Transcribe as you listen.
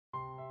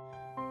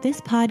This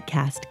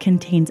podcast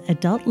contains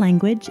adult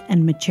language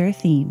and mature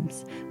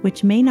themes,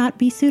 which may not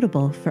be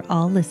suitable for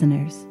all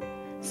listeners.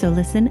 So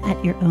listen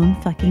at your own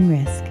fucking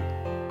risk.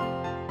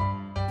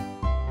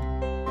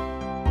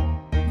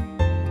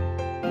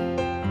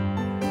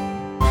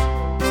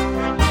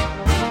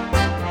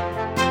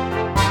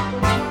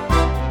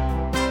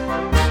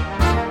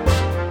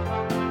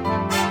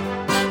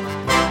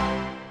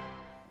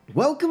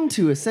 Welcome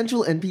to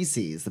Essential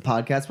NPCs, the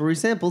podcast where we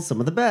sample some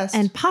of the best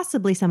And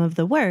possibly some of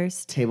the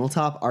worst.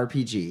 tabletop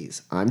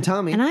RPGs. I'm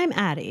Tommy. And I'm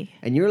Addie.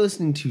 And you're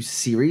listening to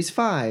Series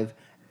 5,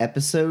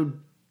 Episode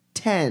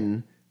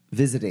 10,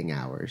 Visiting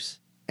Hours.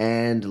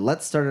 And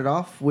let's start it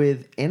off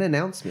with an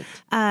announcement.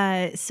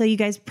 So you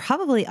guys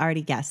probably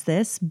already guessed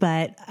this,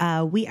 but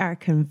we are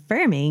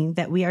confirming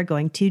that we are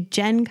going to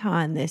Gen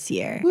Con this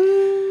year.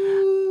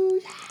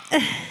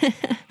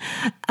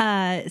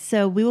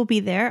 So we will be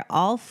there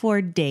all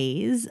 4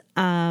 days,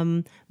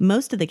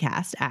 most of the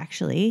cast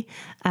actually,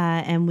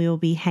 and we will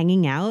be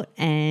hanging out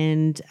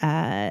and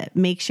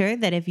make sure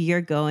that if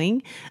you're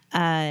going,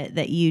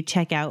 that you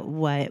check out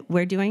what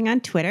we're doing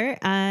on Twitter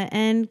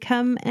and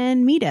come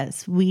and meet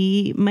us.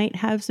 We might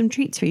have some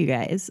treats for you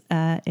guys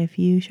if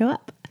you show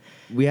up.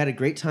 We had a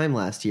great time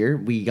last year.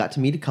 We got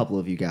to meet a couple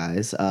of you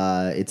guys.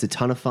 It's a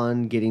ton of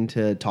fun getting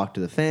to talk to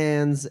the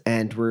fans,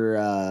 and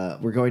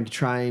we're going to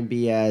try and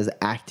be as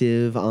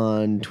active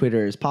on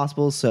Twitter as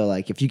possible. So,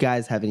 like, if you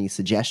guys have any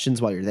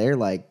suggestions while you're there,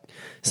 like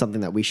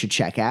something that we should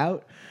check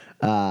out,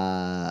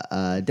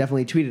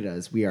 definitely tweet at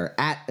us. We are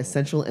at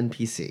Essential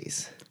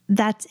NPCs.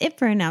 That's it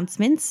for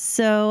announcements.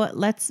 So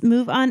let's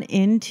move on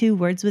into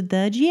Words with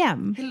the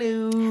GM.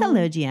 Hello.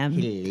 Hello, GM.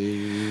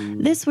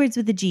 Hello. This Words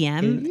with the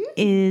GM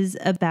is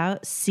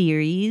about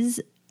Series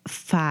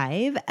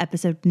 5,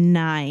 Episode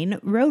 9,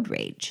 Road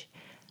Rage.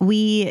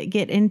 We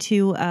get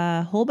into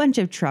a whole bunch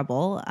of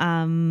trouble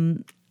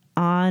on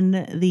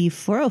the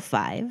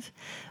 405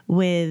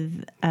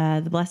 with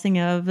the blessing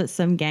of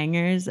some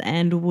gangers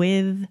and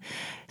with,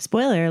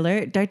 spoiler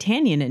alert,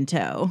 D'Artagnan in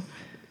tow.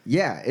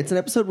 Yeah, it's an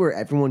episode where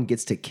everyone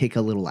gets to kick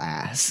a little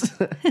ass.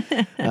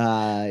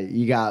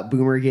 You got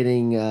Boomer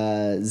getting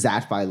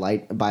zapped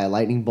by a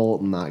lightning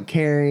bolt and not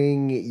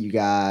caring. You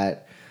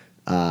got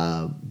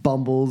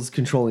Bumbles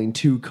controlling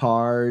 2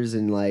 cars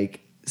and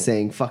like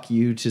saying "fuck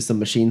you" to some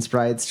machine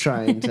sprites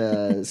trying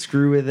to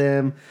screw with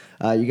him.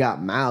 You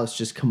got Mouse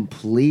just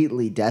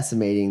completely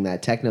decimating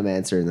that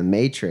Technomancer in the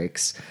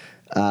Matrix,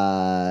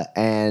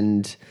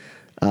 and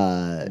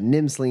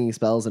Nim slinging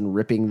spells and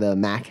ripping the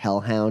Mac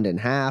Hellhound in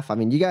half. I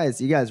mean, you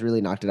guys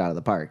really knocked it out of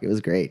the park. It was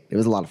great. It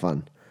was a lot of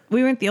fun.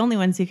 We weren't the only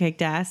ones who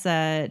kicked ass.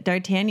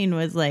 D'Artagnan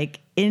was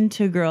like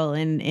integral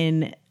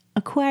in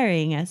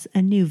acquiring us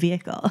a new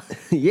vehicle.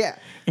 Yeah.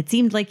 It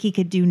seemed like he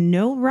could do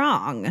no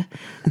wrong.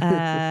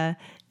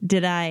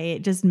 Did I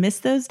just miss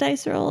those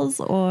dice rolls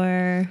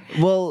or?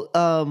 Well,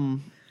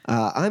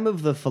 I'm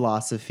of the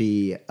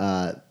philosophy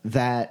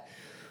that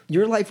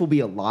your life will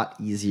be a lot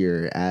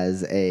easier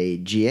as a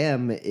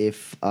GM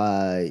if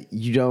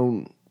you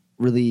don't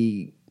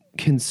really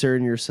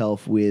concern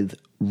yourself with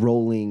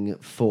rolling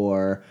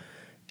for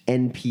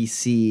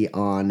NPC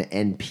on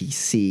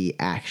NPC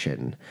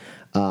action.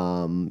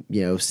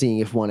 Seeing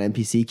if one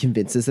NPC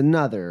convinces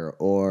another,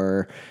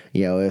 or,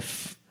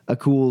 if a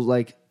cool,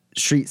 like,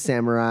 street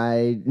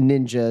samurai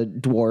ninja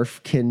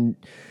dwarf can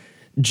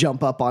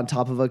jump up on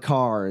top of a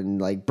car and,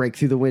 like, break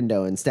through the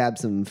window and stab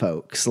some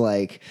folks.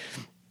 Like,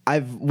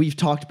 we've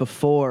talked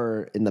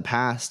before in the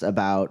past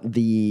about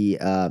the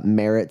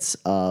merits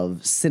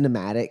of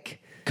cinematic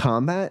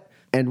combat,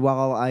 and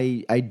while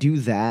I do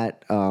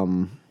that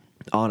on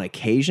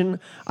occasion,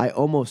 I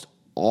almost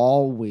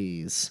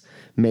always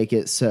make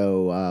it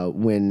so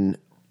when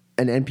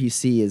an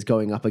NPC is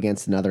going up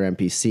against another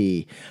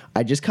NPC,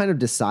 I just kind of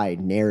decide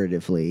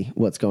narratively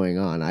what's going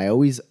on.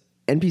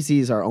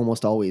 NPCs are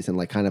almost always in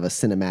like kind of a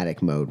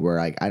cinematic mode where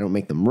I don't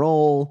make them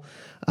roll.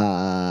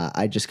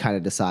 I just kind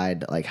of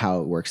decide like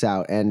how it works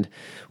out. And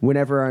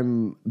whenever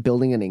I'm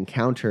building an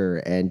encounter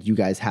and you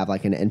guys have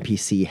like an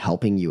NPC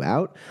helping you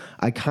out,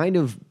 I kind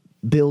of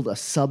build a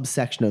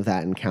subsection of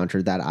that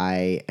encounter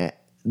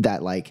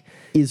that like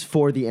is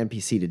for the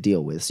NPC to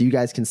deal with. So you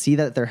guys can see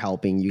that they're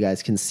helping. You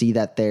guys can see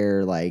that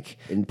they're like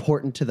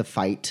important to the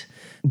fight,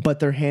 but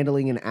they're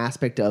handling an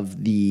aspect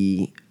of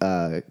the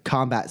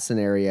combat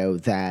scenario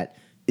that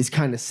is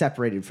kind of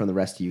separated from the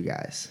rest of you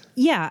guys.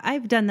 Yeah,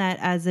 I've done that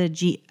as a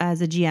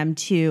GM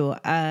too.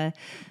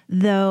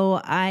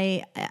 Though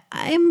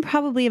I'm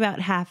probably about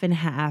half and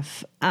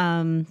half.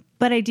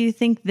 But I do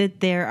think that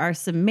there are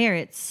some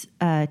merits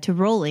to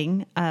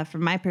rolling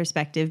from my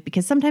perspective,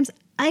 because sometimes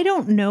I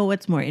don't know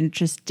what's more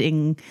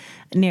interesting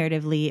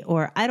narratively,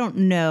 or I don't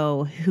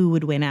know who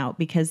would win out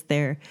because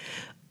they're,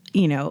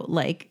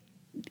 like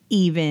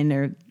even,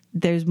 or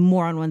there's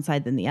more on one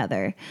side than the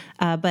other.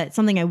 But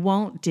something I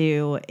won't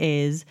do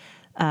is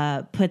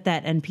put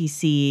that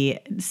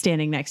NPC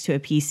standing next to a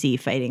PC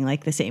fighting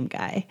like the same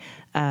guy.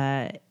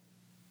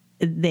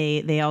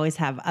 They always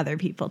have other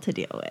people to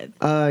deal with.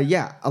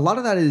 Yeah, a lot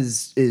of that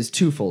is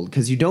twofold,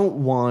 because you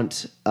don't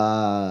want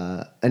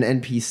an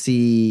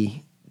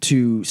NPC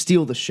to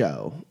steal the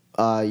show.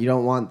 You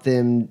don't want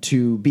them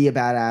to be a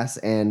badass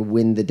and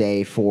win the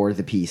day for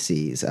the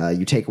PCs.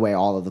 You take away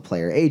all of the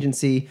player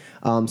agency.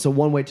 So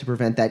one way to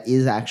prevent that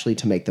is actually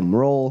to make them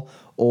roll,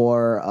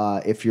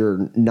 or if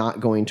you're not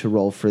going to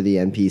roll for the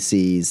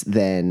NPCs,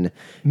 then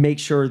make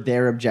sure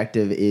their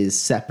objective is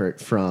separate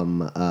from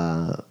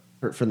the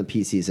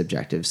PC's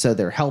objective. So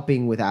they're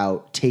helping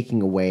without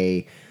taking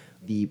away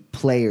the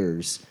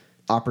player's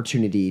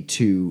opportunity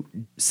to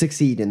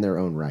succeed in their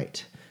own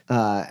right.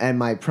 And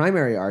my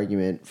primary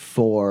argument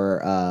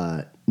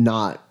for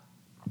not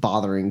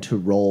bothering to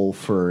roll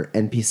for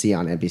NPC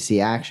on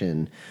NPC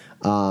action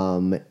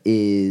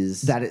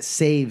is that it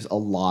saves a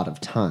lot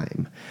of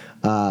time.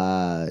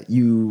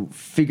 You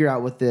figure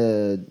out what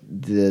the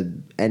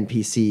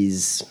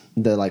NPCs,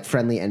 the like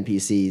friendly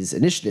NPCs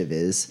initiative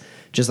is,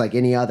 just like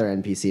any other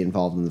NPC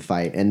involved in the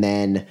fight, and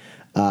then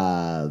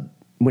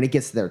when it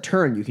gets to their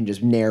turn, you can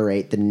just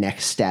narrate the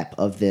next step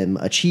of them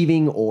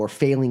achieving or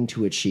failing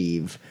to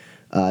achieve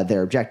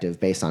their objective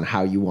based on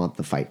how you want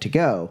the fight to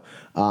go.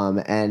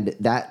 And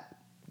that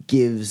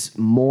gives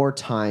more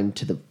time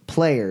to the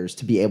players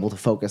to be able to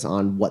focus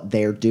on what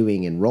they're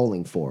doing and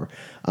rolling for.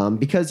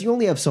 Because you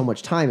only have so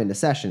much time in a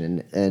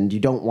session, and you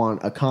don't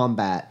want a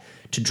combat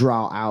to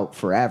draw out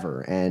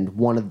forever. And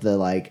one of the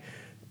like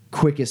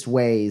quickest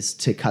ways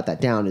to cut that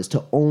down is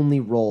to only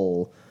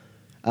roll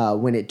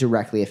when it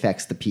directly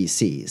affects the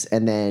PCs,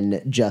 and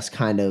then just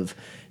kind of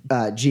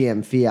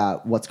GM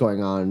fiat what's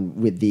going on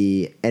with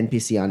the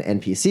NPC on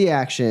NPC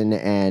action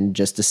and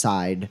just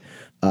decide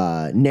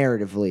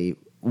narratively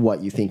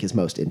what you think is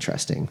most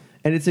interesting.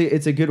 And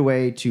it's a good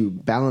way to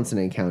balance an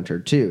encounter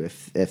too.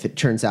 If it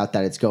turns out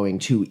that it's going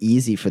too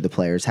easy for the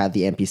players, have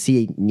the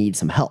NPC need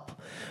some help.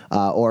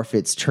 Or if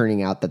it's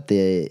turning out that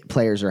the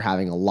players are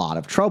having a lot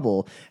of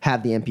trouble,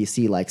 have the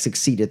NPC like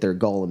succeed at their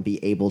goal and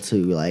be able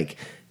to like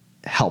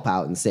help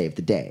out and save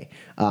the day,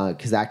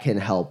 because that can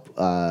help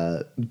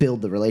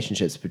build the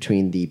relationships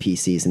between the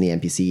PCs and the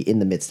NPC in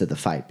the midst of the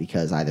fight,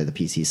 because either the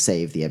PCs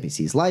save the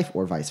NPC's life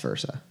or vice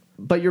versa.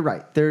 But you're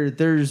right,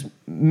 there's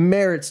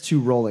merits to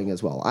rolling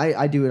as well.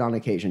 I do it on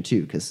occasion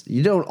too, because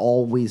you don't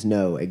always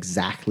know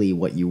exactly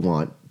what you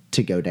want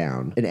to go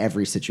down in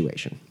every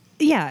situation.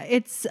 Yeah,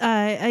 it's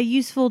a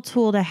useful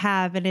tool to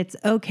have, and it's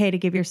okay to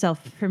give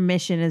yourself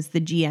permission as the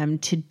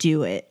GM to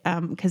do it.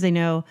 Because I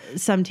know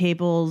some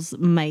tables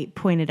might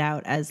point it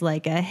out as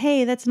like a,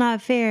 hey, that's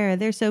not fair.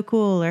 They're so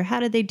cool. Or how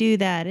did they do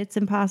that? It's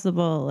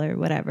impossible, or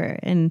whatever.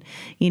 And,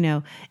 you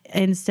know,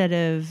 instead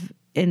of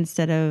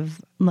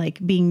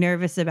like being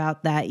nervous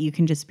about that, you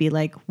can just be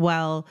like,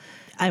 well,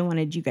 I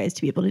wanted you guys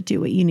to be able to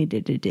do what you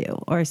needed to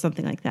do, or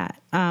something like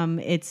that.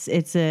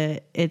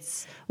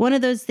 It's one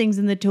of those things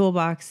in the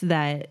toolbox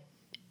that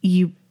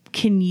you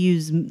can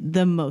use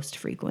the most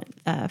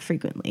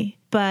frequently.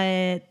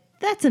 But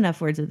that's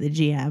enough words with the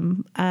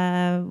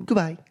GM.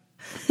 Goodbye.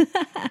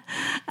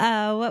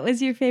 What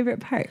was your favorite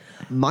part?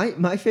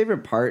 My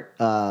favorite part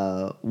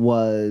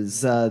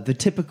was the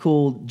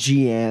typical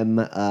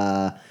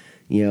GM,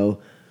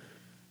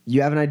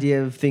 you have an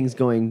idea of things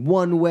going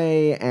one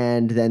way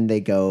and then they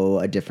go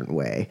a different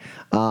way.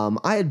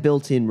 I had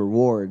built in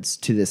rewards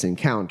to this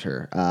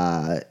encounter.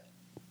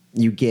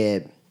 You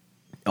get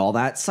all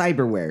that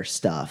cyberware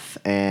stuff,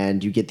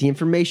 and you get the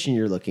information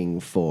you're looking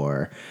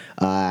for.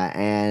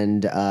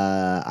 And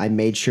I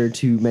made sure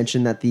to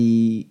mention that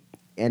the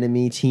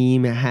enemy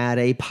team had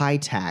a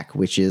PyTac,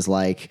 which is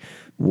like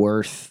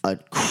worth a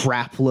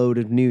crap load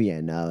of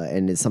nuyen,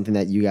 and it's something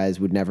that you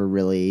guys would never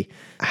really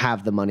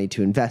have the money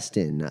to invest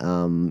in.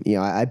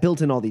 I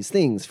built in all these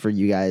things for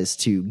you guys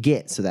to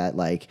get, so that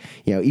like,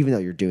 even though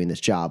you're doing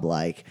this job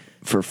like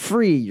for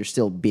free, you're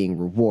still being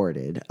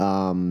rewarded.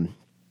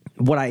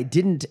 What I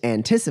didn't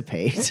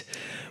anticipate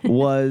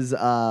was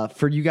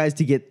for you guys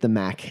to get the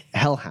Mac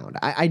Hellhound.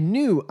 I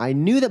knew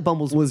that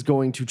Bumbles was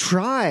going to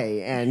try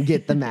and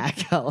get the Mac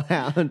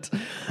Hellhound,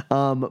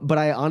 but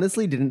I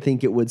honestly didn't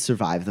think it would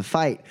survive the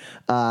fight.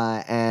 I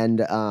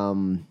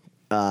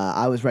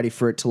was ready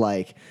for it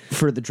to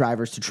for the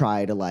drivers to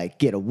try to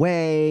get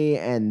away,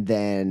 and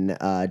then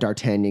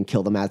D'Artagnan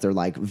kill them as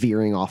they're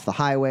veering off the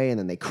highway, and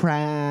then they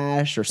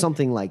crash or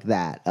something like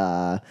that.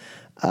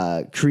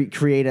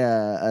 Create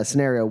a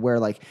scenario where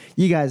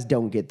you guys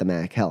don't get the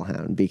Mac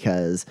Hellhound,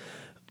 because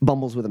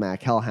Bumbles with a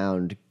Mac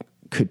Hellhound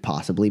could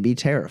possibly be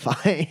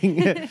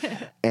terrifying.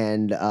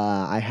 And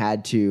I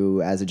had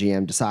to, as a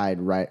GM, decide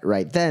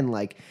right then,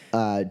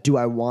 do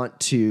I want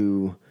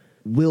to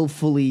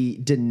willfully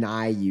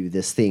deny you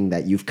this thing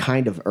that you've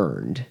kind of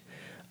earned,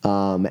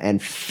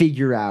 and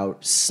figure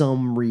out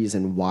some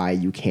reason why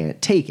you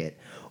can't take it?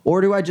 Or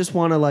do I just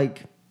want to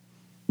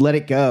let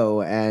it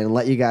go and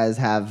let you guys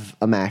have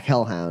a Mac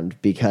Hellhound,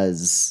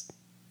 because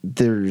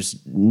there's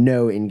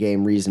no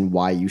in-game reason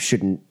why you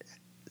shouldn't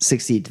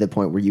succeed to the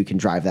point where you can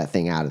drive that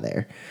thing out of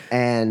there?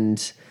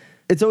 And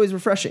it's always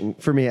refreshing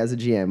for me as a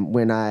GM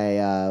when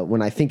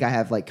I think I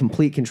have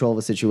complete control of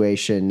a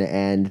situation,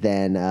 and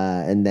then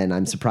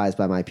I'm surprised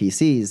by my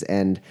PCs,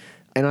 and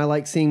I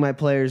like seeing my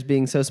players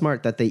being so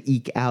smart that they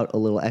eke out a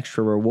little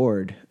extra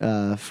reward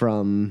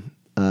from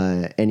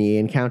any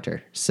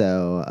encounter.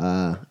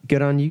 So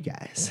good on you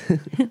guys.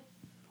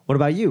 What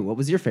about you? What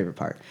was your favorite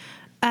part?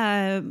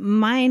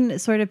 Mine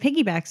sort of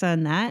piggybacks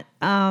on that.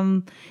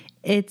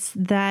 It's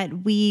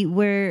that we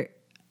were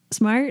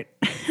smart.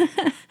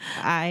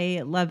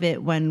 I love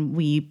it when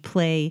we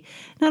play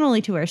not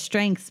only to our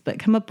strengths, but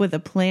come up with a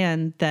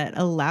plan that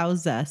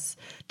allows us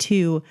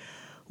to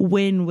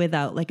win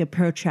without like a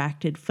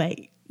protracted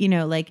fight. You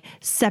know, like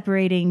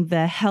separating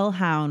the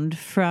hellhound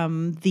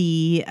from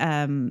the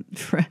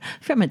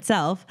from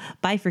itself,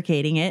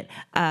 bifurcating it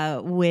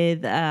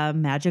with a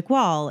magic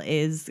wall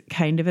is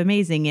kind of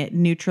amazing. It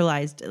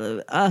neutralized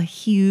a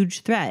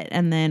huge threat,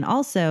 and then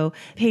also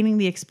painting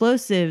the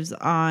explosives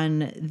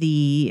on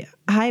the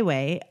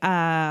highway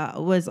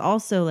was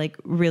also like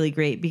really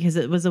great because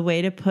it was a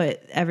way to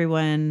put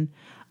everyone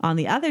on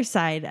the other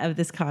side of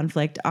this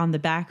conflict on the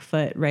back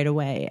foot right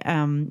away.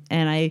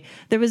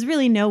 There was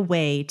really no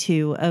way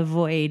to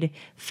avoid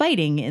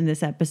fighting in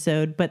this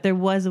episode, but there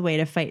was a way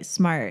to fight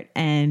smart,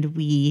 and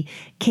we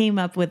came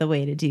up with a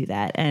way to do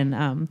that.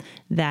 And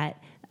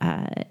that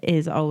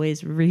is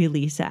always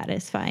really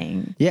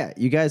satisfying. Yeah,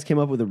 you guys came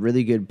up with a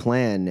really good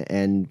plan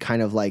and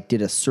kind of like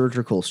did a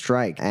surgical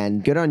strike.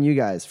 And good on you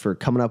guys for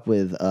coming up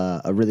with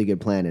a really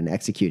good plan and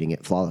executing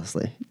it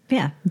flawlessly.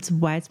 Yeah, that's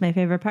why it's my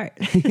favorite part.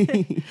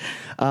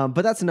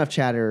 But that's enough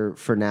chatter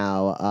for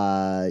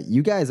now.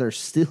 You guys are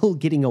still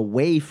getting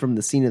away from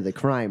the scene of the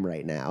crime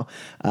right now.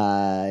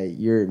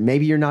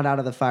 Maybe you're not out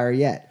of the fire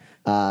yet.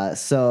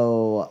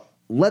 So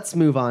let's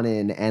move on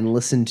in and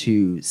listen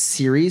to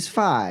Series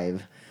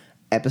 5,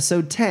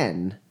 Episode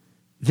 10,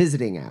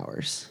 Visiting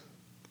Hours.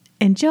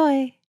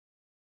 Enjoy.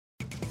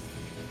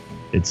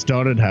 It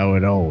started how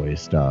it always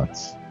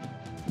starts.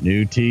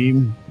 New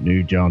team,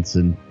 new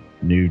Johnson,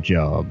 new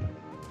job.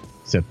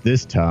 Except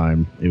this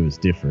time, it was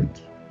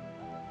different.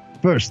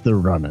 First, the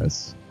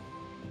runners.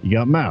 You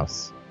got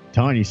Mouse,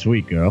 tiny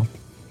sweet girl,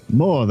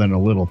 more than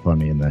a little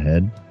funny in the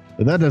head,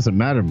 but that doesn't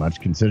matter much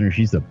considering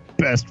she's the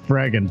best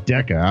fraggin'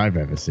 Deca I've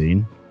ever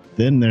seen.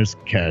 Then there's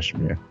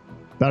Cashmere,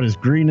 about as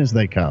green as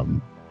they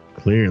come,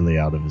 clearly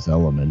out of his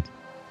element.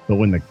 But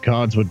when the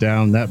cards were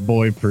down, that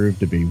boy proved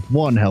to be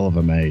one hell of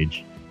a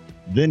mage.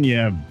 Then you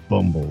have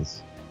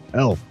Bumbles,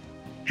 Elf,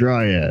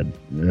 Dryad,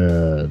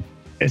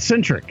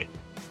 Eccentric.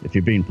 If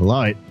you're being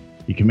polite,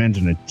 he commands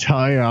an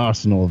entire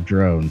arsenal of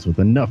drones with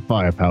enough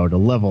firepower to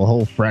level a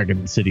whole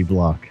fragging city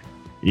block.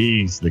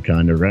 He's the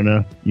kind of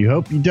runner you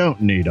hope you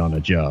don't need on a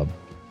job,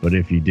 but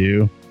if you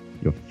do,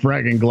 you're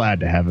fragging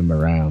glad to have him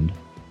around.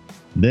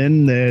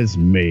 Then there's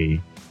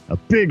me, a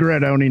big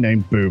red Oni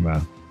named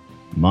Boomer.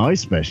 My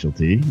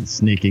specialty is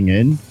sneaking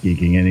in,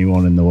 geeking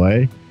anyone in the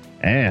way,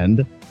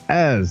 and,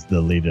 as the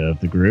leader of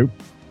the group,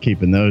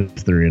 keeping those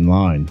three in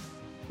line.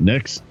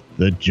 Next,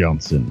 the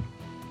Johnson.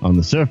 On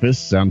the surface,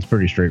 sounds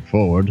pretty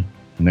straightforward.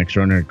 The next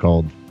runner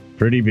called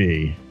Pretty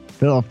Bee.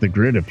 Fell off the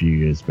grid a few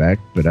years back,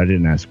 but I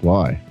didn't ask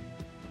why.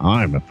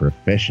 I'm a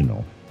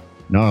professional.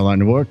 In our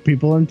line of work,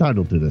 people are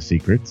entitled to their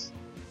secrets.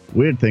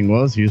 Weird thing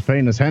was, he was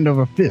paying us hand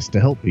over fist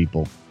to help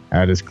people.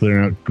 Had us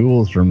clearing out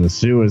ghouls from the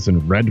sewers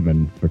in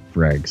Redmond, for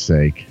frag's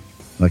sake.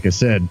 Like I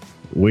said,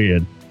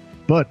 weird.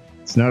 But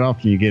it's not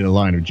often you get a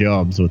line of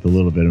jobs with a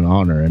little bit of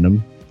honor in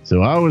them.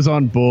 So I was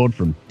on board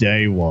from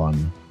day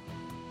one.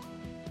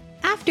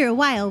 After a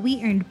while,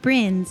 we earned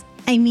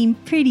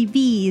Pretty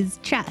Bee's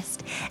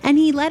trust, and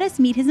he let us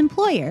meet his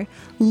employer,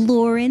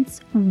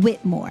 Lawrence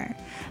Whitmore.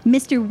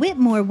 Mr.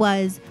 Whitmore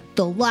was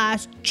the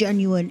last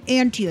genuine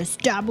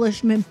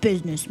anti-establishment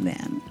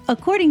businessman,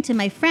 according to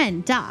my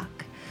friend Doc.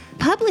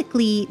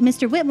 Publicly,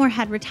 Mr. Whitmore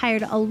had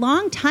retired a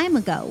long time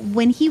ago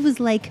when he was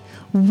like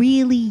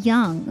really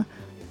young,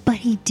 but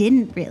he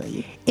didn't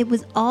really. It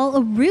was all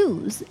a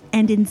ruse,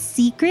 and in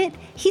secret,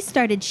 he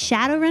started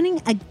shadow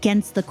running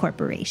against the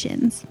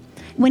corporations.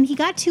 When he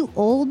got too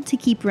old to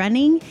keep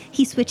running,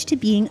 he switched to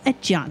being a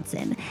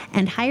Johnson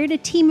and hired a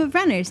team of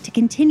runners to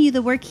continue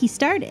the work he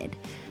started.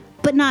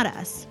 But not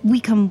us. We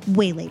come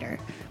way later.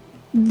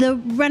 The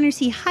runners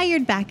he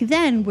hired back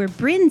then were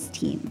Bryn's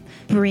team.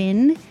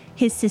 Bryn,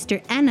 his sister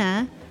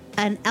Enna,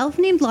 an elf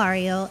named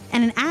Lariel,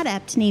 and an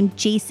adept named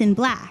Jason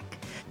Black.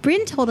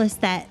 Bryn told us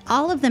that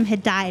all of them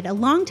had died a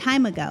long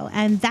time ago,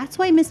 and that's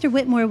why Mr.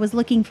 Whitmore was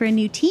looking for a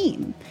new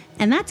team.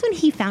 And that's when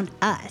he found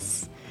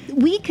us.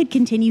 We could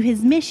continue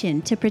his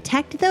mission to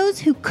protect those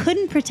who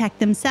couldn't protect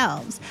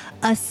themselves,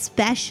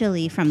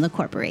 especially from the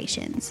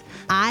corporations.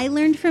 I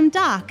learned from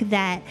Doc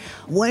that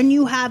when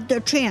you have the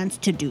chance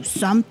to do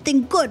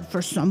something good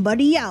for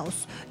somebody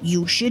else,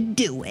 you should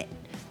do it.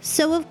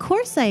 So of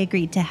course I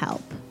agreed to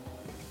help.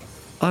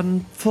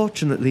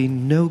 Unfortunately,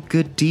 no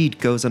good deed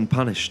goes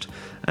unpunished,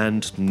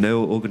 and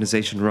no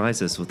organization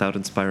rises without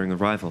inspiring a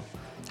rival.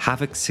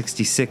 Havoc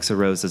 66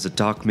 arose as a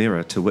dark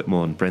mirror to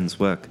Whitmore and Bryn's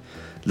work,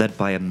 led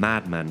by a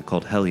madman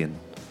called Hellion.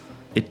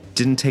 It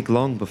didn't take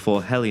long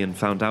before Hellion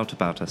found out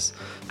about us,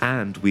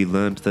 and we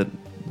learned that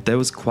there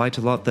was quite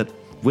a lot that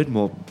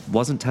Whitmore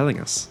wasn't telling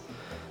us.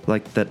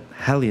 Like that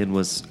Hellion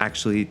was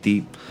actually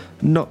the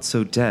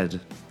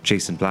not-so-dead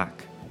Jason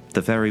Black,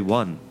 the very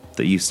one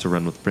that used to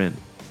run with Bryn.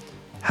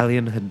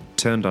 Hellion had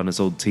turned on his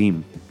old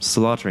team,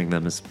 slaughtering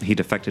them as he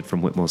defected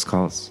from Whitmore's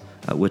cause,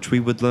 which we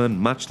would learn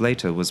much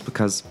later was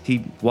because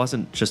he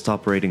wasn't just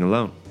operating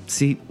alone.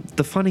 See,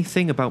 the funny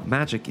thing about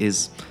magic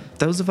is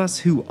those of us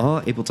who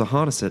are able to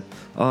harness it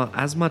are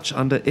as much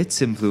under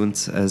its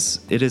influence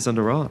as it is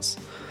under ours.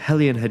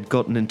 Hellion had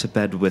gotten into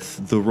bed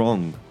with the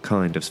wrong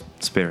kind of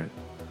spirit,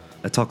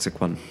 a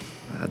toxic one.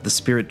 The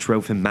spirit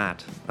drove him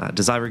mad,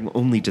 desiring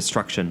only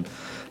destruction.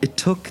 It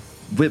took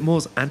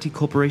Whitmore's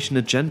anti-corporation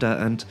agenda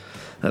and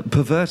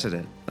perverted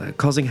it,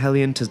 causing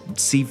Hellion to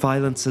see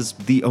violence as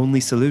the only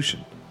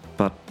solution.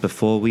 But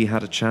before we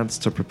had a chance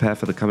to prepare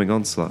for the coming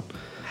onslaught,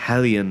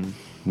 Hellion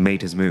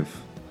made his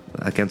move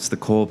against the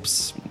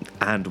corpse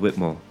and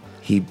Whitmore.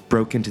 He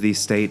broke into the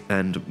estate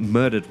and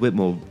murdered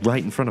Whitmore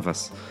right in front of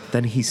us.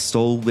 Then he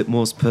stole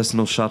Whitmore's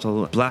personal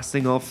shuttle,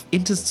 blasting off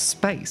into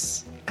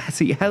space.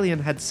 Hellion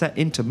had set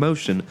into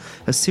motion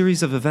a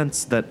series of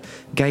events that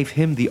gave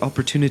him the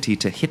opportunity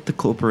to hit the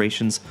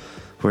corporations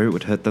where it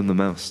would hurt them the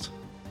most.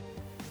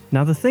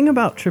 Now, the thing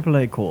about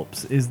AAA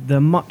Corps is they're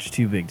much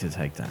too big to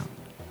take down.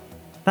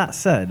 That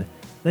said,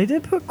 they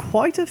did put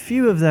quite a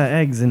few of their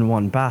eggs in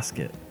one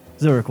basket,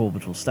 Zurich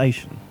Orbital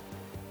Station.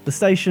 The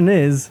station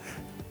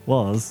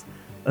was,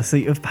 a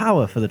seat of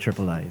power for the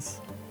AAAs.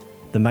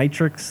 The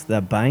Matrix,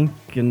 their bank,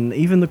 and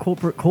even the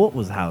corporate court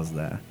was housed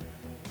there.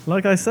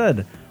 Like I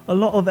said, a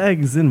lot of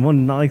eggs in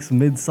one nice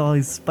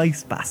mid-sized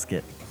space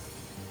basket.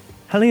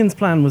 Hellion's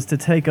plan was to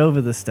take over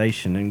the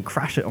station and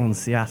crash it on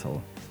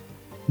Seattle.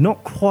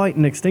 Not quite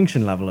an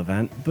extinction level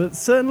event, but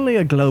certainly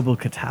a global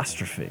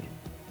catastrophe.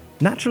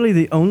 Naturally,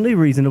 the only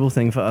reasonable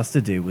thing for us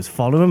to do was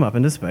follow him up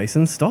into space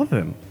and stop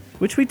him,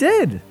 which we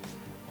did.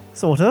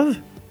 Sort of.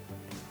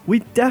 We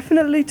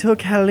definitely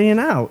took Hellion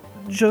out,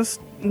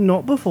 just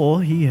not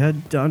before he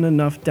had done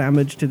enough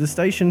damage to the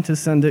station to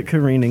send it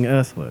careening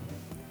earthward.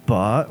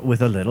 But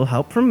with a little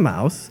help from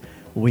Mouse,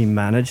 we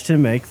managed to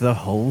make the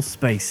whole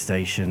space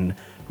station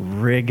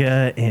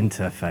rigger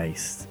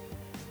interfaced.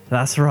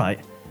 That's right,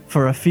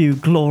 for a few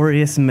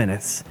glorious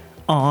minutes,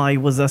 I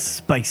was a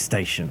space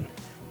station.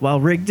 While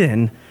rigged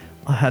in,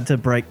 I had to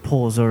break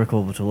poor Zurich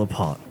Orbital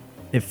apart.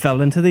 It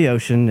fell into the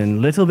ocean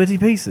in little bitty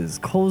pieces,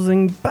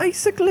 causing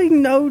basically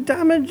no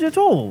damage at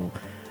all.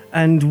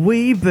 And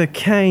we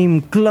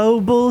became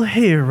global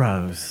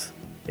heroes.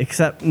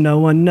 Except no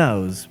one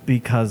knows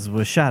because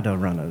we're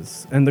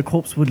Shadowrunners, and the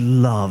Corps would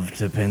love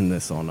to pin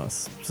this on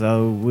us.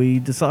 So we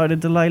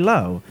decided to lay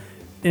low,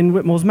 in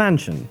Whitmore's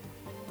mansion.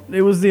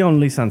 It was the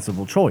only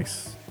sensible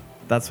choice.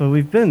 That's where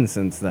we've been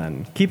since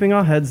then, keeping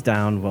our heads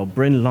down while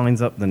Bryn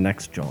lines up the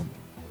next job.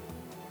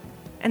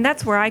 And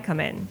that's where I come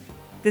in.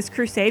 This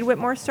crusade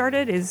Whitmore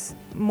started is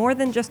more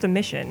than just a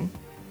mission.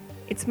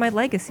 It's my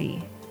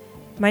legacy.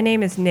 My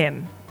name is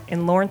Nim,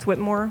 and Lawrence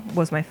Whitmore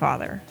was my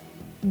father.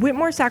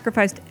 Whitmore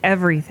sacrificed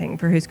everything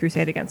for his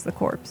crusade against the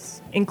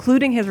Corps,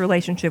 including his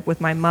relationship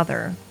with my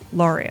mother,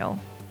 L'Oreal.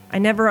 I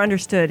never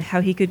understood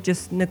how he could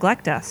just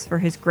neglect us for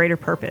his greater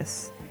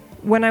purpose.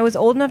 When I was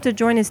old enough to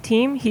join his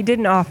team, he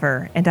didn't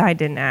offer, and I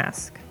didn't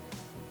ask.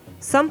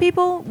 Some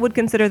people would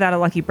consider that a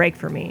lucky break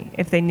for me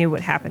if they knew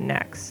what happened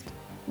next.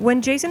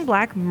 When Jason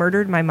Black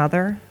murdered my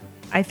mother,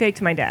 I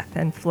faked my death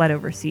and fled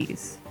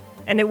overseas.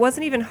 And it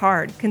wasn't even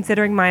hard,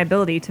 considering my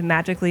ability to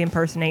magically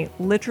impersonate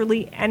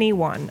literally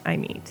anyone I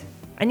meet.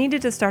 I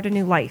needed to start a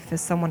new life as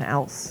someone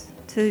else,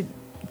 to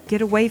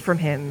get away from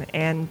him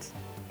and,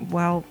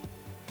 well,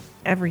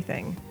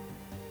 everything.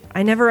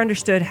 I never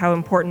understood how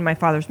important my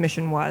father's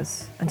mission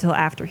was until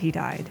after he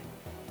died.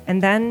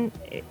 And then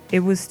it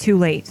was too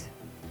late.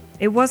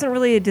 It wasn't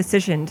really a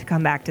decision to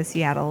come back to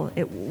Seattle.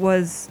 It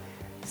was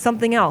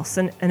something else,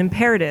 an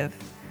imperative.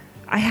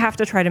 I have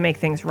to try to make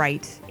things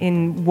right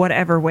in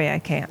whatever way I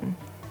can.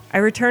 I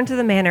returned to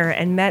the manor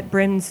and met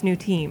Bryn's new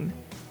team.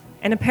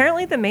 And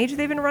apparently the mage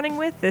they've been running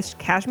with, this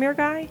Kashmir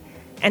guy,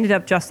 ended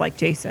up just like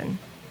Jason.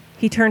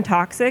 He turned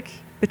toxic,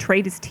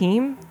 betrayed his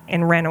team,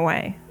 and ran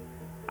away.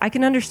 I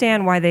can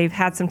understand why they've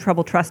had some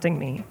trouble trusting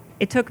me.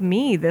 It took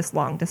me this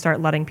long to start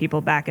letting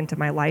people back into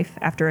my life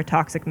after a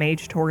toxic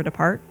mage tore it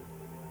apart.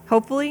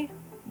 Hopefully,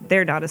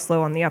 they're not as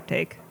slow on the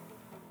uptake.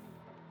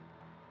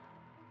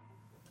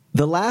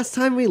 The last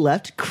time we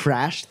left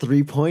Crash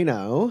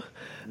 3.0,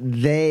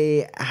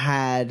 they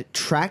had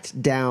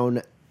tracked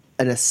down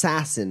an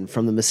assassin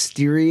from the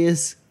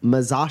mysterious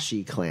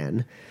Masashi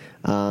clan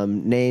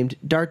named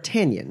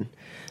D'Artagnan.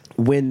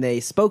 When they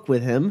spoke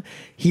with him,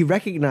 he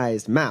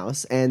recognized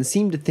Mouse and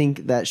seemed to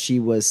think that she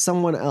was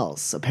someone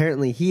else.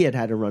 Apparently, he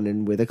had a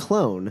run-in with a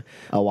clone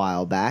a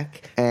while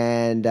back,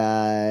 and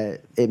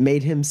it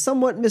made him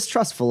somewhat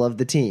mistrustful of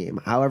the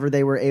team. However,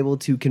 they were able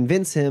to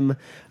convince him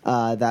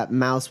that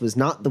Mouse was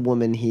not the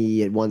woman he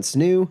had once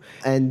knew,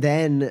 and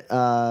then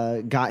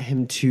got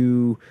him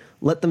to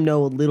let them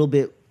know a little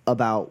bit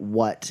about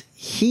what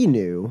he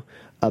knew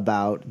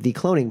about the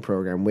cloning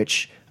program,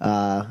 which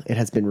it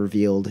has been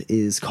revealed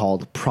is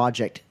called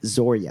Project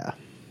Zoria.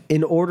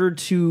 in order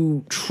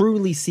to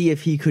truly see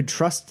if he could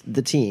trust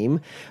the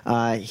team,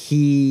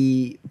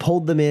 he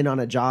pulled them in on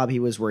a job he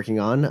was working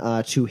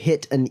on to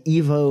hit an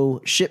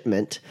Evo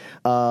shipment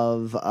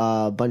of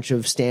a bunch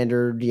of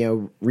standard,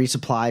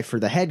 resupply for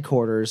the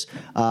headquarters,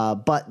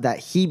 but that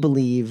he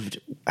believed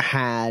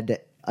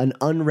had an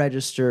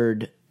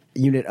unregistered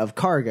unit of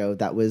cargo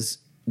that was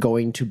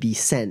going to be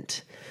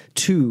sent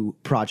to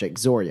Project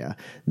Zoria.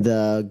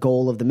 The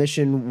goal of the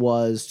mission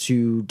was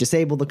to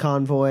disable the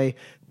convoy,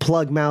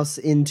 plug Mouse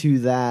into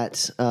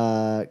that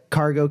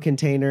cargo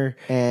container,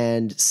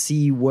 and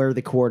see where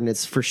the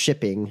coordinates for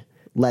shipping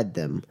led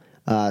them,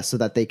 so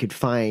that they could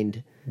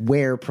find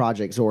where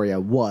Project Zoria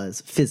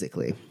was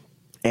physically.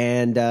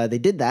 And they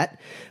did that,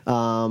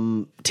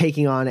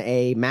 taking on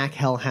a Mac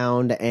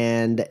Hellhound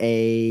and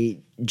a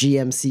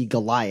GMC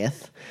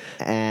Goliath,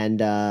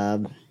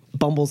 and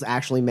Bumbles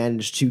actually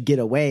managed to get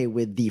away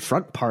with the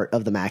front part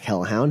of the Mac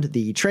Hellhound.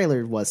 The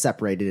trailer was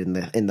separated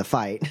in the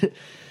fight.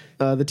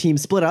 The team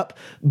split up.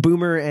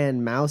 Boomer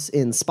and Mouse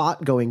in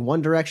Spot going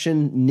one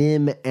direction.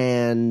 Nim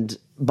and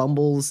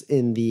Bumbles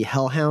in the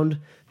Hellhound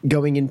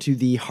going into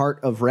the heart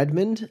of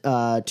Redmond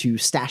to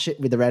stash it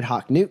with the Red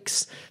Hawk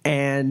nukes.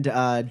 And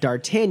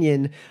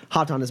D'Artagnan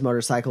hopped on his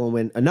motorcycle and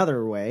went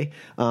another way.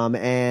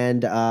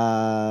 And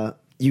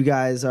you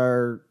guys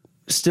are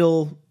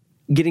still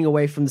getting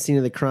away from the scene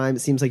of the crime.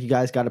 It seems like you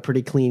guys got a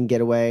pretty clean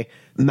getaway.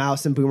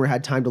 Mouse and Boomer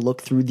had time to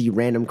look through the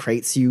random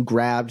crates you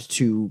grabbed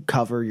to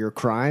cover your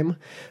crime.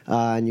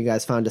 And you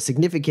guys found a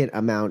significant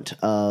amount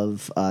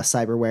of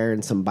cyberware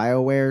and some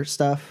bioware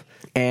stuff.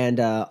 And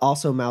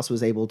also Mouse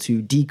was able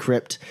to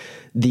decrypt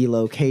the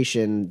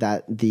location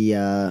that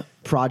the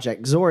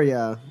Project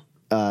Zoria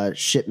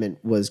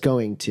shipment was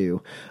going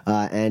to.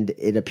 And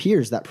it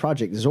appears that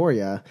Project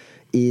Zoria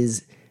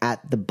is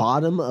at the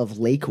bottom of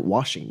Lake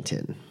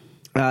Washington.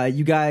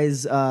 You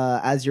guys,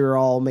 as you're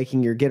all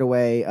making your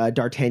getaway,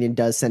 D'Artagnan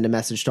does send a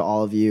message to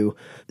all of you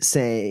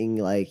saying,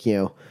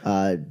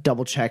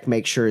 double check,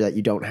 make sure that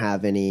you don't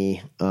have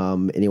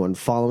anyone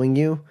following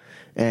you,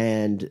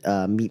 and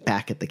meet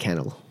back at the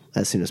kennel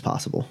as soon as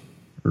possible.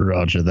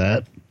 Roger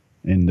that.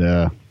 And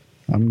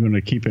I'm going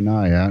to keep an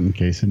eye out in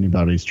case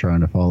anybody's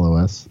trying to follow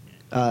us.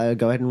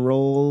 Go ahead and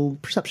roll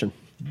perception.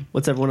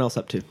 What's everyone else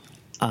up to?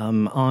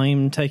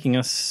 I'm taking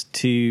us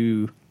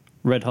to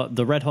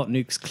the Red Hot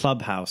Nukes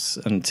clubhouse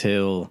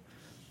until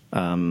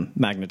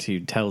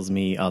Magnitude tells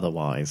me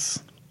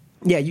otherwise.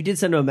 Yeah, you did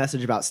send him a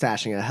message about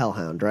stashing a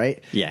Hellhound,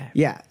 right? Yeah.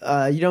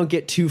 Yeah. You don't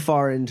get too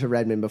far into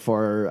Redmond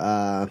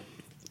before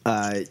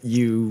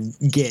you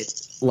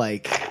get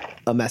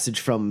a message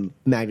from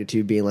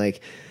Magnitude being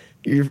like,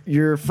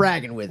 "You're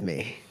fragging with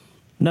me."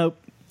 Nope.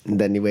 And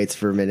then he waits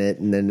for a minute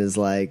and then is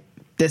like,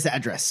 "This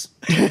address."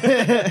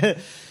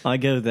 I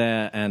go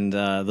there and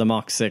the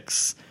Mark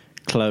 6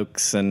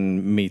 cloaks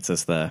and meets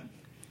us there.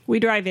 We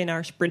drive in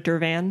our Sprinter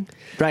van.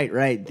 Right.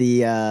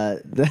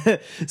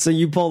 So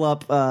you pull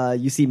up,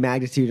 you see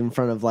Magnitude in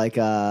front of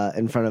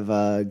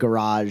a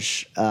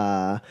garage,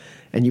 and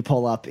you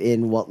pull up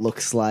in what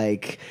looks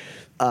like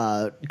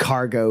a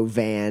cargo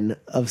van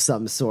of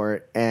some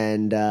sort,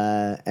 and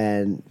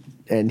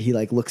he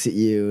looks at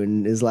you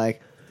and is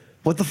like,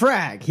 "What the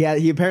frag?"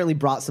 He apparently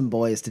brought some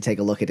boys to take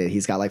a look at it.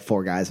 He's got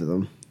 4 guys with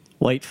him.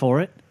 Wait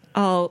for it.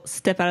 I'll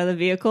step out of the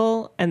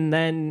vehicle and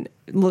then,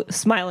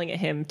 smiling at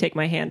him, take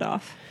my hand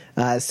off.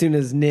 As soon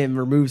as Nim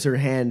removes her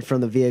hand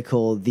from the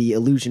vehicle, the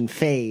illusion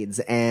fades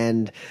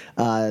and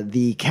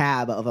the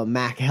cab of a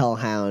Mac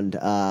Hellhound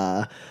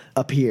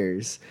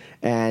appears.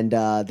 And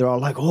they're all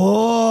like,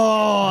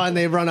 "Whoa!" And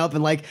they run up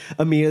and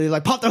immediately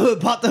pop the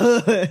hood.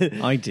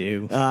 I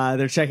do.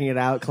 They're checking it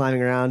out,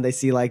 climbing around. They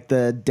see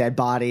the dead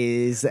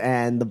bodies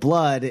and the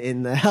blood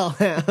in the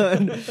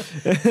Hellhound.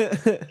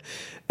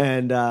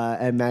 and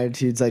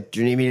Magnitude's like,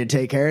 "Do you need me to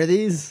take care of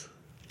these?"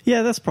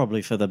 Yeah, that's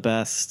probably for the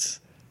best.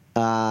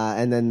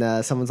 And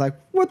then someone's like,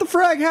 "What the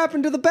frag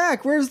happened to the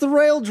back? Where's the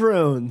rail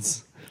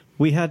drones?"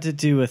 We had to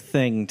do a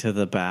thing to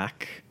the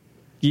back.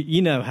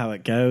 You know how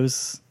it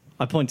goes.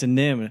 I point to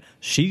Nim, and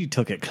she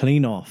took it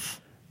clean off.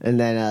 And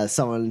then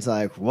someone's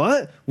like,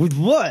 "What? With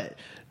what?"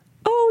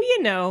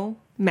 "Oh,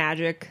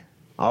 magic."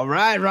 "All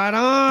right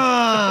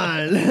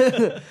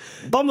on."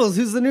 Bumbles,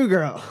 who's the new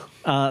girl?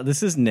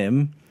 This is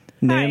Nim.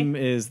 Nim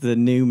is the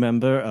new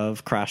member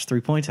of Crash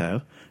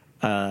 3.0.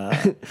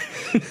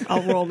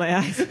 I'll roll my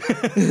eyes.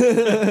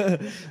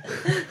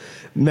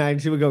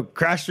 Magnitude would go,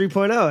 "Crash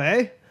 3.0,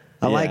 eh?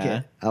 I like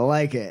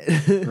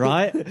it.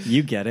 Right?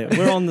 You get it.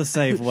 We're on the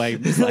same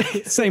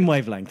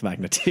wavelength,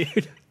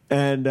 Magnitude.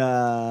 And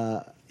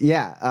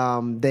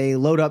they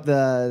load up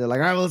they're like,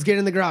 "All right, well, let's get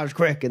in the garage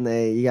quick." And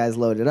you guys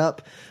load it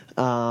up.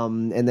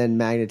 And then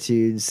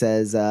Magnitude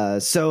says,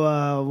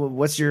 "So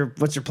what's your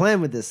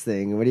plan with this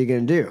thing? What are you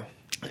going to do?"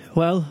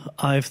 Well,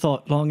 I've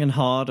thought long and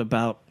hard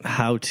about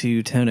how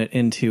to turn it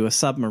into a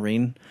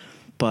submarine,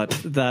 but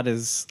that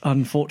is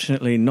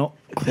unfortunately not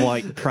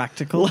quite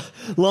practical.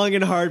 Long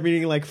and hard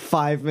meaning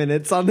 5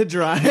 minutes on the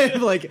drive.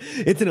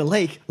 It's in a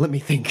lake. Let me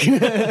think.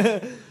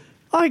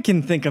 I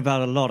can think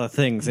about a lot of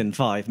things in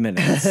 5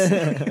 minutes.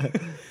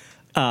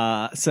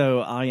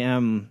 So I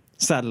am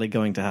sadly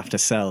going to have to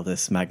sell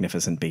this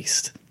magnificent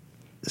beast.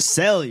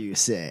 Sell, you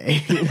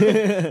say?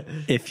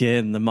 If you're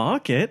in the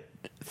market.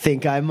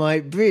 Think I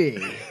might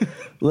be.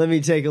 Let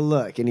me take a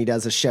look. And he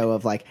does a show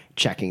of like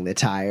checking the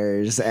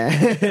tires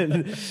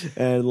and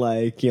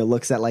like,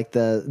 looks at like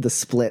the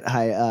split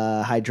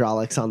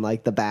hydraulics on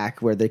like the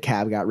back where the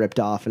cab got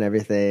ripped off and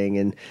everything.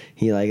 And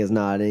he like is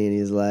nodding and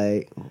he's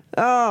like,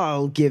 oh,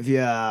 I'll give you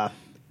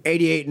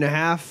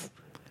 88.5.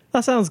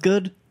 That sounds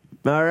good.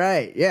 All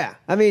right, yeah.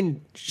 I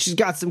mean, she's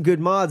got some good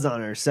mods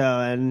on her,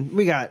 and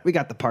we got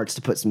the parts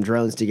to put some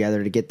drones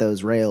together to get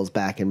those rails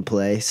back in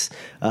place.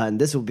 And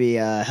this will be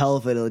a hell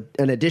of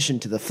an addition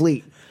to the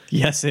fleet.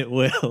 Yes, it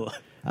will.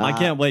 I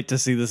can't wait to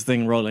see this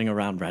thing rolling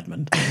around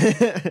Redmond.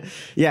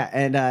 Yeah,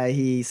 and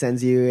he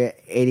sends you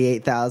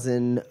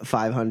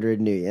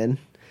 88,500 new yen.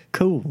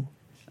 Cool.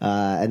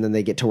 And then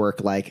they get to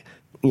work like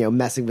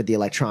messing with the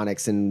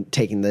electronics and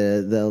taking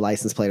the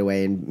license plate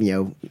away and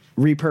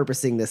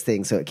repurposing this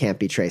thing so it can't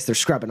be traced. They're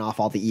scrubbing off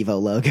all the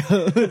Evo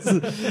logos.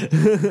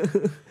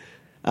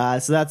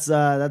 So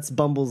that's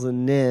Bumbles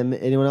and Nim.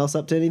 Anyone else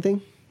up to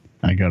anything?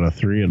 I got a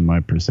 3 in my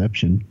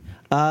perception.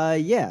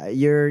 Yeah,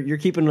 you're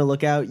keeping a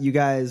lookout. You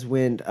guys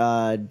went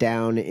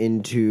down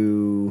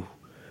into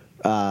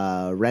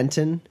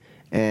Renton.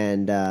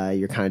 And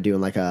you're kind of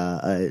doing like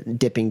a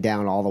dipping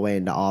down all the way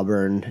into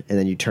Auburn, and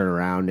then you turn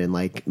around and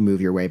like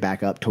move your way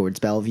back up towards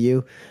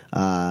Bellevue,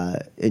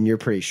 and you're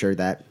pretty sure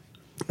that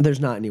there's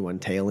not anyone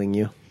tailing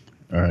you.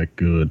 All right,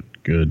 good.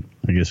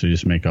 I guess we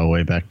just make our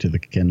way back to the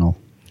kennel.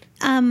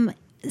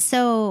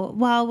 So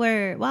while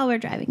we're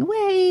driving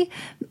away,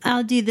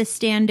 I'll do the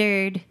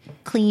standard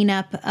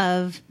cleanup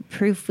of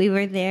proof we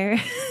were there.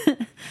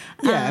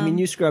 Yeah, I mean,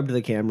 you scrubbed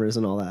the cameras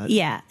and all that.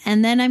 Yeah,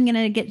 and then I'm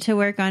gonna get to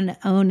work on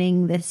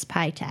owning this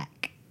PyTac.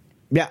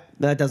 Yeah,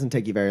 that doesn't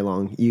take you very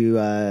long.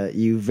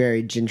 You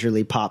very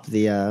gingerly pop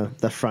the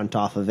front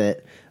off of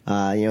it.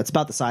 It's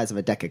about the size of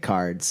a deck of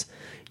cards.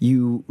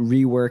 You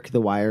rework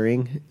the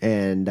wiring,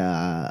 and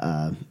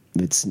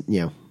it's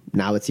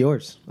now it's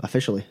yours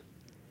officially.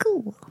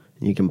 Cool.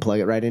 You can plug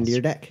it right into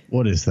your deck.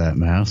 What is that,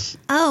 Mouse?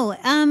 Oh,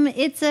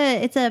 it's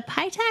a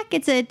PyTac.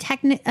 It's a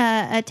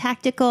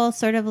tactical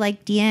sort of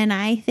like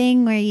DNI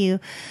thing where you.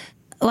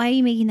 Why are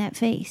you making that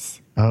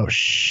face? Oh,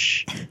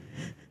 shh.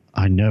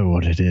 I know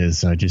what it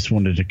is. I just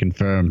wanted to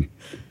confirm.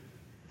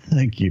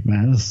 Thank you,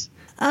 Mouse.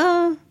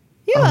 Oh,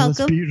 you're welcome.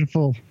 That's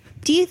beautiful.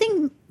 Do you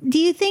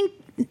think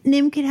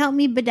Nim could help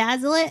me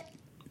bedazzle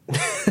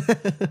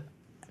it?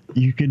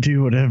 You can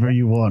do whatever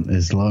you want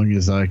as long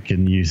as I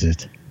can use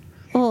it.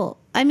 Well,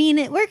 I mean,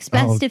 it works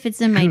best if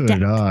it's in my deck.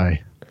 Good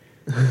eye.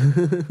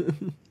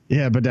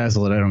 Yeah,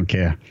 bedazzle it. I don't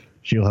care.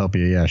 She'll help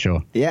you. Yeah,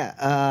 sure. Yeah,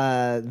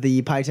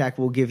 the PyTac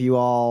will give you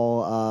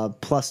all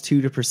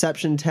 +2 to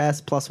perception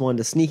tests, +1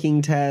 to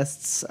sneaking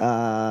tests.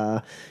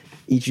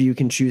 Each of you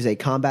can choose a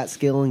combat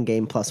skill and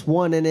gain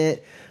 +1 in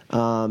it.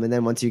 And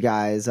then once you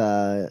guys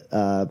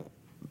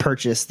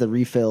purchase the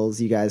refills,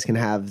 you guys can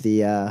have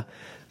the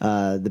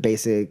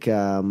basic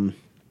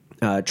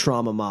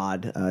trauma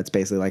mod. It's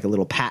basically like a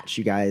little patch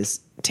you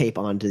guys tape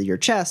onto your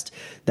chest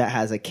that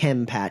has a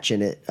chem patch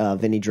in it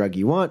of any drug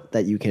you want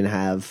that you can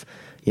have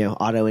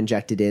auto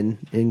injected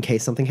in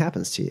case something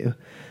happens to you.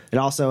 It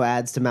also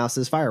adds to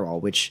Mouse's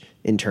firewall, which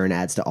in turn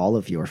adds to all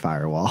of your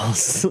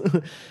firewalls.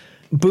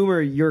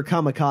 Boomer, your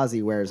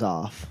kamikaze wears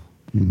off.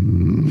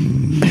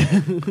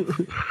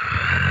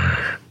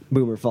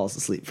 Boomer falls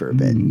asleep for a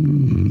bit.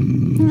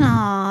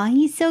 Aw,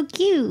 he's so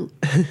cute.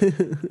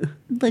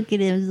 Look at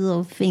his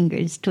little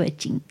fingers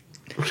twitching.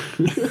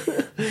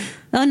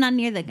 Oh, not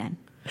near the gun.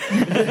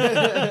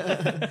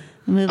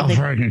 I'll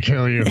fucking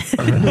kill you.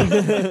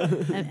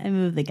 I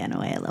moved the gun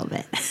away a little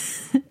bit.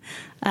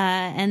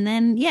 And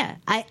then,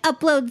 I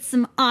upload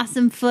some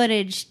awesome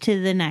footage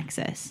to the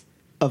Nexus.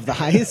 Of the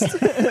heist?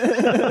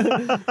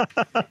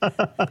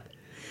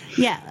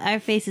 Yeah, our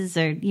faces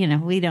are,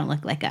 we don't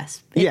look like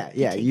us.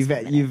 You've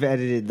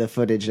edited the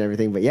footage and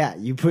everything, but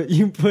you put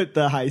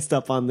the heist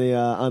up on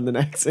the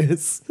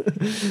Nexus.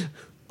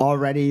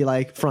 Already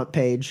like front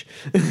page.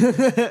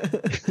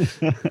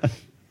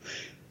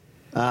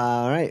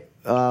 All right.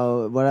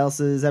 What else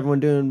is everyone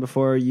doing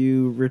before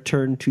you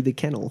return to the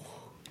kennel?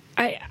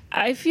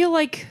 I feel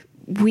like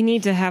we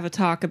need to have a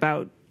talk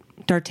about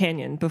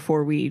D'Artagnan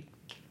before we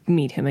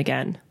meet him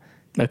again.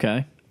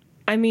 Okay.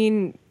 I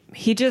mean,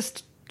 he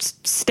just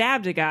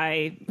stabbed a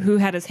guy who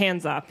had his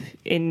hands up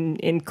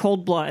in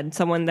cold blood,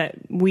 someone that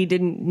we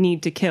didn't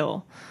need to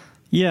kill.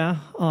 Yeah,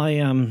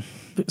 I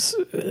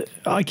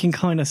can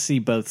kind of see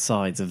both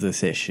sides of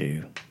this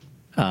issue.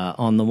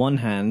 On the one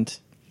hand,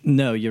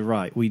 no, you're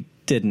right, we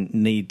didn't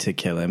need to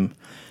kill him.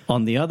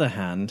 On the other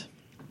hand,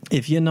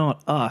 if you're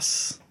not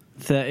us,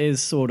 there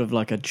is sort of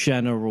like a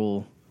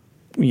general,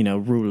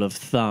 rule of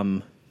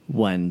thumb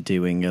when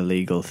doing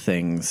illegal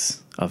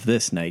things of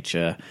this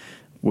nature,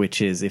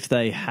 which is if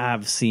they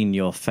have seen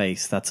your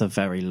face, that's a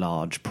very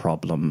large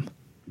problem.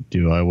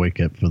 Do I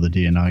wake up for the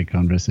DNI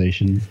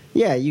conversation?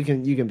 Yeah, you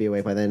can be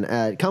awake by then.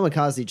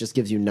 Kamikaze just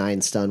gives you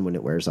 9 stun when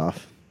it wears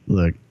off.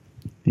 Look,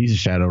 he's a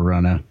shadow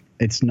runner.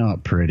 It's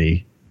not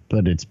pretty,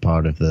 but it's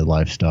part of the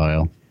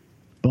lifestyle.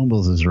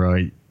 Bumbles is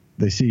right.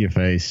 They see your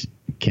face,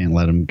 you can't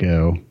let them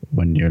go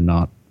when you're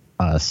not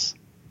us.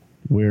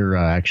 We're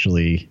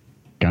actually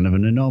kind of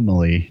an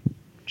anomaly,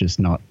 just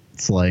not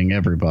slaying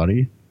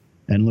everybody.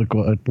 And look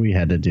what we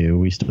had to do.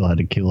 We still had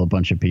to kill a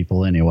bunch of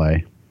people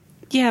anyway.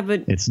 Yeah,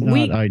 but It's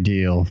not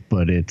ideal,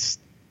 but it's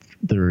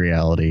the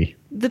reality.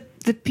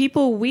 The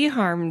people we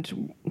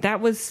harmed,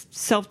 that was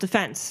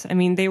self-defense. I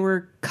mean, they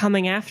were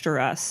coming after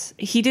us.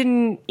 He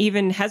didn't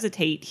even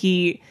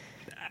hesitate.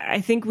 I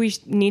think we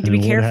need to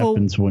be careful.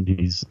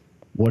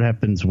 What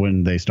happens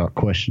when they start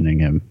questioning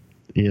him?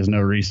 He has no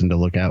reason to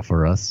look out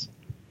for us.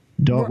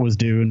 Doc was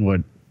doing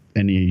what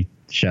any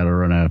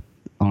Shadowrunner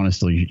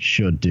honestly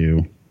should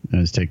do,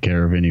 is take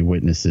care of any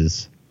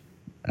witnesses.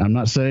 I'm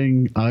not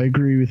saying I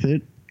agree with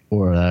it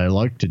or I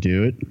like to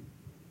do it,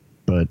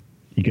 but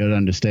you got to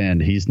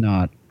understand he's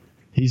not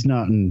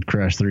in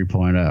Crash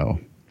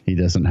 3.0. He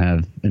doesn't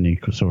have any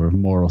sort of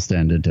moral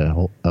standard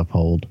to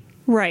uphold.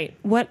 Right.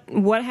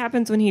 What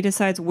happens when he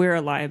decides we're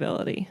a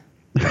liability?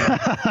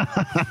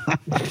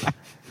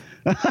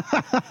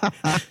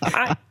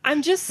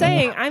 I'm just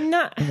saying. I'm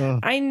not.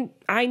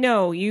 I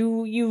know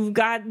you've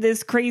got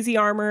this crazy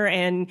armor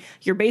and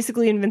you're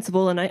basically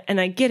invincible, and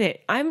I get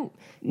it. I'm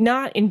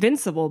not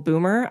invincible,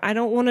 Boomer. I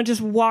don't want to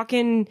just walk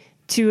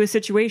into a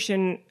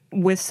situation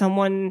with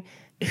someone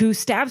who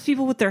stabs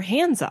people with their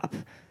hands up.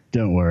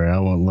 Don't worry, I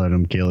won't let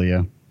him kill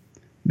you.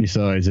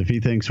 Besides, if he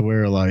thinks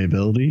we're a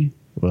liability,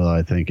 well,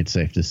 I think it's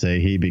safe to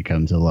say he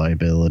becomes a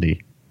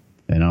liability,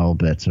 and all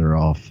bets are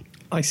off.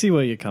 I see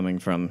where you're coming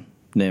from,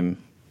 Nim.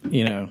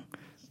 You know,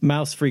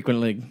 Mouse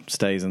frequently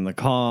stays in the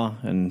car,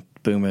 and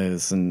Boomer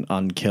is an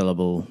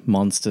unkillable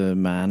monster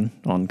man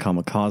on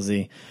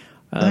Kamikaze.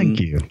 Thank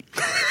you.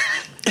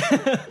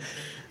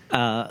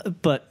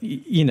 But,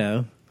 you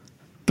know,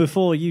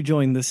 before you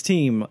joined this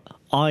team,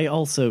 I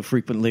also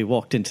frequently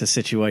walked into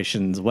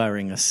situations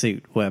wearing a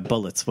suit where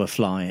bullets were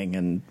flying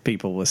and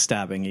people were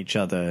stabbing each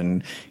other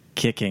and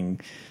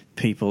kicking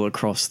people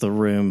across the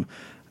room.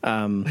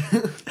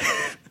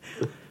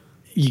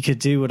 You could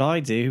do what I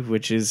do,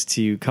 which is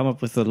to come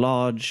up with a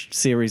large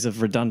series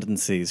of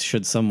redundancies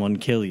should someone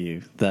kill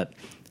you that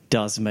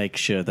does make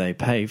sure they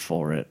pay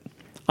for it.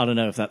 I don't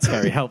know if that's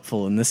very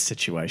helpful in this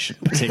situation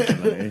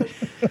particularly,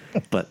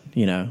 but,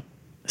 you know,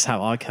 it's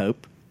how I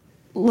cope.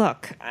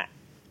 Look,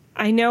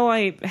 I know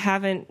I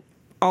haven't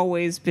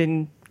always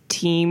been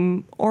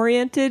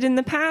team-oriented in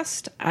the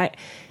past.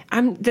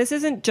 This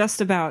isn't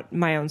just about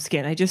my own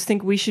skin. I just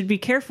think we should be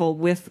careful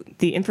with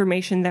the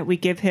information that we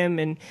give him,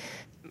 and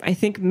I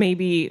think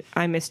maybe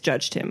I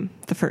misjudged him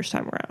the first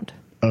time around.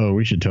 Oh,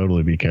 we should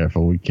totally be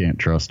careful. We can't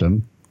trust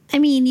him. I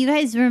mean, you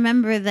guys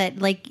remember that,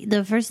 like,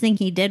 the first thing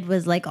he did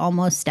was, like,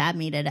 almost stab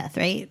me to death,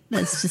 right?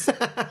 That's just...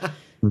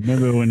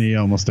 Remember when he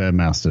almost stabbed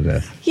Mouse to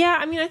death? Yeah,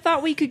 I mean, I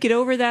thought we could get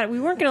over that. We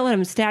weren't going to let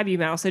him stab you,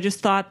 Mouse. I just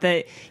thought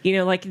that, you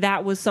know, like,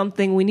 that was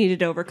something we needed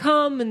to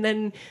overcome, and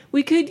then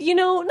we could, you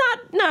know,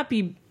 not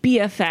be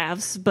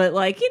BFFs, but,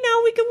 like, you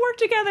know, we could work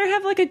together,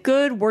 have, like, a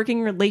good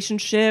working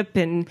relationship,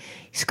 and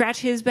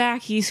scratch his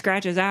back, he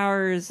scratches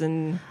ours,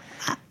 and...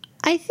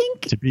 I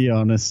think... To be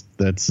honest,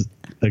 that's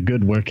a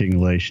good working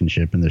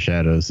relationship in the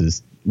shadows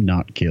is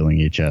not killing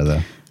each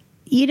other.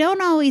 You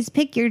don't always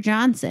pick your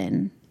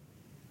Johnson,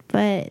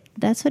 but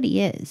that's what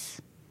he is.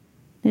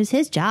 It was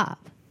his job.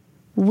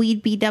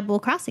 We'd be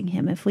double-crossing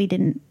him if we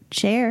didn't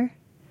share.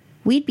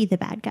 We'd be the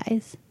bad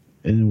guys.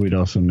 And we'd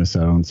also miss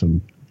out on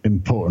some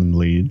important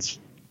leads.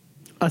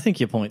 I think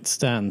your point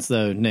stands,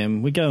 though,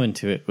 Nim. We go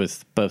into it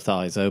with both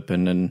eyes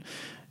open and,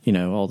 you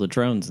know, all the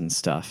drones and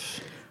stuff.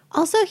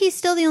 Also, he's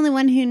still the only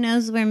one who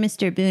knows where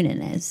Mr.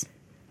 Boonin is.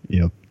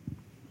 Yep.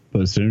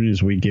 But as soon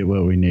as we get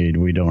what we need,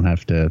 we don't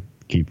have to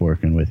keep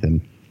working with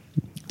him.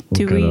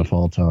 We'll cut off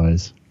all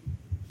ties.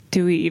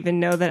 Do we even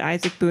know that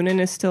Isaac Boonin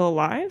is still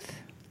alive?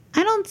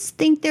 I don't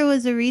think there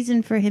was a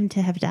reason for him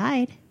to have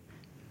died.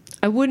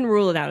 I wouldn't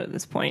rule it out at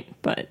this point,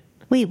 but...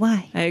 Wait,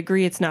 why? I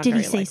agree it's not Did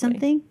very he say likely.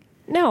 something?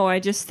 No, I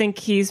just think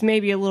he's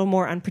maybe a little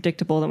more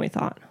unpredictable than we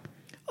thought.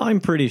 I'm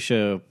pretty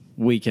sure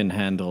we can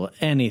handle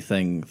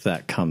anything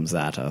that comes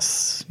at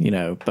us. You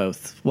know,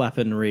 both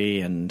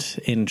weaponry and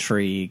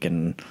intrigue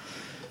and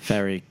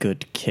very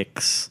good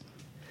kicks.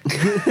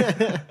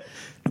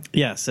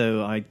 Yeah,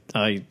 so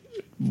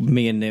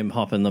me and Nim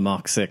hop in the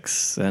Mark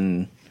 6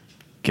 and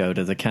go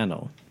to the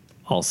kennel.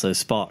 Also,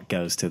 Spot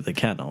goes to the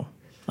kennel.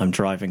 I'm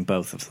driving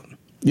both of them.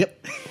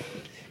 Yep.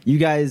 You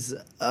guys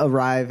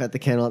arrive at the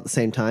kennel at the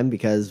same time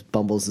because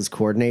Bumbles is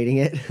coordinating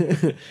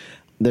it.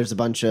 There's a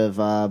bunch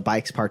of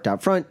bikes parked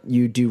out front.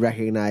 You do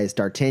recognize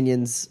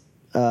D'Artagnan's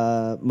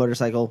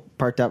motorcycle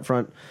parked out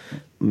front.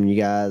 You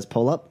guys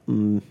pull up.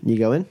 You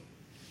go in.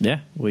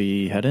 Yeah,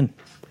 we head in.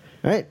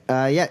 All right.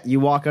 Yeah, you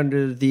walk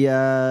under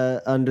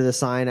the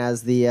sign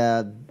as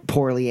the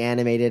poorly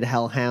animated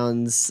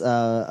hellhounds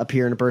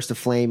appear in a burst of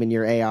flame in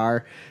your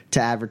AR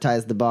to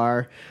advertise the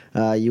bar.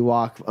 You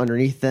walk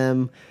underneath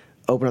them,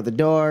 open up the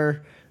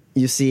door.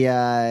 You see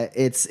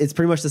it's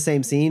pretty much the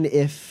same scene,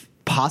 if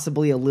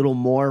possibly a little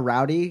more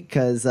rowdy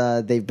because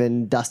they've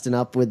been dusting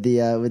up with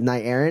the with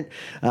Knight Errant.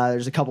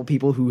 There's a couple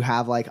people who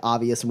have like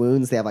obvious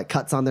wounds. They have like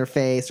cuts on their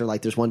face, or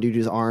like there's one dude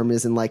whose arm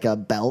is in like a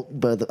belt,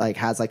 but like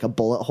has like a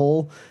bullet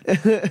hole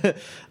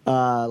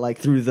like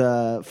through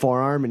the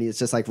forearm, and he's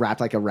just like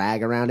wrapped like a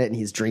rag around it, and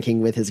he's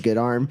drinking with his good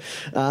arm.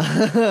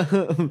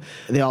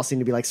 They all seem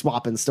to be like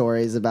swapping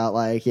stories about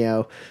like, you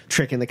know,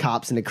 tricking the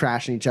cops into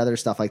crashing each other,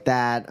 stuff like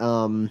that.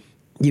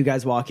 You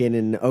guys walk in,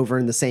 and over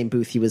in the same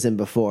booth he was in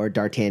before,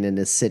 D'Artagnan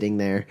is sitting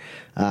there,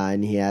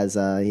 and he has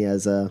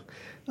a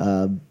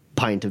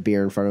pint of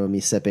beer in front of him.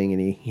 He's sipping,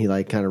 and he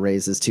like kind of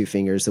raises 2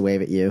 fingers to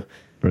wave at you.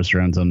 First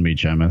round's on me,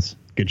 Chamas.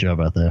 Good job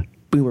out there.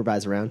 Boomer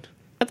buys around.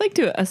 I'd like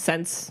to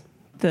sense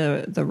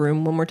the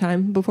room one more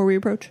time before we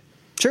approach.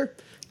 Sure.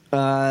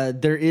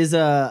 There is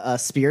a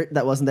spirit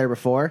that wasn't there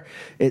before.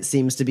 It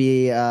seems to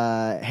be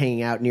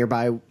hanging out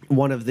nearby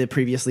one of the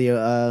previously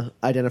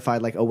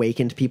identified like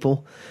awakened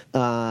people.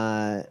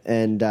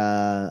 And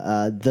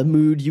the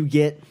mood you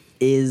get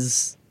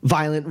is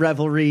violent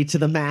revelry to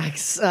the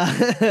max.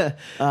 Kind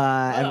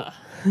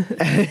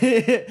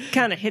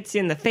of hits you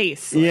in the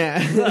face.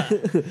 Yeah.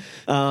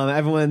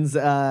 Everyone's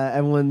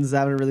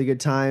having a really good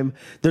time.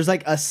 There's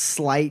like a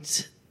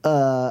slight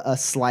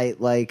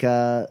like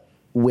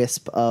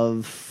wisp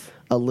of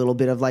a little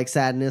bit of like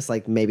sadness,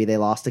 like maybe they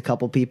lost a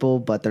couple people,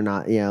 but they're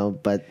not, you know,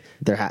 but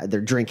they're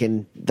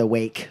drinking the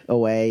wake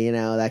away, you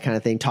know, that kind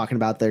of thing, talking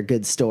about their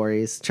good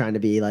stories, trying to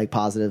be like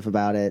positive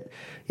about it.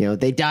 You know,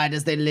 they died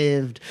as they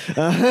lived.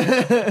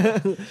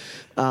 Yeah,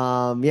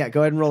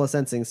 go ahead and roll a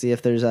sensing, see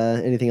if there's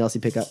anything else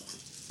you pick up.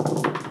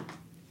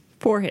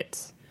 4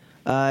 hits.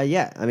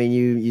 Yeah, I mean,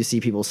 you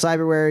see people's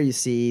cyberware, you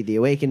see the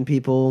awakened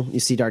people, you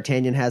see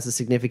D'Artagnan has a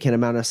significant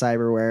amount of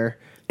cyberware,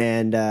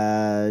 and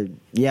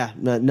yeah,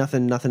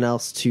 nothing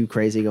else too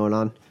crazy going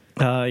on.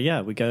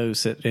 Yeah, we go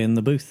sit in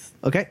the booth.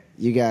 Okay,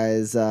 you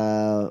guys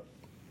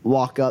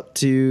walk up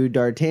to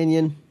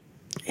D'Artagnan.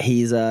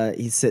 He's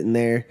sitting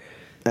there.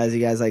 As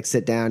you guys like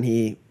sit down,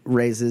 he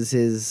raises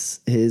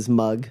his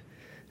mug,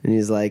 and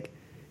he's like,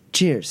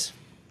 "Cheers."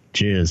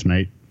 Cheers,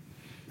 mate.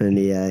 And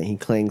he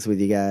clings with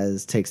you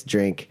guys, takes a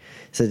drink,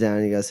 sits down,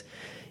 and he goes,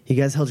 "You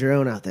guys held your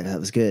own out there. That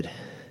was good.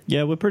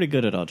 Yeah, we're pretty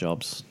good at our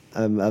jobs.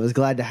 I was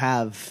glad to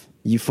have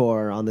you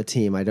 4 on the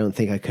team. I don't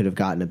think I could have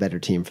gotten a better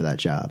team for that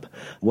job.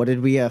 What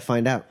did we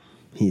find out?"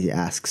 He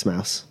asks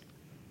Mouse.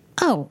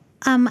 Oh,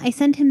 I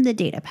sent him the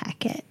data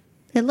packet.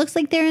 It looks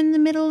like they're in the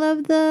middle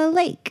of the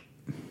lake.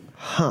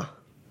 Huh.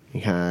 He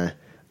kind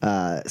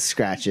of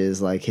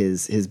scratches like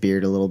his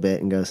beard a little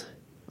bit and goes,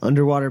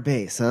 "Underwater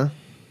base, huh?"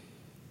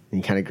 And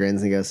he kind of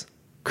grins and he goes,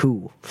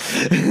 "Cool."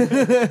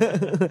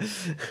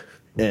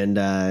 And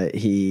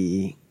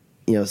he,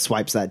 you know,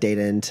 swipes that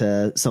data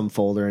into some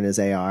folder in his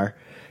AR,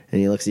 and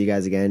he looks at you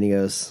guys again and he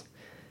goes,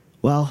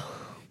 "Well,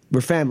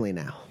 we're family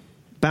now,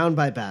 bound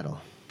by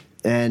battle.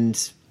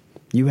 And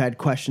you had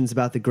questions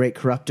about the Great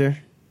Corruptor.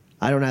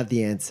 I don't have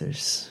the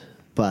answers,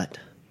 but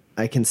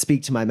I can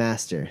speak to my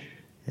master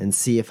and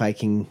see if I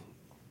can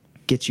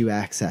get you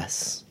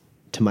access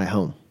to my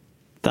home.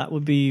 That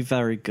would be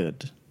very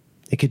good.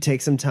 It could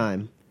take some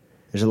time.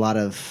 There's a lot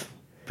of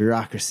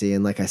bureaucracy,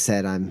 and like I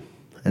said, I'm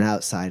an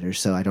outsider,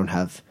 so I don't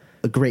have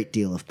a great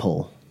deal of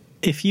pull."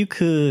 If you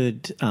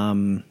could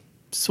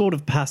sort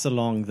of pass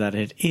along that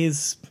it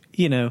is,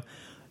 you know,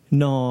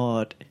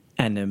 not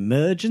an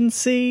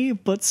emergency,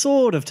 but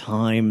sort of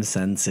time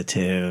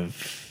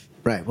sensitive.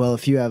 Right. Well,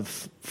 if you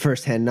have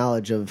firsthand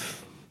knowledge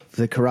of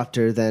the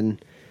Corruptor, then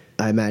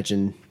I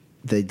imagine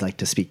they'd like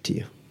to speak to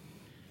you.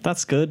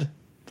 That's good.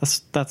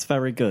 That's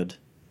very good.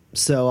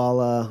 So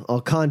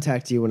I'll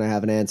contact you when I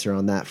have an answer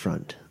on that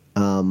front.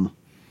 And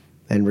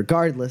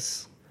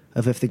regardless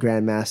of if the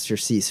Grand Master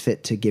sees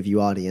fit to give you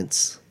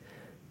audience,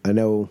 I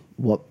know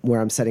where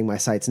I'm setting my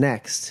sights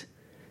next.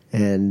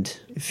 And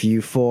if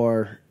you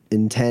 4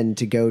 intend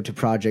to go to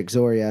Project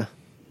Zoria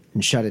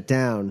and shut it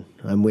down,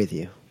 I'm with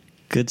you.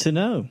 Good to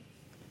know.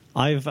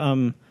 I've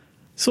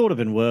sort of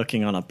been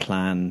working on a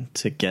plan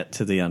to get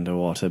to the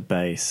underwater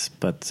base,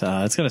 but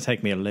it's going to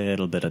take me a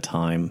little bit of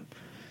time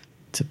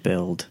to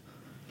build.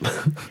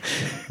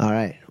 All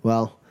right.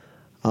 Well,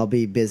 I'll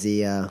be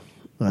busy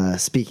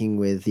speaking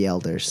with the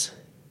elders.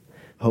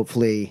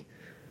 Hopefully,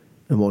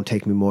 it won't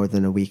take me more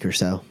than a week or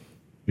so.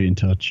 Be in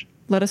touch.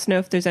 Let us know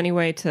if there's any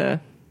way to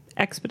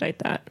expedite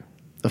that.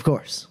 Of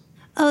course.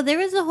 Oh, there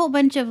was a whole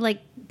bunch of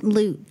like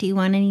loot. Do you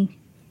want any?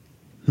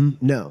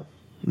 No,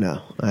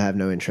 I have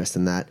no interest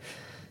in that.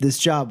 This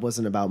job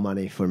wasn't about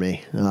money for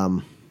me.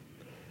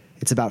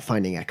 It's about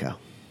finding Echo.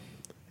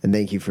 And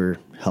thank you for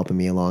helping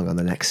me along on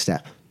the next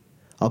step.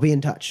 I'll be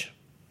in touch.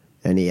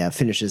 And he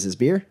finishes his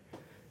beer,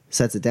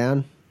 sets it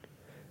down,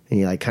 and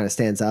he like kind of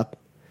stands up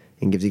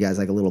and gives you guys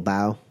like a little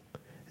bow,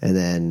 and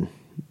then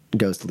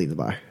goes to leave the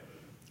bar.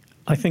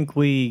 I think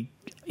we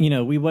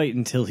wait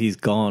until he's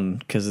gone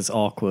because it's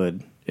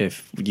awkward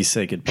if you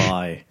say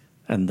goodbye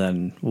and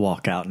then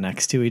walk out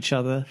next to each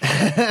other.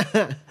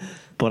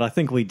 But I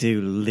think we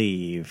do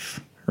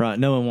leave. Right,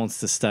 no one wants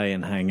to stay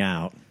and hang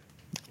out.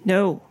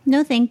 No.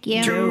 No, thank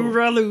you.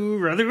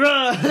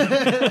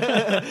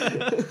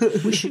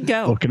 We should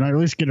go. Well, can I at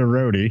least get a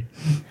roadie?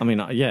 I mean,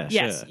 yeah,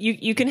 Yes, sure.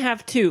 you can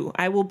have 2.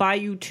 I will buy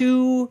you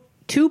two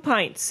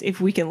pints if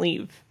we can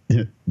leave.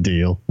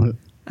 Deal.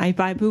 I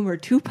buy Boomer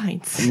 2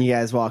 pints. And you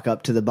guys walk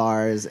up to the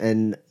bars,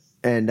 and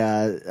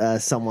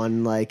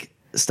someone like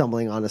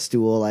stumbling on a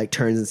stool like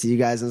turns and sees you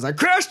guys and is like,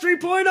 Crash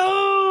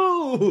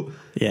 3.0!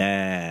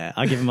 Yeah,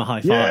 I give him a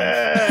high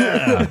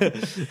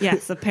five.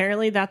 Yes,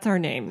 apparently that's our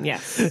name.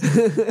 Yes.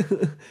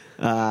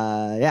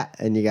 Yeah,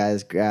 and you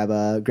guys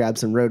grab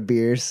some road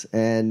beers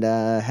and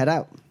head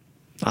out.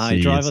 I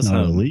See, drive it's us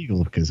not home.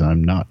 illegal because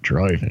I'm not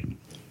driving.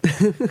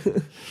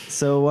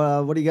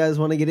 So what do you guys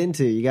want to get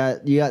into? You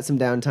got some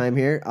downtime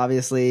here.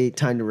 Obviously,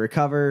 time to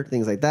recover,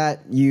 things like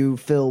that. You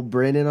fill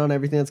Bryn in on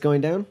everything that's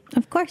going down.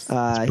 Of course.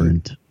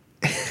 Sprint.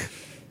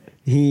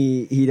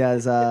 He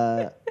does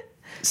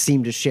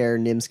seem to share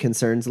Nim's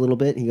concerns a little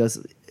bit. He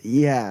goes,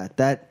 "Yeah,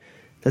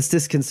 that's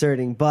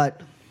disconcerting,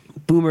 but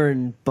Boomer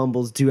and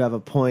Bumbles do have a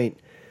point.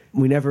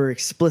 We never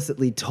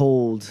explicitly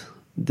told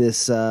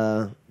this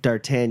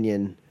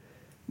D'Artagnan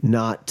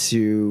not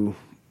to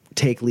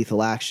take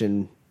lethal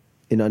action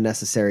in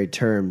unnecessary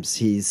terms.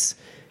 He's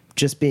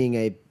just being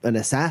an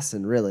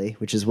assassin, really,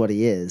 which is what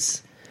he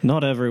is."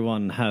 Not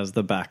everyone has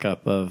the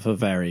backup of a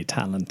very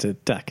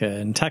talented Deca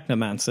and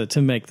Technomancer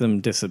to make them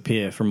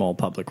disappear from all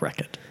public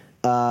record.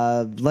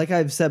 Like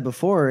I've said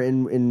before,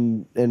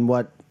 in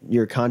what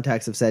your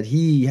contacts have said,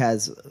 he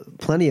has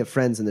plenty of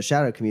friends in the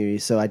shadow community.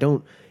 So I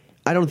don't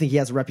think he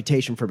has a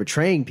reputation for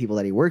betraying people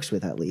that he works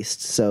with, at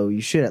least. So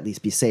you should at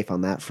least be safe on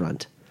that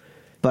front.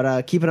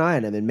 But keep an eye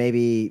on him and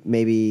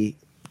maybe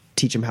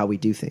teach him how we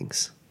do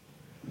things.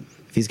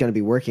 If he's going to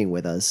be working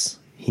with us,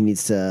 he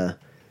needs to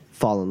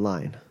fall in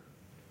line.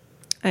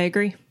 I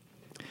agree.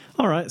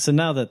 All right, so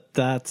now that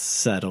that's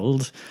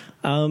settled,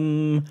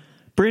 Bryn,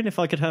 if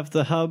I could have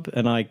the hub,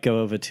 and I go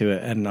over to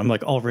it, and I'm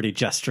like already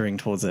gesturing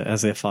towards it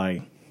as if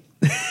I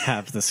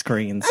have the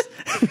screens.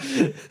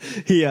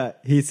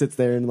 He sits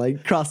there and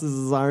like crosses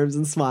his arms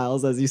and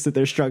smiles as you sit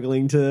there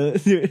struggling to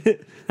do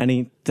it.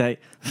 And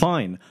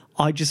fine,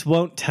 I just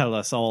won't tell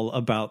us all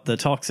about the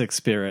toxic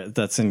spirit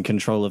that's in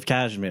control of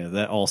Kashmir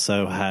that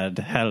also had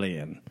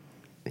Hellion.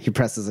 He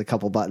presses a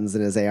couple buttons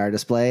in his AR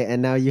display,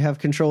 and now you have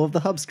control of the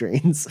hub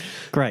screens.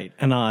 Great.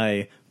 And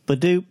I,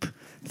 badoop,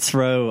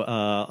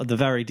 throw the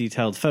very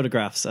detailed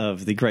photographs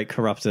of the Great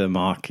Corruptor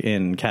mark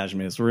in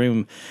Kashmir's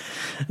room.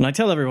 And I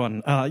tell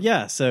everyone,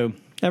 so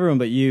everyone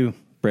but you,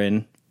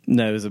 Bryn,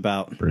 knows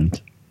about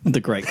Sprint. the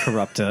Great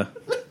Corruptor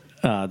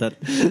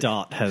that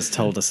Dart has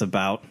told us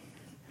about.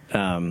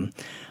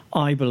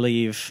 I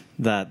believe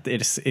that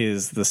it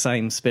is the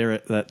same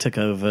spirit that took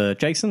over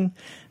Jason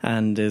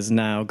and is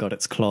now got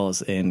its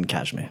claws in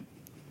Kashmir.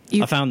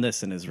 I found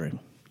this in his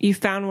room. You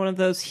found one of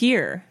those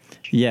here.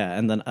 Yeah,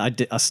 and then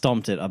I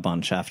stomped it a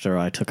bunch after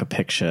I took a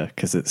picture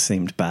because it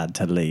seemed bad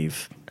to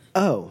leave.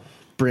 Oh,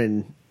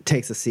 Bryn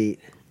takes a seat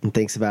and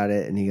thinks about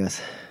it, and he goes,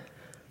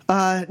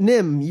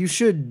 Nim, you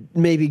should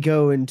maybe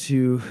go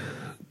into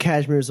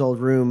Kashmir's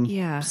old room,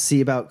 see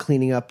about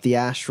cleaning up the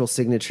astral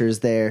signatures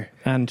there.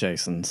 And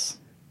Jason's.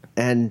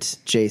 And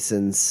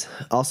Jason's.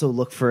 Also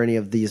look for any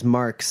of these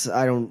marks.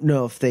 I don't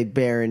know if they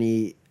bear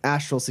any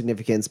astral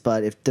significance,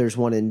 but if there's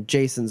one in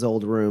Jason's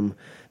old room,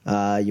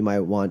 you might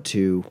want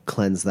to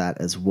cleanse that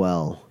as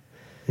well.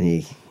 And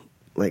he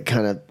like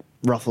kind of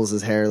ruffles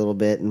his hair a little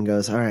bit and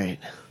goes, all right.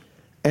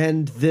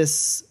 And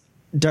this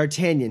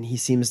D'Artagnan, he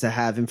seems to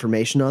have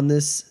information on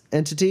this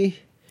entity.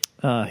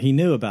 He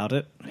knew about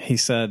it. He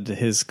said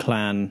his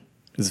clan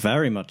is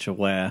very much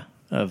aware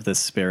of this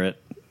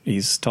spirit.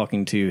 He's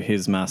talking to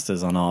his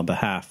masters on our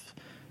behalf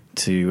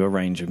to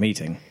arrange a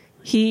meeting.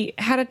 He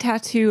had a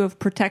tattoo of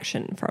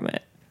protection from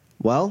it.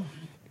 Well,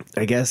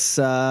 I guess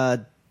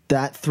that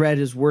thread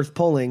is worth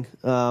pulling.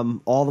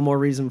 All the more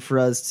reason for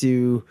us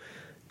to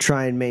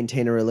try and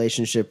maintain a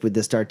relationship with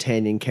this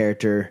D'Artagnan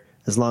character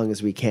as long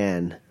as we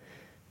can.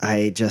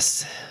 I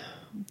just...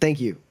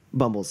 Thank you,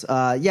 Bumbles.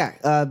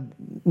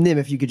 Nim,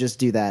 if you could just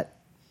do that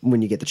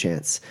when you get the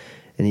chance.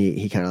 And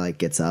he kind of like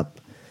gets up.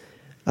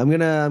 I'm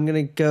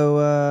gonna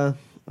go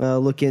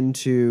look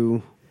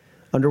into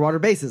underwater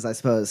bases, I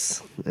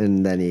suppose.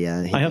 And then he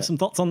I have some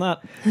thoughts on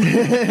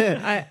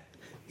that.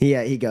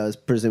 he goes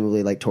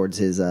presumably like towards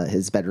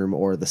his bedroom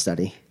or the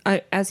study.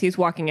 As he's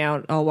walking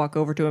out, I'll walk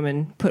over to him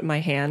and put my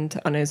hand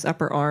on his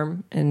upper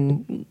arm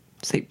and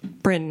say,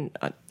 Bryn,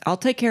 I'll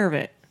take care of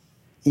it.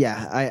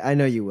 Yeah, I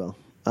know you will.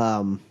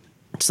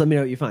 Just let me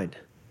know what you find.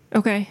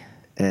 Okay.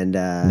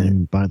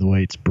 And by the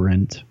way, it's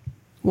Brent.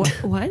 What?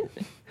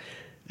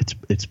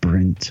 It's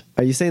Brent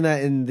Are you saying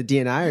that in the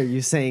DNI or are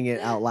you saying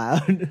it out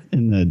loud?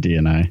 in the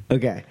DNI.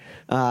 Okay.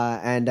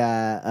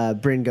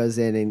 Bryn goes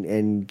in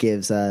and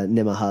gives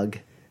Nim a hug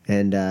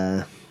and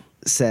kind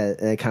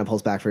of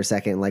pulls back for a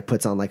second and like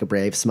puts on like a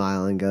brave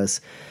smile and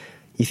goes,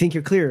 you think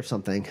you're clear of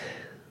something?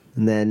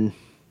 And then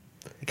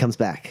it comes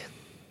back.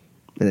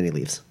 And then he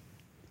leaves.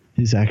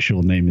 His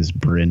actual name is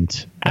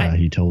Brent,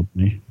 he told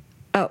me.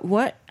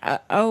 What?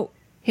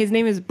 His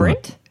name is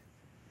Brent?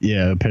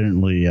 Yeah,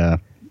 apparently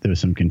there was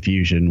some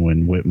confusion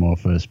when Whitmore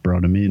first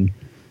brought him in.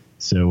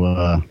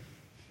 So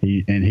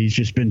he's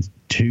just been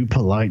too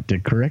polite to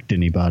correct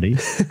anybody.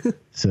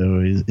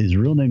 So his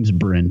real name's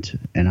Brent,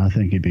 and I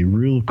think it'd be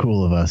real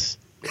cool of us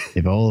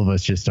if all of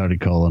us just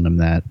started calling him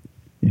that.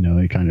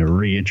 And kind of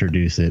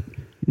reintroduce it,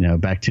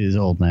 back to his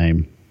old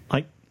name.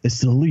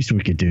 It's the least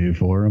we could do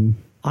for him.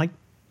 I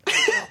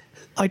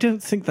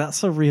don't think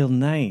that's a real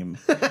name.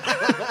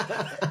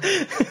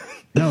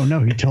 No,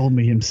 he told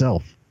me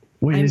himself.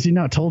 Wait, has he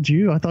not told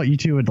you? I thought you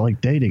two were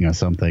dating or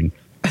something.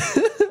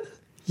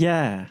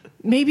 Yeah.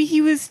 Maybe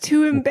he was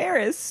too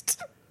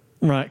embarrassed.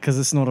 Right, because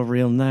it's not a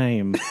real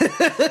name.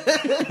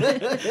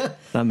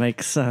 That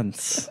makes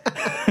sense.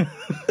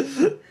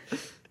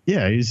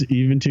 Yeah, he's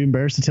even too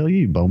embarrassed to tell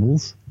you,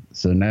 Bumbles.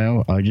 So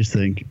now I just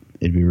think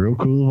it'd be real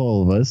cool of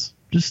all of us.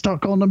 Just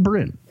start calling him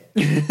Bryn.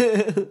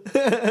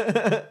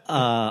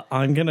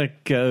 I'm going to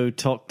go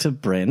talk to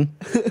Bryn.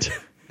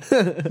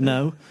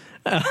 No.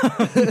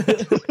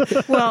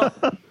 Well,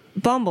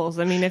 Bumbles,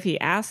 I mean, if he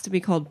asked to be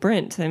called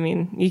Brent, I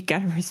mean, you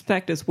gotta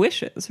respect his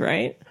wishes,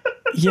 right?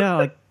 Yeah,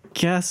 I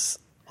guess.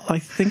 I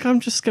think I'm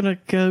just going to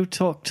go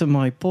talk to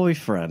my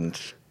boyfriend.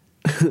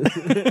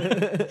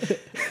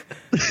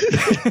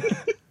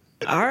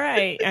 All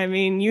right. I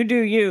mean, you do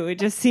you. It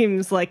just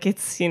seems like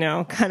it's,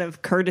 kind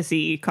of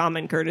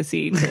common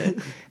courtesy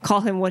to call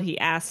him what he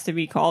asked to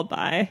be called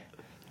by.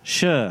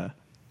 Sure.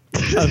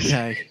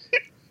 Okay.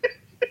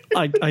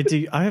 I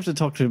have to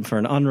talk to him for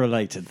an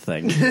unrelated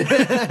thing.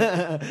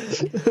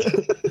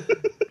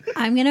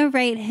 I'm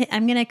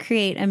gonna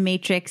create a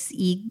Matrix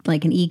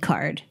like an E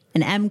card,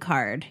 an M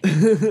card,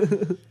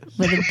 with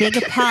a big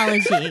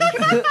apology.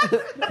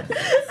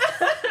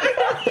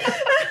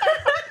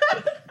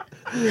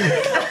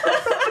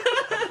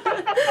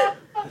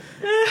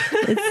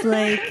 It's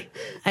like,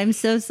 I'm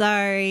so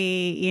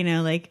sorry,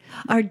 like,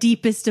 our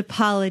deepest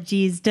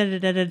apologies,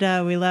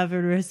 da-da-da-da-da, we love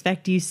and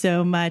respect you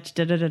so much,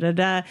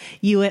 da-da-da-da-da,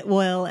 you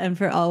will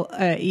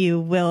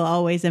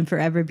always and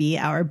forever be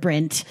our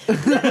Brent.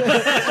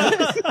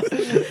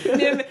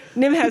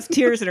 Nim has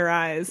tears in her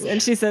eyes,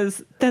 and she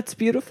says, "That's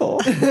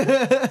beautiful."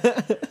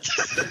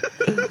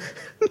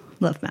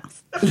 Love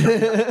Mouse.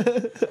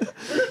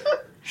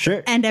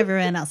 Sure. And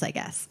everyone else, I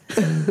guess.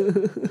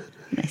 And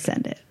I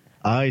send it.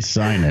 I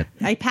sign it.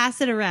 I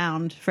pass it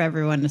around for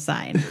everyone to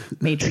sign.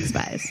 Matrix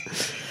Spies.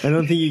 I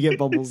don't think you get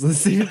Bumbles in the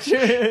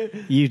signature.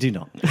 You do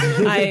not.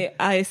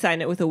 I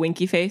sign it with a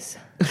winky face.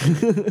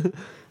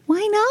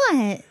 Why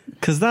not?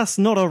 Because that's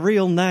not a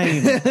real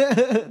name.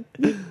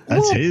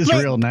 That's his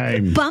but real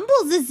name.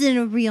 Bumbles isn't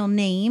a real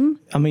name.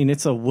 I mean,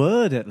 it's a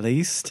word at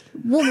least.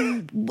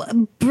 Well,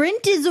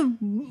 Brent is a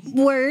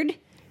word.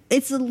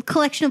 It's a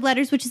collection of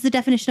letters, which is the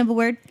definition of a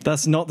word.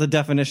 That's not the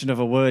definition of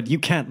a word. You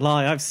can't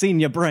lie. I've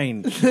seen your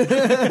brain.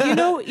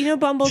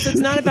 Bumbles, it's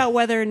not about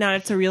whether or not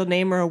it's a real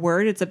name or a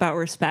word. It's about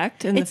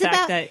respect and the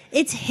fact that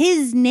it's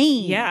his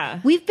name.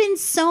 Yeah. We've been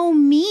so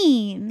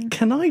mean.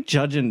 Can I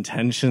judge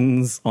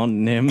intentions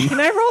on Nim? Can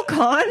I roll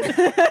con?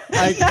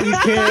 You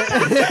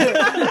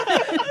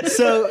can't.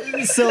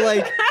 so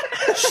like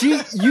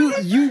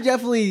you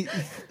definitely.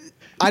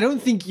 I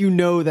don't think you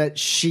know that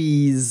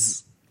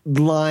she's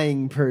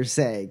lying per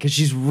se because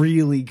she's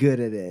really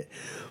good at it,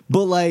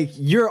 but like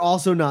you're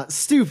also not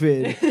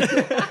stupid.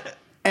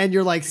 And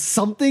you're like,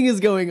 something is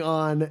going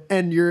on,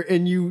 and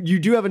you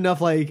do have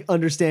enough like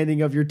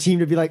understanding of your team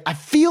to be like, I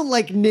feel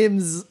like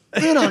Nim's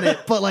in on it,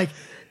 but like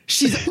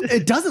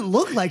it doesn't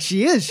look like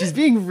she is. She's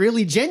being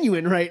really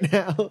genuine right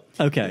now.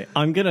 Okay,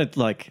 I'm gonna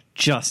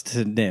just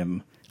to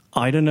Nim.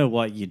 I don't know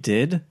what you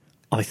did.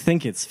 I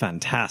think it's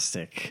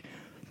fantastic,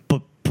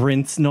 but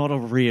Brent's not a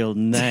real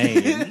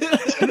name.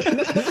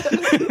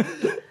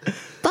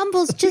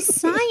 Bumbles, just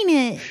sign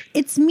it.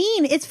 It's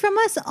mean. It's from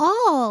us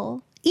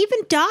all. Even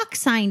Doc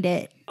signed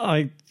it.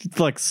 I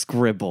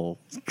scribble.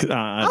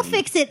 I'll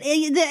fix it.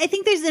 I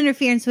think there's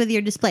interference with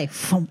your display.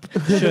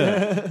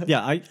 Sure.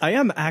 Yeah, I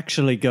am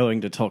actually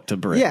going to talk to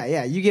Brent.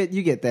 Yeah, you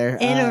get there.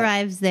 It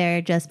arrives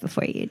there just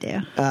before you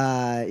do.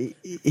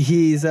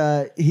 He's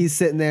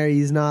sitting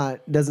there.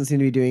 Doesn't seem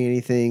to be doing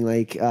anything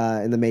like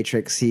in the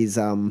Matrix. He's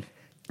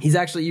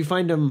actually, you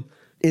find him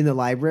in the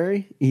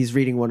library. He's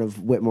reading one of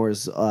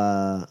Whitmore's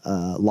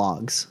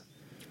logs.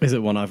 Is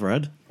it one I've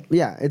read?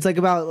 Yeah, it's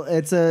about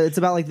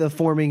like the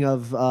forming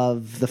of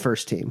the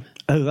first team.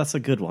 Oh, that's a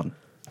good one.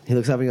 He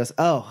looks up and he goes,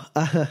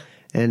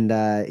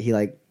 and he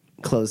like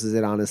closes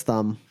it on his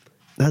thumb.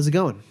 How's it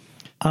going?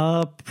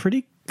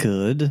 Pretty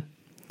good.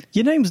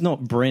 Your name's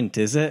not Brent,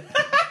 is it?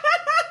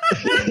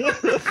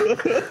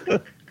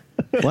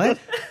 What?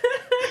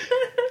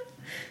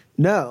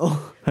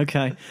 No.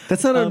 Okay.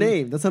 That's not our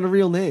name. That's not a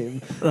real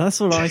name. That's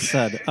what I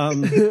said.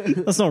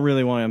 That's not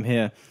really why I'm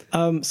here.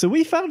 So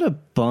we found a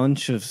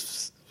bunch of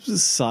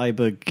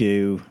cyber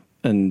goo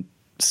and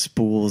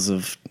spools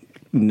of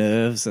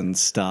nerves and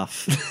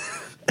stuff.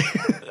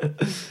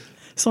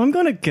 So I'm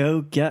going to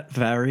go get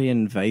very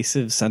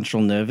invasive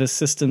central nervous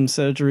system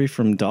surgery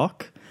from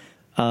Doc.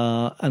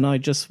 And I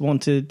just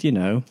wanted,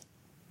 to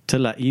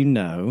let you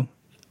know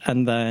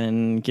and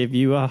then give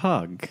you a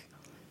hug.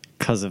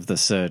 because of the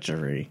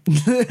surgery.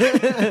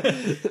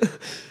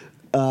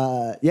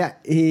 Yeah,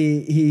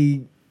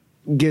 he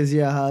gives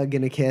you a hug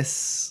and a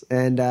kiss,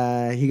 and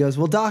he goes,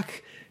 "Well,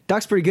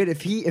 Doc's pretty good.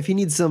 If he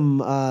needs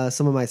some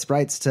of my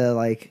sprites to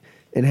like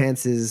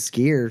enhance his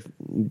gear,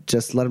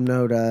 just let him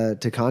know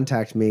to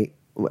contact me."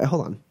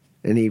 Hold on,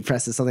 and he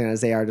presses something on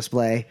his AR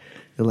display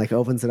and like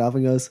opens it up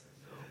and goes,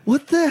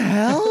 "What the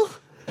hell?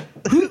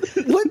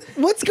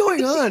 What's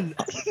going on?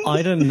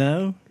 I don't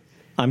know.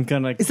 I'm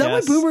gonna. Is that why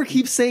Boomer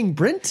keeps saying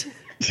Brent?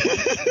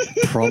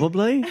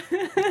 Probably.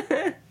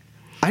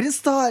 I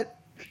just thought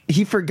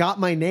he forgot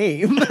my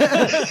name." And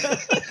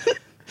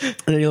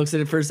then he looks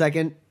at it for a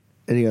second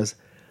and he goes,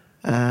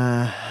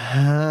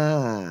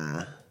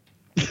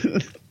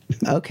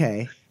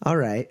 "Okay, all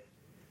right.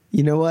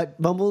 You know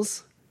what,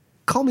 Bumbles?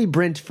 Call me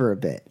Brent for a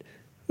bit."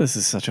 This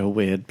is such a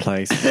weird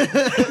place.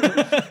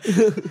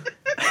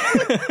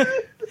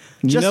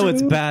 Just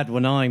it's bad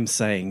when I'm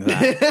saying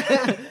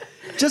that.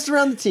 Just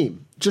around the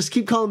team. Just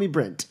keep calling me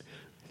Brent.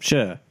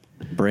 Sure.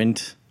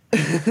 Brent.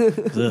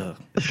 Ugh.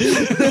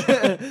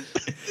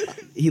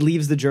 He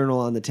leaves the journal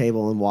on the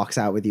table and walks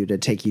out with you to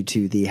take you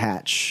to the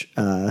hatch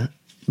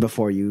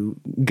before you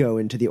go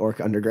into the Orc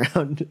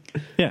Underground.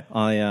 Yeah,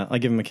 I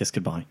give him a kiss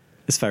goodbye.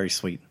 It's very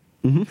sweet.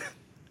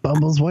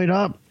 Bumbles, wait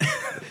up.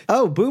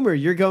 Oh, Boomer,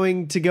 you're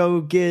going to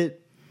go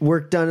get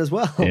work done as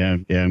well. Yeah,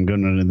 I'm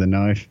going under the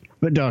knife.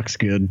 But Doc's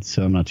good,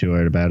 so I'm not too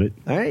worried about it.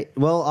 All right.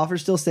 Well, offer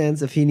still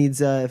stands. If he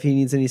needs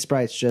any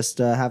sprites, just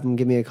have him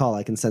give me a call.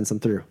 I can send some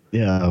through.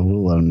 Yeah,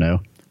 we'll let him know.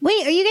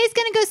 Wait, are you guys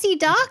going to go see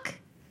Doc?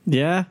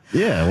 Yeah.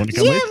 Yeah, want to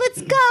come Yeah, with?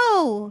 let's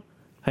go.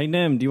 Hey,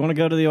 Nim, do you want to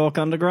go to the Orc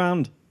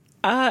Underground?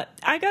 I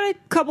got a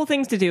couple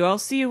things to do. I'll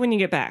see you when you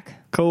get back.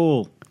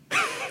 Cool.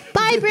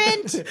 Bye,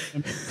 Brent.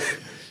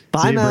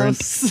 Bye, See you,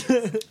 Mouse.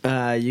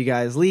 You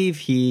guys leave.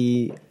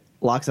 He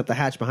locks up the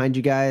hatch behind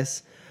you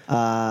guys.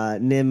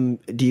 Nim,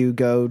 do you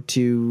go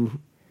to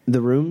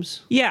the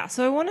rooms? Yeah,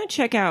 so I want to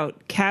check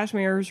out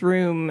Cashmere's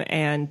room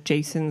and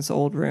Jason's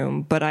old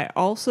room, but I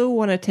also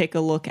want to take a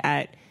look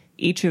at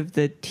each of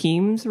the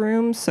team's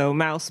rooms. So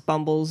Mouse,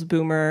 Bumbles,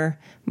 Boomer,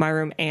 my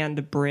room,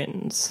 and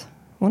Bryn's.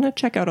 I want to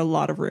check out a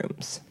lot of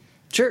rooms.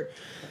 Sure.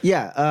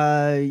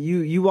 Yeah.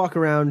 You walk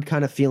around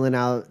kind of feeling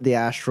out the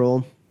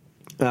astral.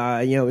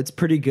 It's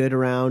pretty good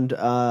around.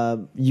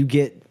 You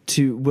get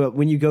to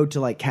when you go to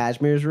like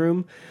Cashmere's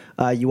room,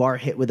 you are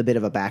hit with a bit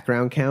of a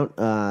background count.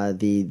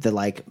 The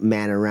like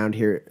mana around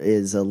here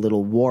is a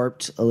little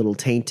warped, a little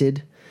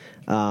tainted.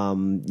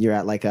 You're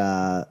at like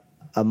a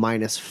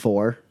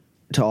 -4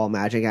 to all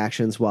magic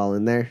actions while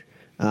in there.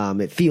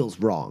 It feels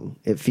wrong.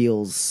 It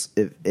feels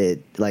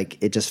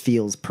it just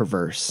feels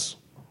perverse.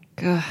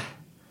 Ugh.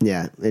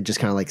 Yeah, it just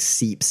kind of like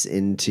seeps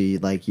into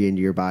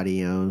your body,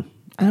 you know.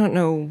 I don't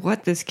know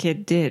what this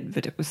kid did,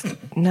 but it was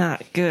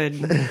not good.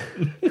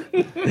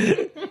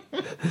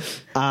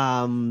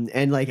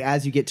 And like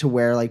as you get to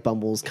where like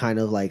Bumbles kind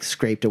of like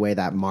scraped away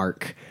that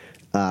mark,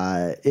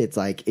 it's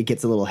like it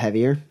gets a little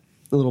heavier,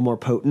 a little more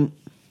potent.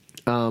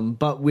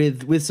 But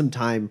with some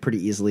time,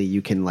 pretty easily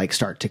you can like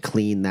start to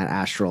clean that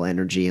astral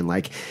energy and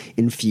like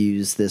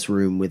infuse this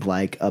room with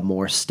like a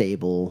more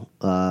stable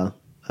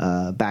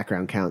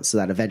background count, so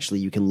that eventually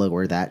you can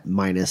lower that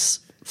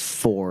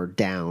 -4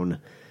 down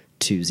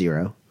to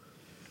 0.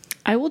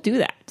 I will do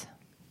that.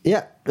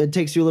 Yeah, it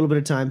takes you a little bit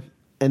of time.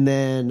 And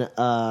then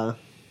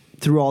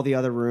through all the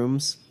other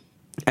rooms,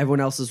 everyone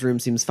else's room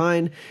seems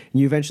fine.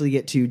 And you eventually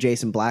get to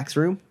Jason Black's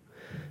room,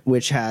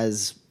 which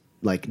has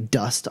like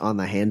dust on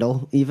the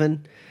handle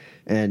even.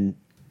 And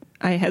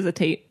I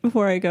hesitate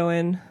before I go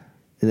in.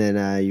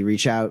 then you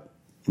reach out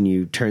and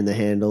you turn the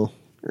handle.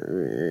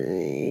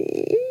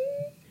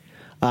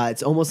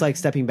 It's almost like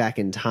stepping back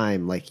in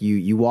time. Like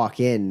you walk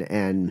in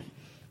and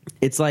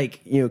it's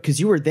like, because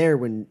you were there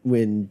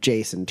when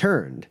Jason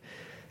turned,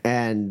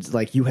 and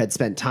like you had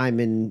spent time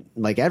in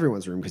like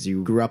everyone's room because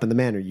you grew up in the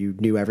manor. You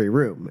knew every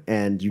room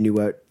and you knew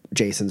what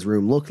Jason's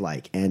room looked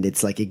like, and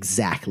it's like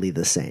exactly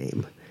the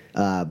same,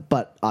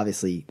 but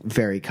obviously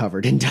very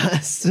covered in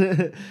dust.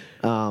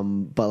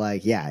 But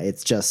like, yeah,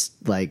 it's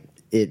just like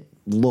it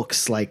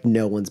looks like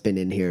no one's been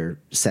in here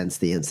since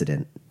the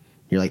incident.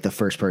 You're like the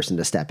first person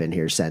to step in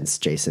here since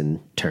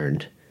Jason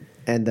turned,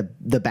 and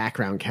the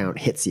background count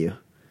hits you.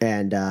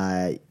 And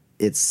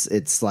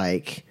it's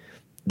like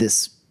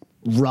this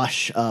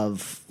rush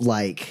of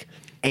like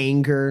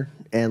anger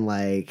and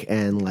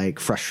like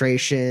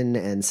frustration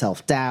and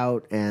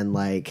self-doubt and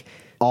like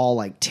all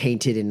like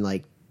tainted and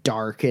like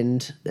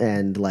darkened,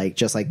 and like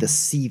just like the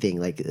seething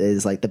like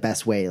is like the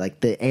best way. Like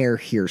the air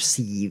here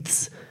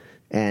seethes,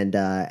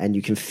 and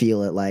you can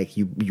feel it. Like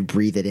you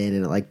breathe it in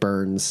and it like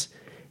burns.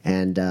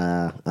 And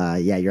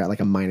yeah, you're at like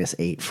a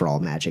 -8 for all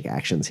magic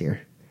actions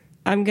here.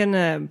 I'm going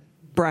to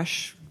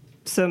brush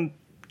some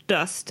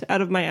dust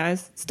out of my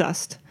eyes. It's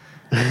dust.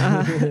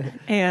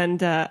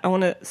 And I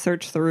want to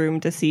search the room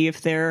to see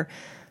if there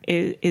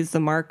is the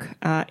mark.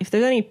 If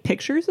there's any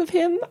pictures of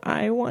him,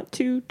 I want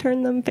to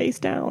turn them face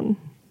down.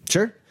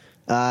 Sure.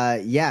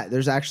 Yeah,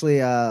 there's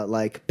actually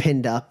like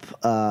pinned up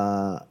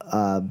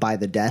by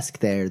the desk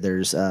there.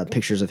 There's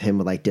pictures of him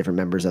with like different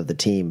members of the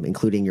team,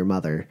 including your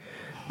mother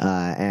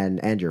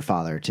and your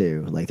father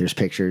too. Like there's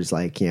pictures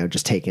like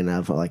just taken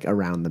of like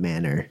around the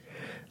manor,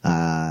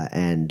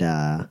 and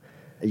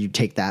you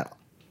take that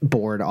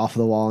board off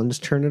the wall and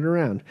just turn it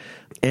around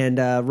and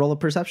roll a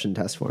perception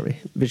test for me,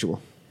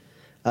 visual.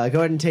 Go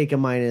ahead and take a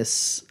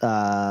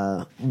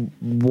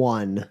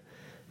 -1.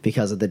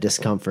 Because of the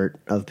discomfort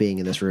of being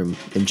in this room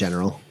in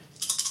general.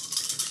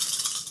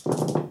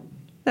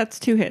 That's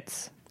 2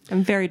 hits.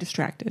 I'm very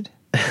distracted.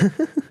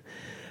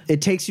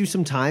 It takes you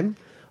some time,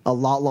 a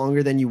lot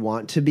longer than you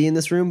want to be in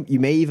this room.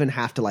 You may even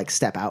have to like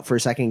step out for a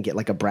second and get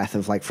like a breath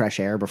of like fresh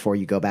air before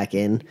you go back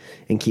in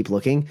and keep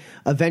looking.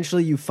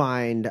 Eventually you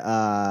find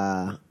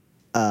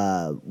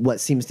what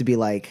seems to be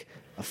like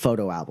a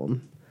photo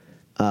album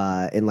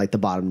in like the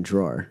bottom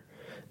drawer.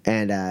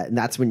 And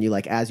that's when you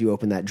like, as you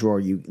open that drawer,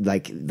 you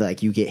like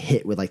you get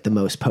hit with like the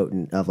most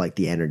potent of like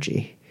the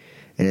energy,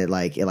 and it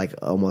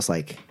almost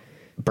like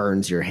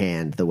burns your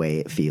hand the way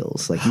it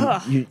feels. Like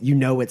you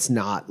know it's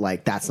not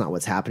like that's not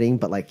what's happening,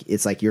 but like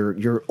it's like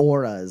your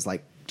aura is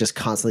like just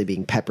constantly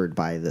being peppered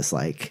by this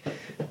like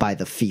by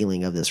the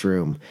feeling of this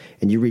room.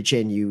 And you reach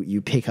in,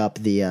 you pick up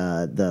the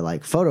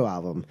like photo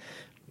album,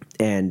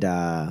 and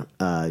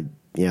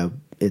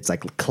it's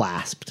like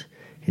clasped.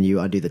 And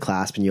you undo the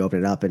clasp and you open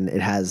it up, and it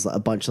has a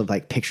bunch of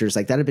like pictures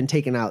like that have been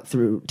taken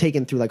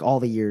through like all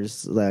the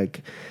years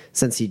like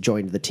since he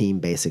joined the team,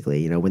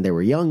 basically. When they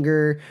were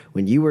younger,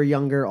 when you were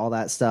younger, all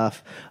that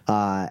stuff.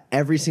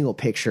 Every single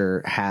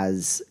picture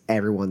has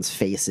everyone's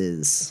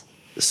faces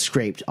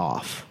scraped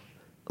off,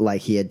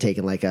 like he had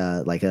taken like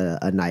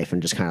a knife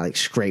and just kind of like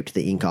scraped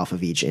the ink off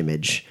of each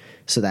image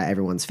so that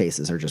everyone's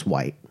faces are just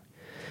white.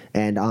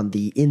 And on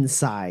the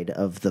inside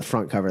of the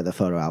front cover of the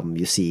photo album,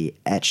 you see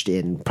etched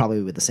in,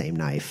 probably with the same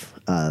knife,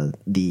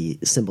 the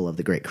symbol of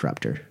the Great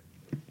Corruptor.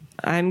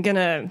 I'm going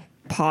to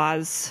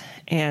pause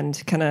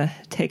and kind of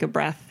take a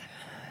breath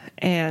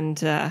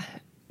and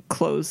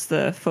close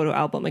the photo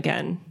album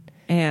again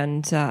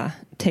and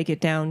take it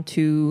down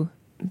to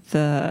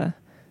the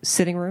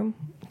sitting room,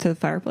 to the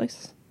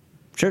fireplace.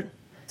 Sure.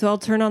 So I'll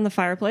turn on the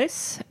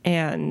fireplace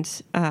and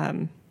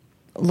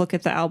look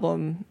at the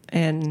album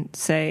and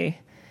say,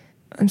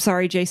 I'm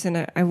sorry,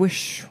 Jason, I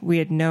wish we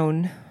had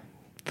known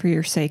for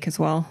your sake as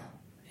well,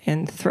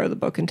 and throw the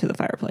book into the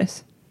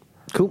fireplace.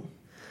 Cool.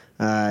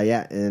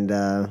 Yeah, and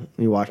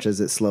you watch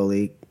as it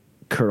slowly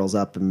curls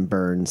up and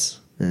burns,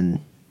 and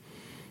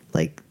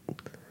like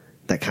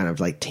that kind of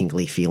like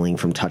tingly feeling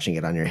from touching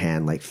it on your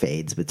hand like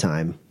fades with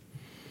time.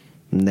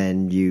 And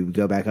then you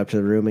go back up to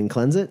the room and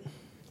cleanse it?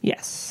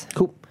 Yes.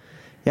 Cool.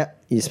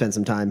 Yep, you spend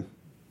some time.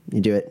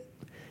 You do it.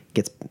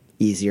 Gets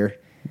easier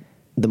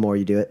the more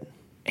you do it.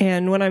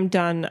 And when I'm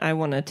done, I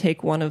want to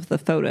take one of the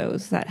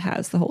photos that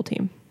has the whole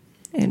team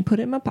and put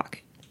it in my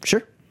pocket.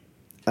 Sure.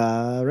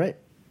 Right.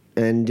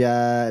 And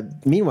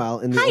meanwhile,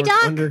 in the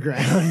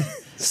underground,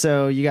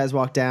 so you guys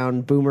walk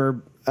down.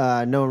 Boomer,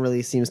 no one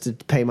really seems to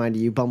pay mind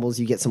to you. Bumbles,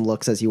 you get some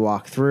looks as you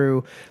walk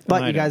through.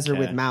 But you guys are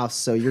with Mouse,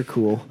 so you're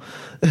cool.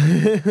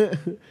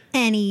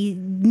 Any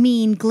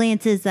mean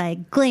glances, I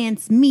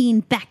glance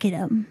mean back at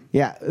him.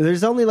 Yeah,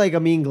 there's only like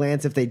a mean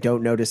glance if they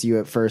don't notice you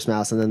at first,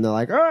 Mouse, and then they're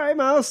like, all right,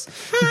 Mouse.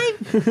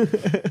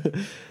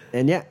 Hi.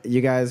 And yeah,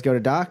 you guys go to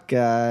Doc.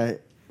 Knock,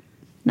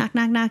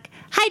 knock, knock.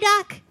 Hi,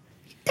 Doc.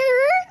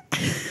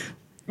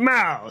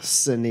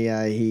 Mouse. And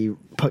he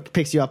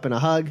picks you up in a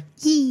hug.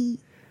 Yee.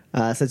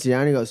 Sets you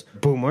down. He goes,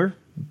 Boomer,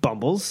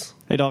 Bumbles.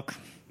 Hey, Doc.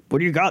 What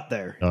do you got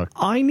there?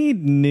 I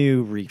need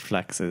new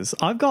reflexes.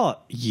 I've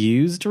got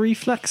used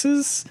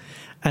reflexes,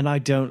 and I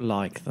don't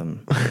like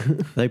them.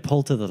 They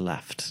pull to the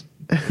left.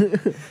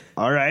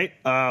 All right.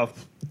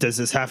 Does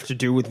this have to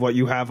do with what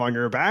you have on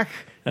your back?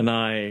 And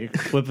I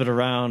whip it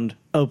around,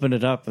 open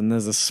it up, and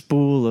there's a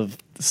spool of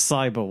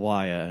cyber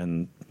wire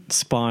and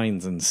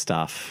spines and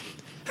stuff.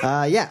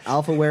 Yeah,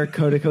 alpha-ware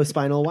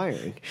corticospinal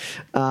wiring.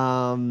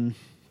 That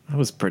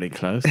was pretty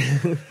close.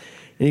 And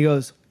he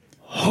goes,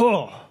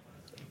 oh,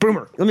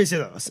 Boomer, let me see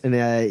those. And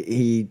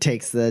he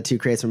takes the 2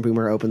 crates from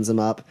Boomer, opens them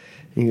up,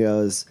 and he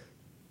goes,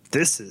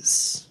 this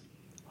is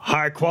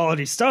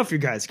high-quality stuff you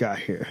guys got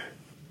here.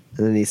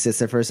 And then he sits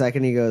there for a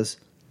second, and he goes,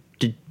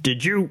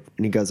 Did you...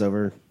 And he goes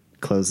over,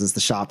 closes the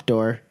shop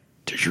door.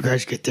 Did you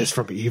guys get this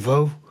from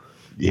Evo?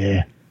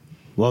 Yeah.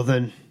 Well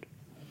then,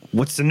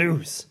 what's the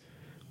news?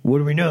 What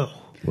do we know?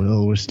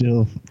 Well, we're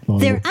still...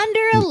 They're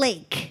under a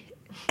lake.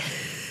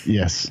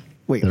 Yes.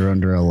 Wait. They're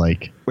under a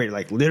lake. Wait,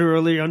 like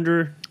literally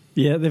under...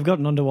 Yeah, they've got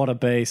an underwater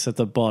base at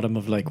the bottom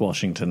of Lake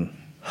Washington.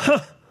 Huh.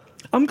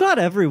 I'm glad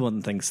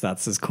everyone thinks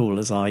that's as cool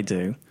as I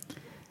do.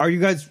 Are you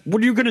guys...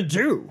 What are you gonna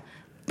do?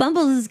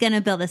 Bumbles is going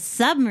to build a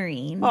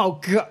submarine. Oh,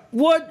 God.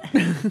 What?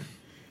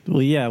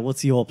 Well, yeah,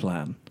 what's your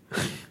plan?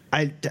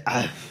 I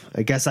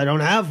guess I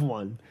don't have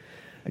one.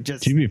 To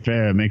be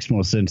fair, it makes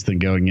more sense than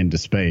going into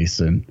space,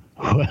 and,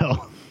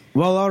 well...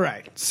 Well, all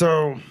right.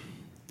 So,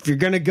 if you're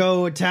gonna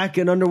go attack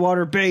an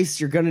underwater base,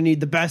 you're gonna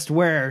need the best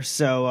wear.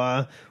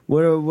 So,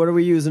 what are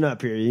we using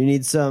up here? You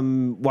need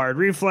some wired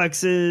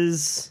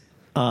reflexes.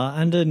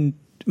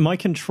 My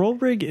control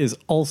rig is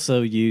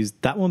also used.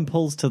 That one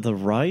pulls to the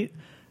right,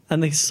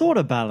 and they sort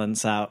of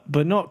balance out,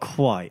 but not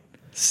quite.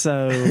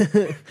 So,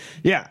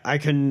 yeah, I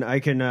can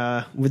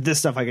with this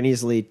stuff I can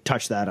easily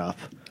touch that up.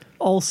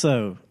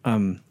 Also,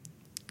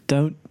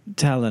 don't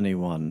tell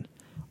anyone.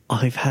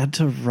 I've had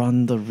to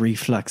run the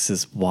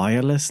reflexes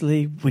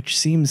wirelessly, which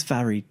seems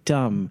very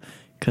dumb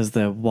because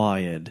they're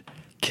wired.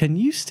 Can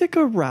you stick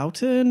a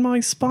router in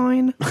my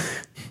spine?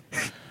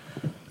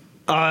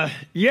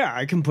 Yeah,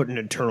 I can put an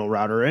internal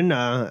router in.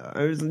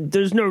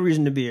 There's no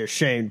reason to be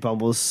ashamed,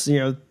 Bumbles. You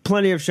know,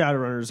 plenty of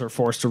Shadowrunners are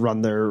forced to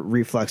run their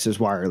reflexes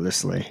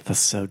wirelessly. That's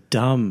so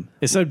dumb.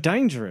 It's so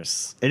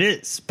dangerous. It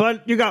is,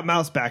 but you got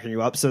Mouse backing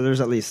you up, so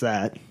there's at least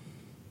that.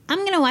 I'm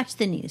going to watch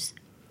the news.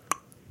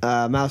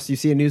 Mouse, you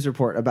see a news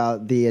report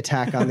about the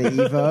attack on the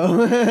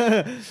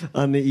Evo,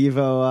 on the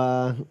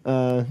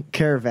Evo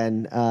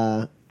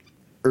caravan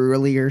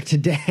earlier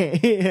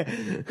today.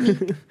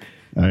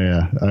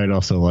 I'd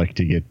also like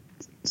to get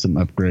some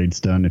upgrades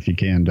done if you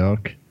can,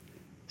 Doc.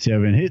 See,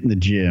 I've been hitting the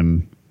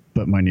gym,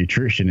 but my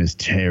nutrition is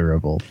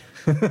terrible.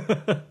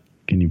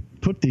 Can you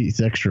put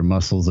these extra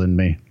muscles in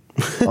me?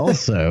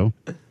 Also,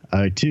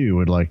 I too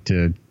would like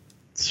to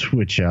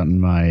switch out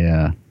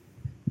my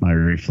my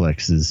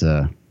reflexes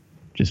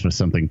just for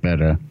something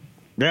better.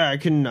 Yeah, I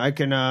can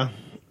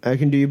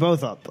do you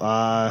both up.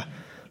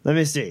 Let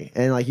me see.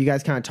 And like you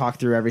guys kind of talk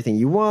through everything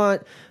you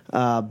want.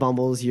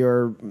 Bumbles,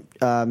 you're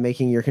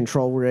making your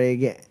control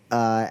rig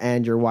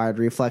and your wired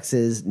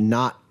reflexes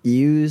not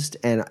used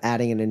and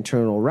adding an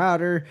internal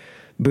router.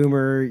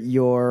 Boomer,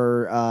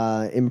 you're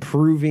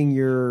improving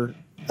your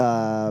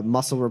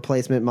muscle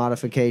replacement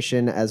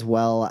modification as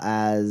well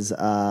as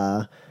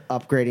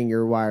upgrading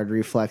your wired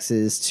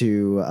reflexes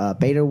to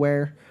beta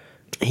wear.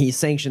 He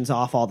sanctions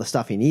off all the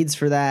stuff he needs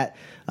for that.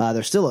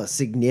 There's still a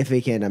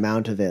significant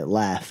amount of it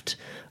left.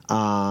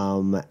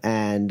 And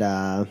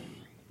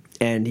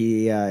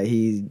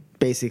he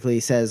basically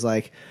says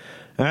like,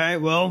 all right,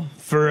 well,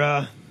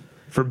 for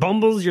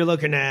Bumbles, you're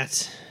looking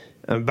at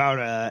about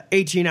a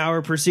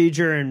 18-hour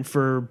procedure, and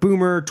for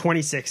Boomer,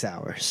 26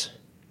 hours.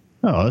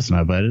 Oh, that's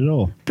not bad at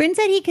all. Bryn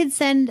said he could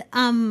send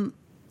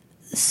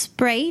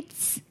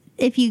sprites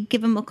if you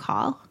give him a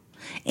call.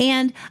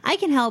 And I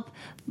can help,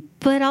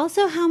 but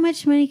also how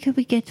much money could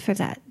we get for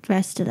that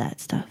rest of that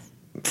stuff?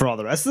 For all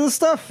the rest of the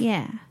stuff?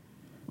 Yeah.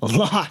 A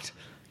lot.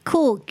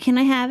 Cool. Can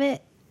I have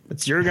it?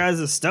 It's your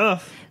guys'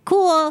 stuff.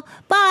 Cool.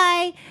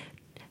 Bye.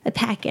 I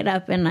pack it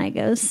up and I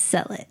go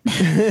sell it.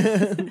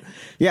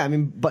 yeah, I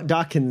mean, but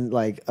Doc can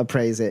like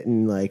appraise it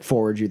and like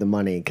forward you the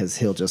money because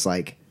he'll just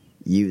like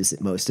use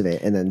most of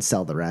it and then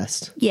sell the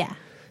rest. Yeah.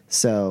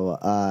 So,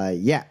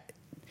 yeah.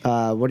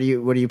 What are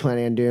you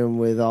planning on doing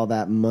with all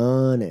that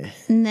money?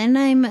 And then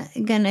I'm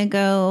gonna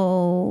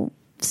go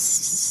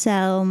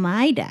sell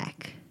my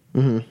deck.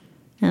 Mm-hmm.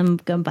 I'm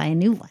gonna buy a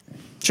new one.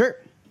 Sure.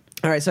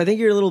 All right. So I think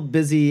you're a little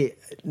busy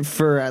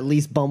for at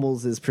least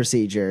Bumbles'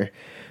 procedure.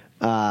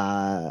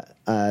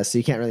 So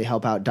you can't really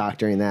help out Doc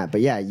during that.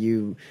 But yeah,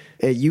 you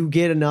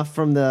get enough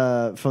from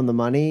the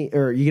money,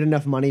 or you get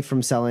enough money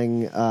from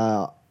selling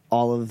all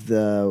of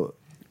the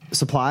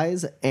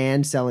supplies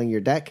and selling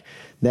your deck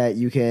that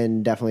you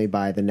can definitely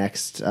buy the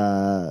next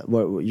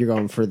what you're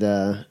going for,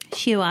 the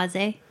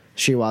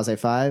Shiwaze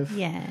 5.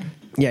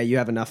 Yeah, you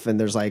have enough, and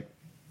there's like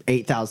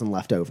 8,000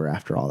 left over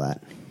after all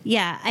that.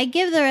 Yeah, I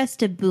give the rest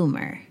to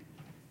Boomer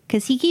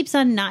because he keeps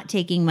on not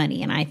taking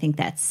money, and I think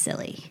that's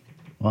silly.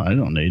 Well, I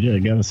don't need it. I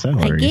got a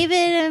salary. I gave it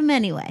to him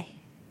anyway.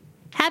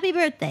 Happy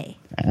birthday.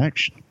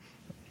 Actually.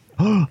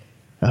 Oh,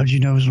 how'd you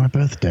know it was my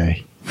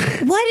birthday?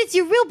 What? It's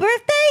your real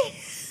birthday?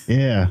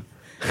 Yeah.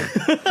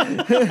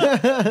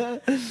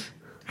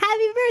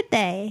 Happy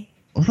birthday.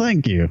 Well,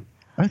 thank you.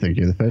 I think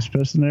you're the first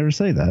person to ever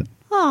say that.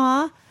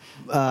 Aw.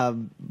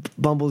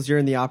 Bumbles, you're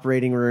in the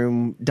operating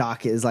room.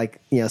 Doc is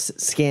like,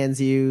 scans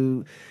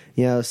you,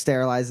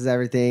 sterilizes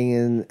everything.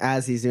 And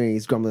as he's doing,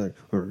 he's grumbling,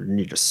 I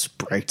need a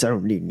sprite. I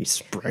don't need any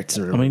sprites.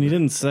 I mean, he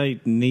didn't say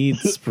need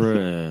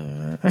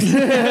sprite.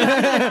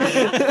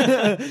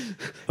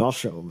 I'll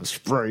show him a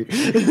sprite.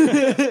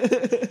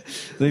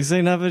 They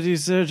say never do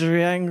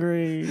surgery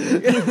angry.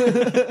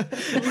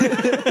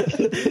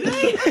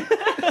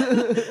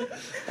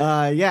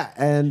 Yeah,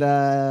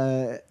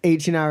 and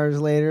 18 hours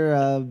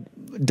later,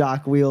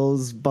 Doc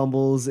wheels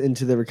Bumbles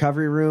into the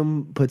recovery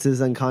room, puts his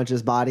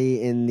unconscious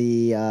body in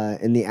the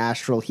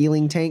astral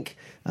healing tank.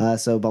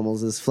 So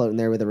Bumbles is floating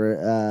there with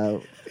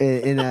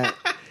in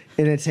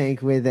a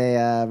tank with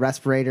a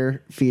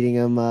respirator, feeding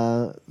him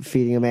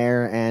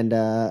air, and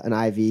an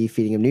IV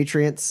feeding him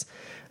nutrients.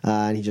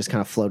 And he's just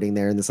kind of floating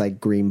there in this like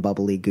green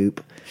bubbly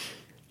goop.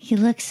 He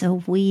looks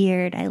so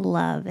weird. I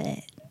love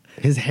it.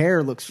 His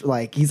hair looks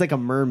like he's like a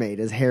mermaid.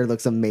 His hair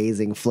looks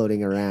amazing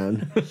floating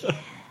around.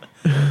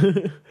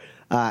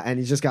 And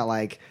he's just got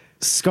like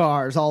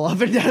scars all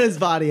up and down his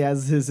body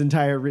as his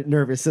entire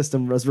nervous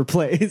system was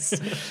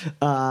replaced.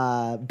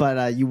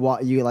 But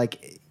you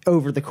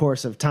over the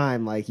course of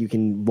time, like you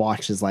can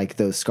watch as like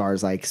those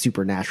scars like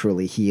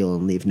supernaturally heal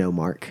and leave no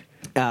mark.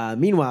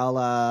 Meanwhile,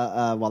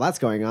 while that's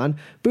going on,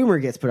 Boomer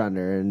gets put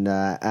under, and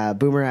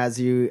Boomer, as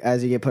you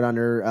get put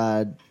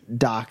under,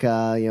 Doc,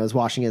 is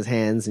washing his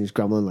hands and he's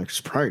grumbling like,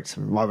 "Sprites?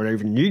 Why would I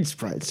even need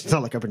sprites? It's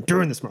not like I've been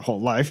doing this my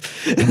whole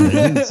life." I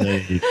didn't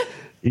say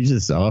he's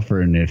just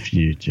offering if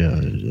you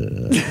just.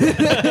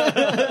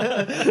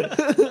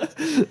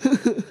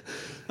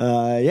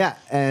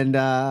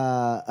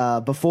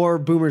 And before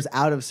Boomer's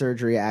out of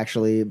surgery,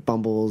 actually,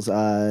 Bumbles,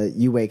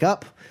 you wake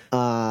up.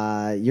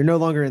 You're no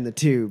longer in the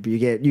tube. You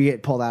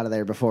get pulled out of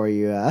there before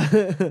you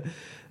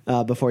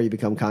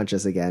become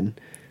conscious again.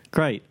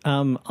 Great.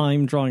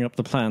 I'm drawing up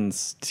the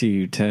plans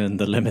to turn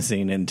the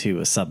limousine into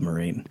a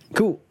submarine.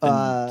 Cool.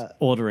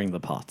 Ordering the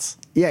parts.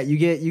 Yeah, you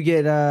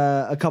get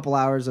a couple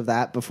hours of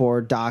that before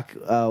Doc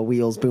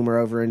wheels Boomer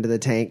over into the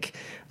tank,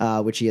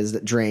 which he has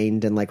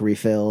drained and like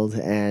refilled,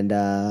 and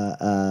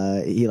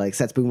he like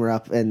sets Boomer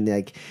up, and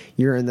like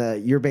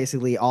you're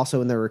basically also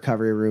in the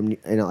recovery room,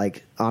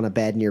 like on a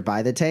bed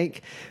nearby the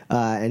tank,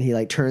 and he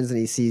like turns and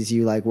he sees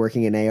you like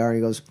working in AR, and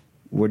he goes,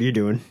 "What are you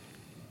doing?"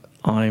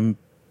 I'm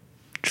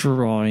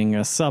drawing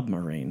a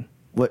submarine.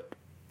 What?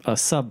 A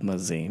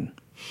submazine.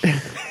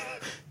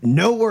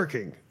 No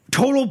working.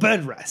 Total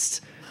bed rest.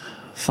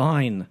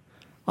 Fine.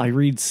 I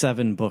read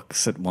 7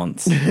 books at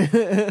once. And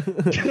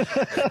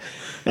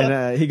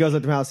he goes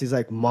up to the house. He's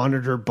like,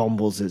 "Monitor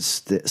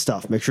Bumbles'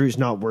 stuff. Make sure he's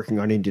not working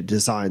on any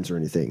designs or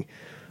anything.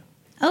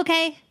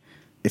 Okay.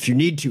 If you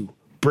need to,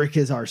 break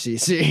his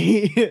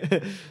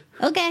RCC."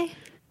 Okay.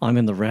 I'm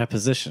in the rare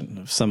position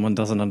if someone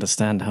doesn't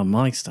understand how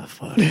my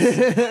stuff works.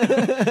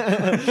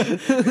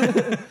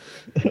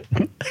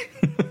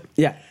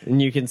 Yeah, and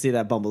you can see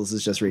that Bumbles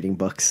is just reading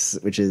books,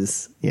 which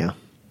is,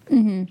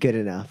 good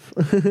enough.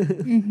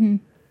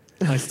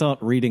 I start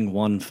reading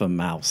one for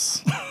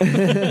Mouse.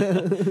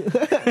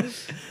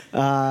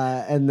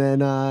 And then,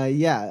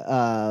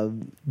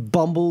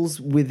 Bumbles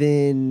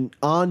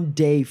on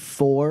day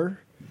 4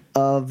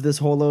 of this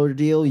whole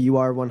ordeal, you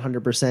are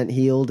 100%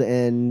 healed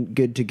and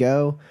good to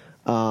go.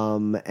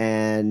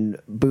 And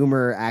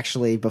Boomer,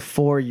 actually,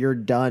 before you're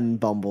done,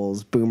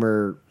 Bumbles,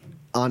 Boomer,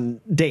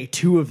 on day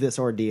 2 of this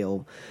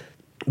ordeal,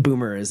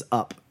 Boomer is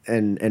up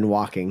and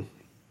walking.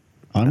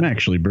 I'm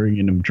actually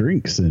bringing him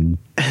drinks and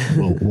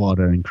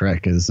water and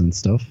crackers and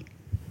stuff.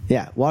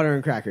 Yeah, water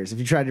and crackers. If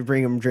you tried to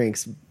bring him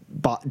drinks,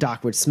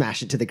 Doc would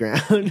smash it to the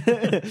ground.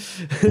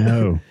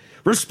 No.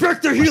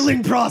 Respect the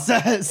healing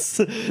process.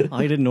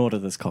 I didn't order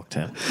this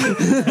cocktail.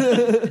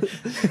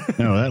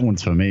 No, that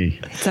one's for me.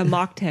 It's a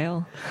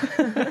mocktail.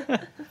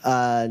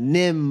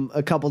 Nim,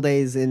 a couple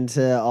days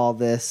into all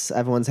this,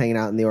 everyone's hanging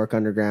out in the Orc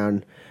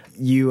Underground.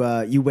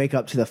 You wake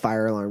up to the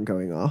fire alarm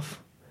going off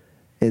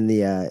in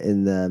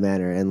the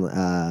manor,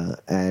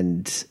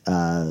 and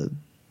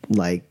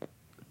like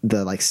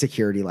the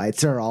security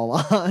lights are all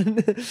on.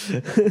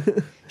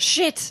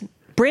 Shit.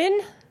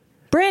 Bryn.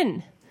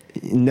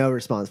 No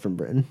response from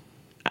Bryn.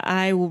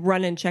 I will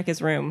run and check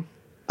his room.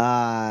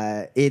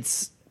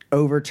 It's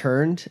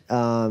overturned,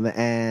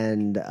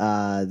 and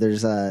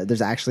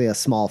there's actually a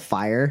small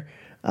fire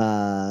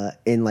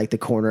in like the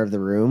corner of the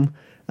room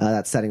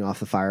that's setting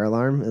off the fire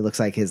alarm. It looks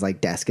like his like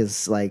desk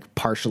is like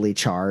partially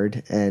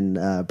charred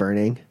and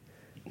burning.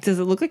 Does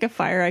it look like a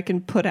fire I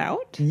can put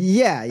out?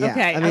 Yeah.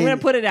 Okay, I'm going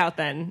to put it out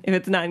then, if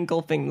it's not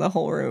engulfing the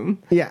whole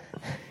room. Yeah.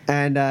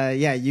 And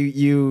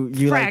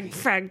you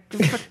frag,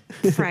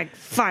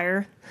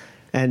 fire.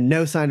 And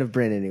no sign of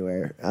Bryn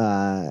anywhere.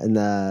 And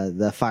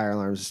the fire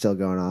alarms are still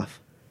going off.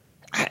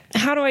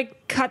 How do I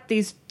cut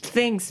these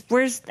things?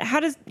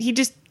 He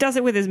just does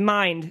it with his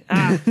mind.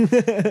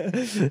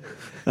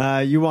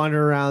 You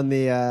wander around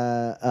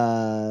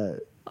the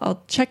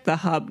I'll check the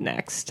hub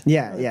next.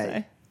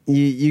 Yeah.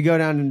 You go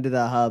down into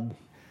the hub,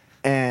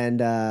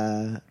 and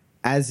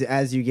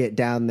as you get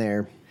down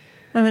there,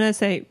 I'm gonna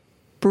say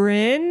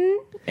Bryn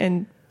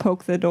and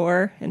poke the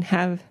door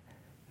and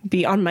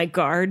be on my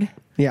guard.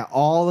 Yeah,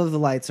 all of the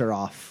lights are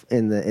off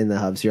in the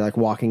hub, so you're like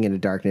walking into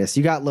darkness.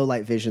 You got low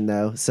light vision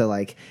though, so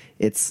like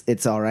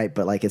it's all right,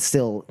 but like it's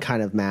still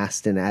kind of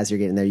masked. And as you're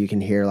getting there, you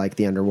can hear like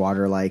the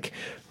underwater like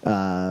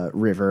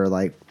river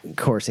like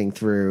coursing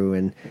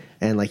through,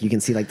 and like you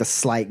can see like the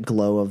slight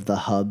glow of the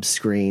hub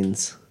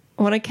screens.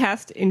 I want to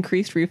cast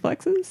increased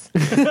reflexes.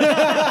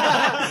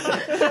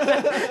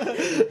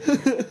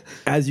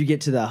 As you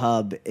get to the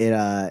hub,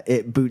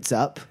 it boots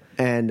up,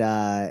 and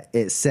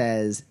it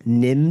says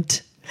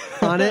 "Nimt"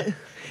 on it.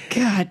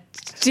 God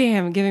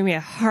damn, giving me a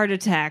heart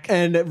attack.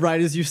 And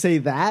right as you say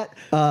that,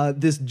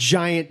 this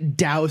giant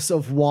douse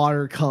of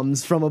water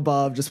comes from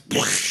above, just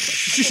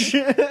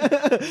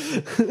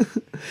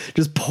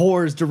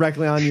pours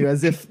directly on you,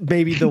 as if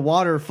maybe the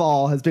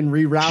waterfall has been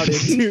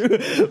rerouted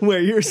to where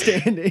you're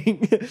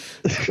standing.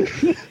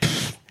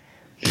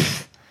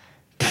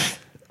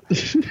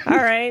 All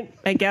right,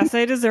 I guess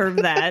I deserve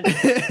that.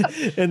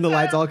 And the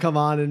lights all come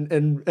on,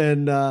 and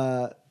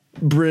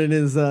Bryn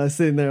is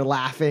sitting there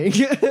laughing.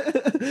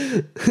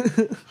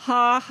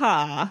 ha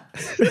ha.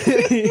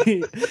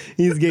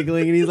 He's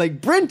giggling and he's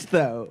like, Brent,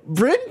 though.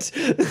 Brent?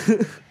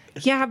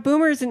 Yeah,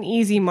 Boomer's an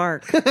easy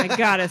mark, I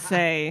gotta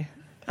say.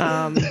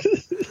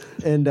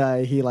 And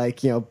he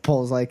like,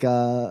 pulls like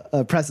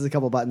presses a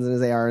couple buttons in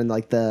his AR, and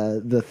like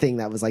the thing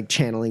that was like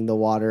channeling the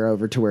water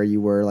over to where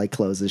you were like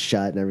closes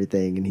shut and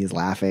everything, and he's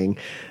laughing.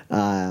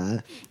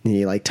 And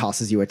he like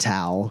tosses you a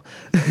towel.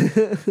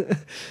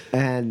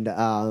 And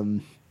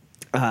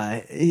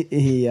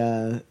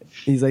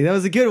he's like, that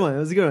was a good one. That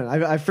was a good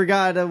one. I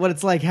forgot what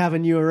it's like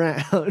having you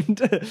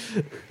around.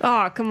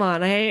 Oh, come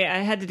on. I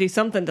had to do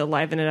something to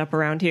liven it up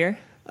around here.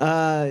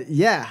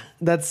 Yeah,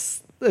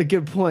 that's a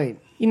good point.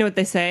 You know what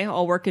they say,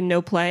 all work and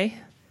no play?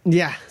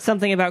 Yeah.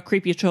 Something about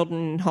creepy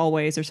children in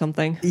hallways or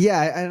something.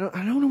 Yeah,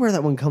 I don't know where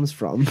that one comes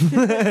from.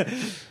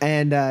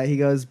 And he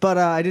goes, but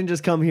I didn't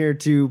just come here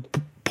to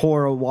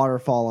pour a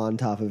waterfall on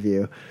top of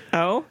you.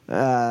 Oh?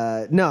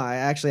 No, I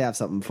actually have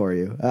something for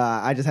you.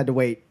 I just had to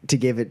wait to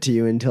give it to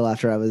you until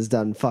after I was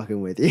done fucking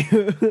with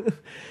you.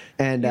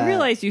 And You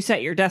realize you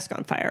set your desk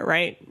on fire,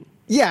 right?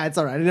 Yeah, it's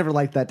all right. I never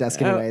liked that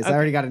desk anyways. okay. I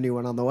already got a new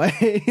one on the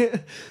way.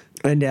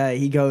 And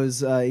he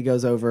goes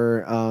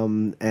over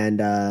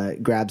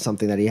and grabs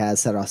something that he has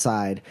set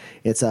aside.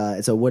 It's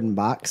a wooden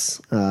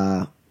box,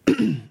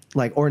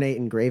 like ornate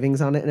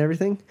engravings on it and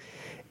everything.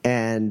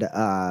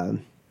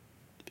 And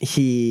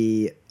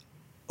he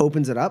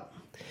opens it up,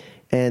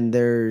 and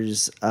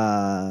there's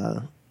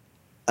a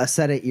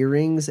set of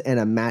earrings and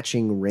a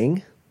matching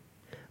ring.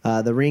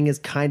 The ring is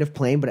kind of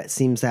plain, but it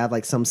seems to have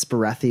like some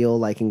spirithial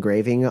like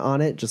engraving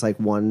on it, just like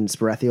one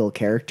spirithial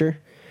character.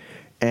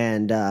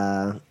 And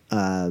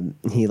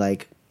he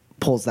like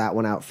pulls that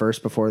one out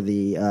first before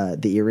the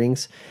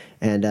earrings,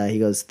 and he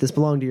goes, "This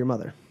belonged to your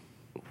mother."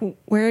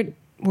 Where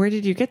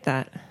did you get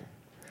that?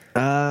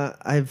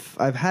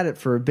 I've had it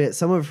for a bit.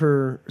 Some of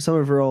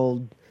her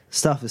old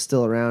stuff is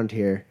still around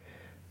here.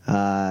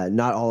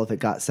 Not all of it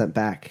got sent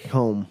back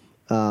home.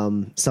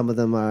 Some of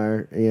them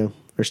are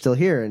still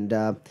here,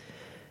 and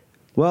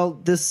well,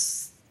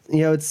 this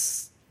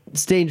it's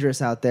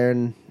dangerous out there,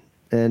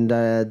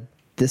 and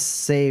this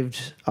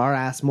saved our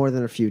ass more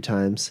than a few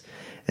times.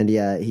 And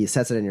he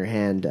sets it in your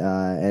hand,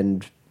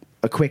 and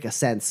a quick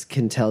sense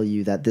can tell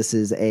you that this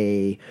is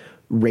a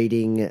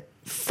rating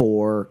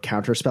 4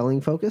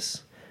 counterspelling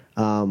focus,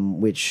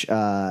 which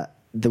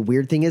the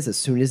weird thing is, as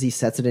soon as he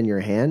sets it in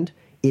your hand,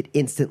 it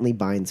instantly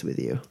binds with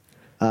you.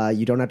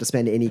 You don't have to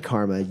spend any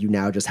karma. You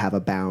now just have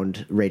a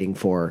bound rating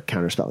 4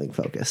 counterspelling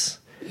focus.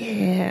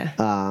 Yeah.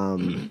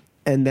 And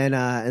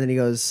then he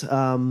goes,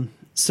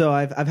 so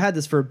I've had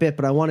this for a bit,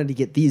 but I wanted to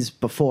get these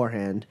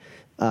beforehand.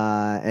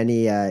 And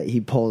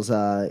he pulls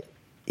up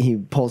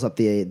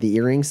the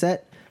earring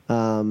set.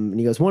 And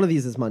he goes, one of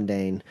these is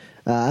mundane,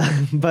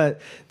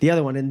 but the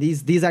other one, and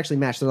these actually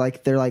match.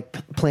 They're like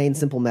plain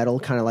simple metal,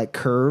 kind of like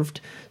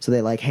curved, so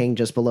they like hang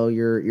just below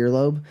your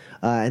earlobe,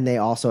 and they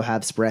also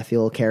have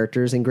spirithial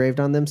characters engraved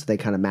on them, so they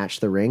kind of match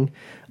the ring.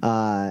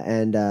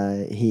 And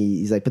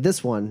he's like, but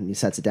this one, he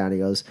sets it down. He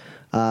goes,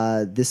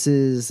 this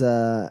is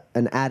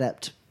an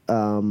adept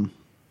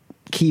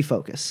key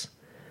focus.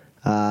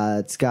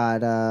 It's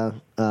got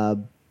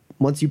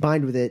once you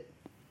bind with it,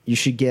 you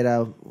should get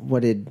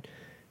what did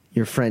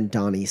your friend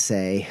Donnie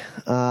say?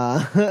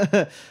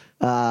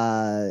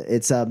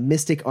 It's a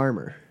mystic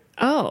armor.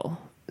 Oh.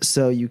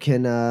 So you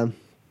can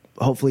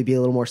hopefully be a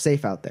little more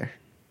safe out there.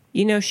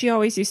 She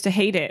always used to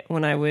hate it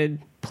when I would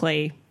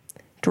play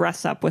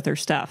dress up with her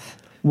stuff.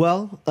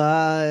 Well,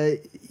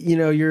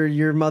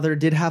 your mother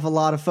did have a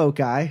lot of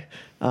foci,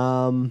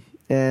 and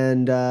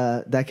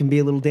that can be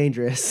a little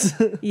dangerous.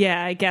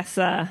 Yeah, I guess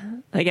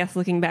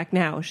looking back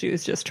now, she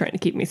was just trying to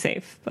keep me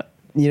safe. But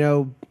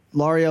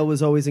L'Ariel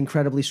was always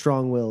incredibly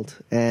strong-willed,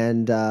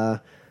 and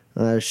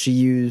she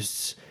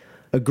used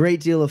a great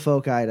deal of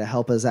foci to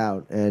help us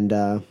out. And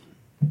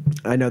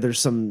I know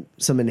there's some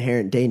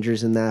inherent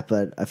dangers in that,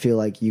 but I feel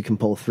like you can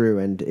pull through.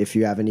 And if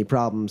you have any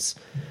problems,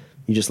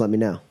 you just let me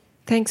know.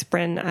 Thanks,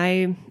 Bryn.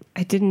 I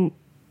didn't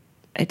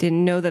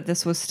know that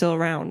this was still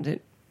around.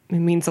 It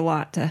means a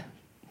lot to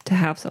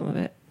have some of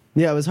it.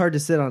 Yeah, it was hard to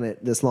sit on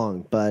it this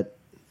long, but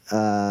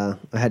I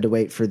had to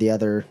wait for the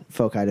other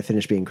foci to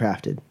finish being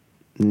crafted.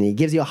 And he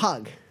gives you a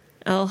hug.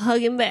 I'll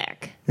hug him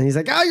back. And he's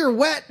like, "Oh, you're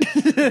wet."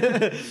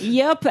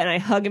 Yep, and I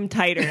hug him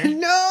tighter.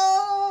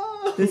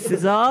 No! This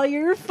is all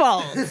your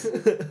fault.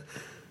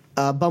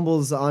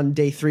 Bumble's on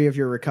day 3 of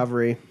your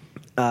recovery.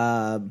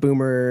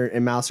 Boomer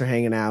and Mouse are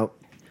hanging out.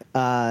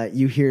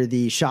 You hear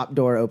the shop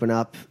door open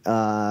up,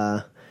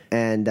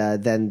 and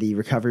then the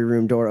recovery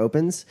room door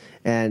opens.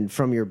 And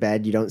from your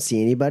bed, you don't see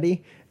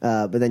anybody.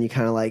 But then you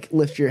kind of like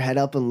lift your head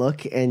up and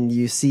look, and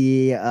you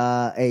see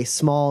a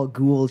small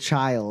ghoul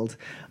child,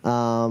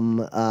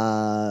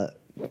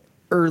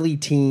 early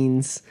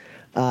teens,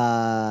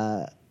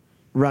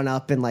 run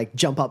up and like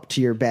jump up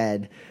to your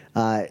bed.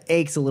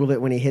 Aches a little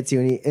bit when he hits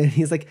you, and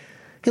he's like,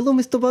 "Hello,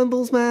 Mr.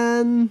 Bumbles,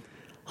 man."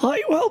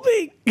 Hi,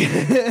 Welby.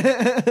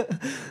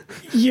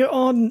 You're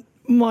on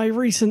my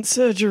recent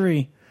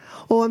surgery.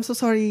 Oh, I'm so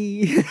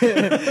sorry.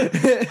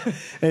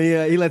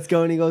 And he lets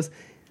go, and he goes,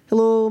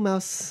 "Hello,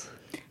 Mouse."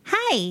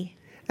 Hi.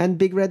 And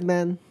Big Red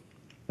Man.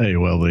 Hey,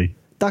 Welby.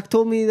 Doc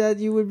told me that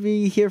you would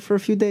be here for a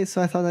few days,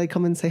 so I thought I'd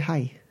come and say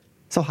hi.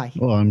 So hi.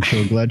 Well, I'm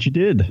so glad you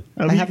did.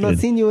 I have not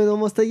seen you in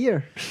almost a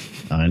year.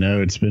 I know,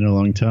 it's been a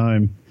long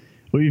time.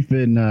 We've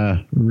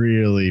been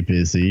really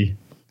busy.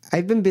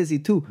 I've been busy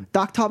too.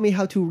 Doc taught me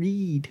how to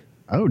read.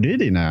 Oh, did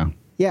he now?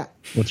 Yeah.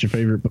 What's your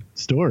favorite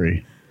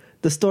story?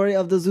 The story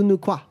of the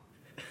Zunukwa.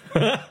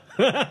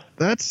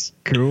 That's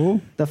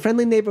cool. The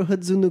friendly neighborhood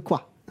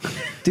Zunukwa.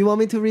 Do you want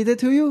me to read it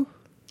to you?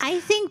 I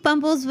think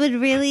Bumbles would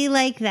really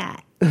like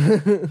that.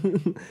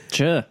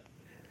 Sure.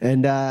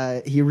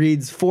 And he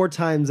reads 4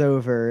 times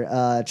over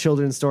a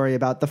children's story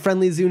about the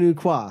friendly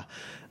Zunukwa,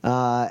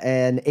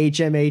 an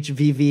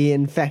HMHVV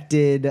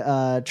infected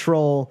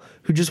troll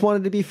who just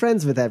wanted to be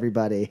friends with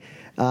everybody.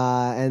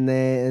 And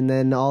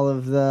then all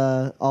of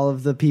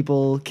the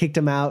people kicked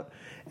him out,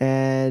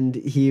 and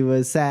he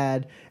was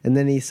sad. And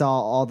then he saw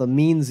all the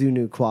mean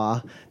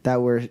Zunukwa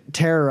that were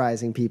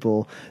terrorizing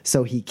people,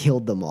 so he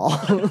killed them all.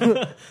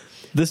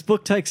 This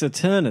book takes a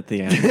turn at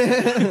the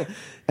end.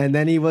 And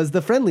then he was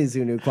the friendly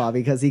Zunukwa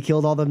because he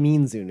killed all the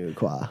mean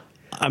Zunukwa.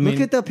 I mean,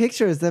 Look at the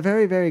pictures. They're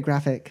very, very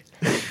graphic.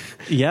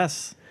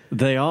 yes,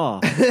 they are.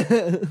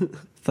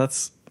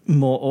 That's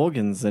more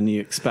organs than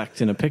you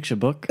expect in a picture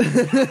book.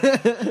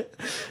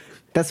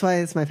 That's why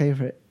it's my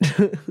favorite.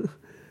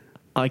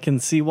 I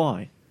can see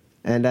why.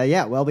 And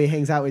Welby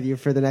hangs out with you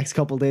for the next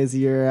couple days of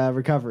your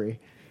recovery.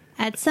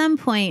 At some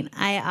point,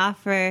 I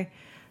offer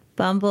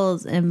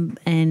Bumbles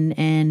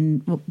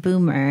and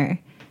Boomer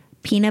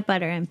peanut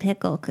butter and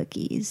pickle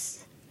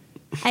cookies.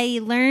 I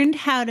learned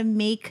how to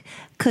make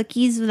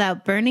cookies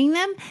without burning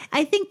them.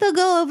 I think they'll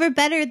go over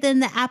better than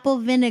the apple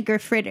vinegar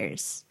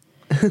fritters.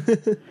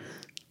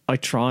 I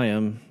try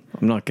them.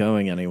 I'm not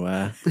going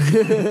anywhere.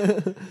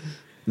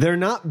 They're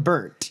not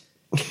burnt.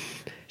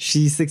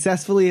 She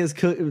successfully has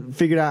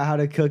figured out how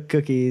to cook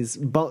cookies.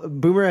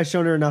 Boomer has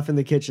shown her enough in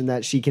the kitchen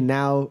that she can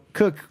now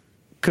cook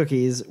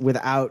cookies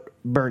without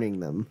burning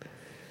them.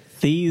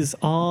 These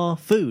are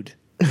food.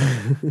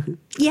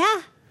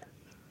 Yeah.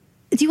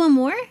 Do you want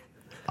more?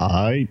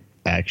 I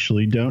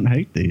actually don't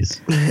hate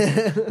these.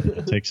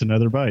 It takes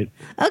another bite.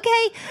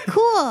 Okay,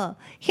 cool.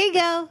 Here you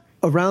go.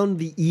 Around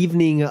the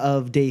evening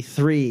of day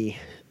 3,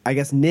 I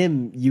guess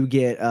Nim, you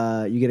get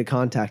a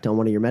contact on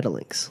one of your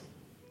metalinks,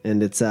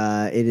 and it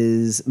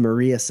is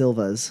Maria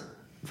Silva's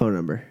phone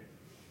number.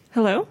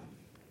 Hello?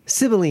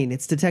 Sibylline,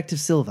 it's Detective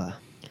Silva.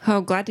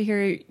 Oh, glad to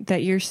hear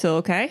that you're still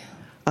okay.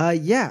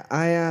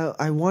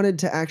 I wanted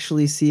to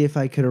actually see if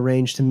I could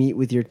arrange to meet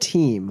with your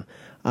team.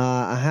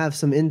 I have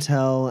some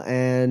intel,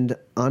 and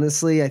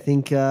honestly, I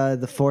think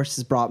the Force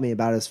has brought me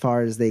about as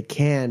far as they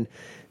can.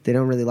 They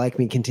don't really like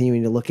me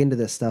continuing to look into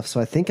this stuff, so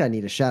I think I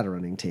need a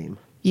Shadowrunning team.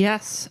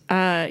 Yes.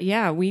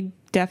 We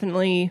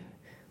definitely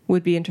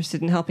would be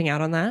interested in helping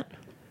out on that.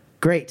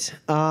 Great.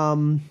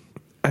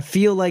 I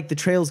feel like the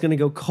trail's going to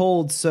go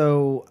cold,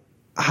 so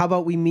how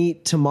about we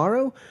meet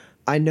tomorrow?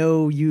 I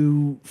know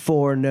you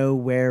 4 know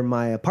where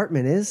my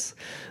apartment is.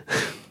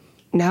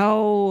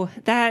 No,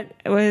 that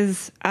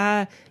was,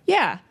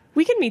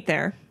 we can meet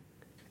there.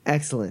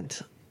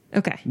 Excellent.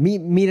 Okay.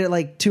 Meet at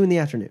like 2 in the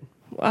afternoon.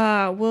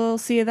 We'll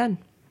see you then.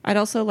 I'd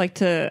also like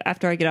to,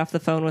 after I get off the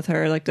phone with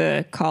her, like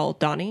to call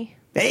Donnie.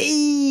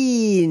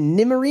 Hey,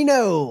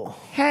 Nimerino.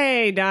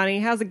 Hey, Donnie,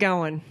 how's it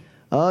going?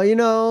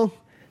 Oh,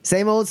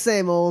 same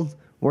old.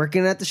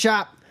 Working at the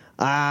shop.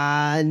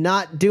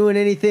 Not doing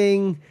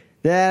anything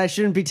that I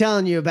shouldn't be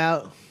telling you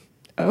about.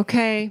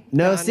 Okay.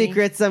 No Donnie.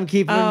 secrets I'm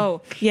keeping.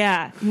 Oh,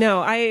 yeah.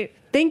 No,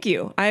 thank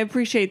you. I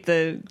appreciate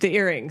the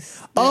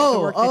earrings. The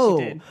work that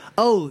you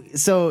did.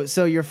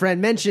 So your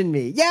friend mentioned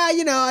me. Yeah,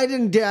 I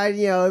didn't do,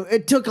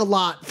 it took a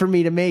lot for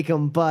me to make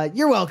them, but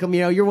you're welcome.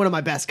 You're one of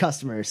my best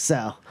customers,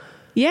 so.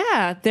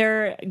 Yeah,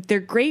 they're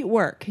great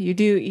work. You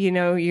do,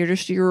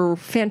 you're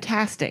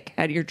fantastic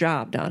at your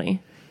job,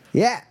 Donnie.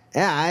 Yeah.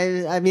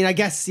 I mean, I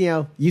guess,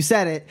 you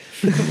said it.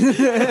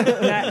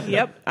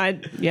 Yep.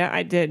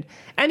 I did.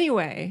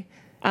 Anyway,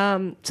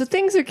 so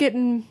things are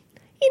getting,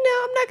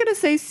 I'm not going to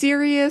say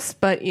serious,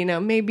 but,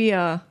 maybe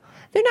they're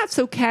not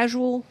so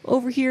casual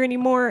over here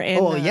anymore.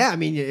 And, I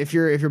mean, if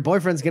your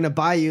boyfriend's going to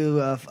buy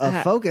you a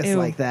Focus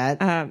like that.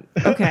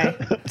 Okay.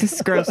 This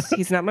is gross.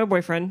 He's not my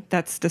boyfriend.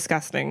 That's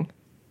disgusting.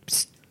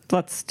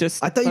 Let's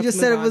just. I thought you just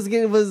said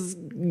it was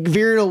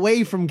veering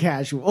away from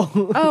casual.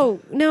 Oh,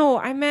 no,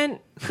 I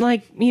meant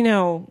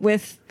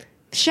with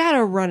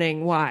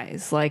Shadowrunning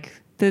wise, like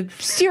the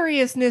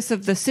seriousness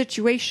of the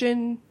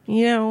situation,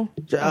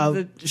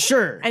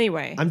 Sure.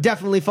 Anyway. I'm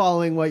definitely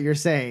following what you're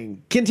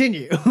saying.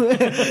 Continue.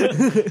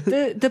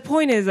 The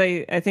point is,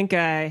 I think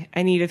I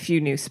need a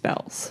few new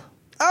spells.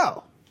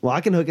 Oh, well,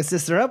 I can hook a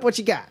sister up. What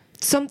you got?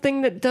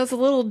 Something that does a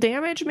little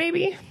damage,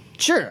 maybe?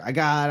 Sure. I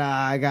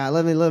got.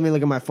 Let me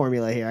look at my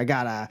formula here. I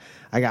got a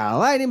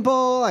lightning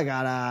bolt. I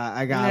got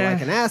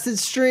like an acid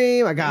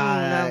stream.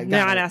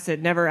 Not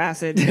acid. Never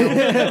acid. No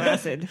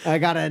acid. I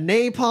got a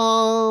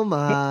napalm.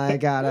 I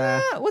got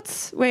a.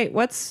 What's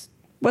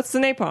the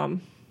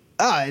napalm?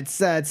 Oh, it's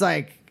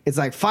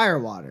like fire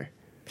water.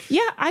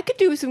 Yeah, I could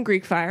do some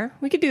Greek fire.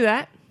 We could do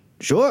that.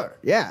 Sure.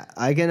 Yeah,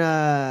 I can.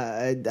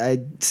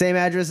 Same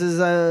address as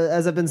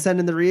I've been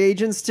sending the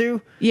reagents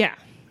to. Yeah.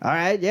 All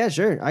right. Yeah.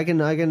 Sure. I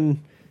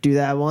can do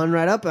that one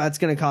right up. That's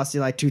gonna cost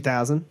you like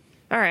 2,000.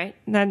 All right.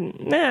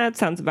 Then that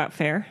sounds about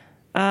fair.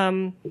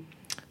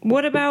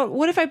 What if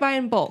I buy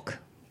in bulk?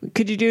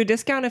 Could you do a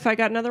discount if I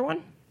got another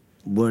one?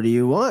 What do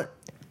you want?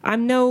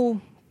 I'm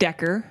no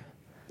Decker.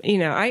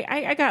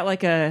 I got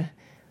like a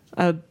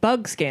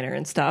bug scanner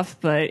and stuff,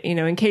 but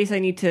in case I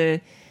need to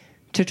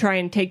try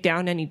and take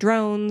down any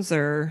drones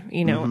or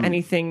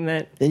anything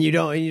that. And you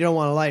don't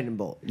want a lightning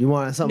bolt. You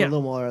want something No.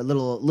 a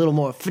little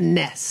more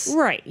finesse.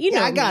 Right.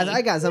 I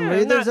got something.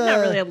 Yeah, There's not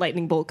really a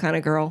lightning bolt kind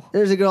of girl.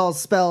 There's a good old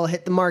spell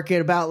hit the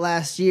market about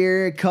last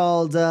year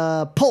called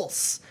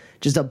Pulse.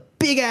 Just a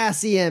big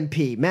ass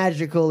EMP,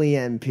 magical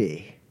EMP.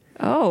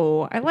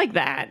 Oh, I like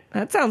that.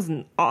 That sounds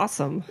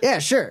awesome. Yeah,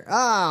 sure.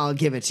 I'll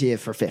give it to you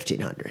for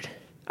 1,500.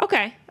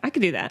 Okay, I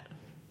could do that.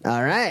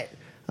 All right,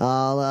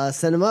 I'll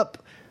send them up,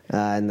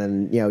 and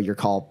then your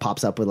call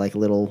pops up with like a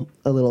little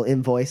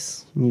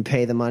invoice. You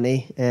pay the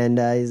money, and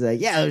he's like,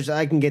 "Yeah,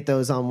 I can get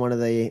those on one of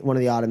the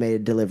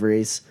automated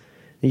deliveries.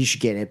 You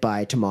should get it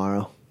by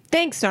tomorrow."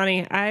 Thanks,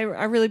 Donnie. I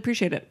really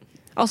appreciate it.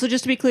 Also,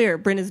 just to be clear,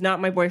 Bryn is not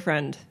my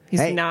boyfriend.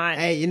 He's not.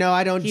 Hey,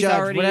 I don't He's judge.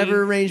 already-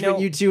 Whatever arrangement no,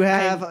 you two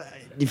have,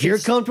 if you're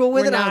comfortable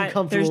with it, I'm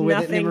comfortable with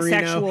it. There's nothing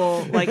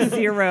sexual, like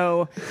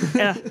zero.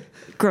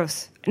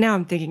 Gross. Now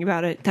I'm thinking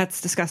about it. That's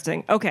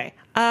disgusting. Okay.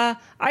 I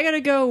gotta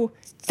go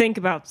think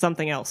about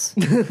something else.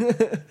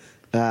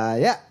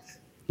 Yeah.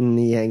 And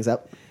he hangs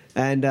up.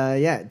 And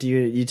do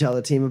you tell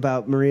the team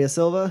about Maria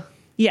Silva?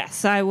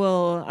 Yes, I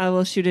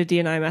will shoot a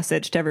DNI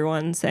message to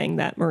everyone saying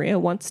that Maria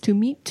wants to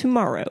meet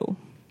tomorrow.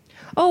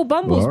 Oh,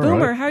 Bumbles, All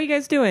Boomer, right. how are you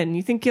guys doing?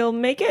 You think you'll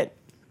make it?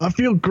 I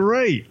feel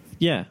great.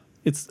 Yeah,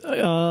 it's.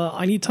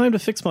 I need time to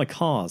fix my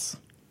cars,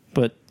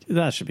 but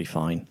that should be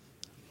fine.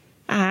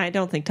 I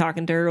don't think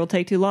talking to her will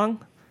take too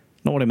long.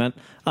 Not what I meant.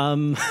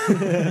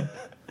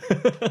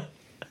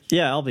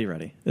 Yeah, I'll be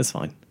ready. It's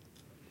fine.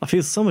 I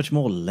feel so much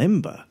more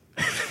limber.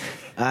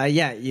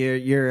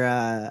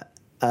 You're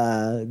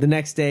the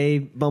next day,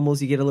 Bumbles,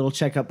 you get a little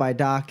checkup by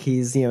Doc.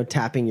 He's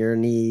tapping your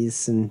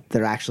knees, and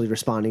they're actually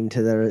responding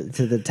to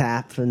the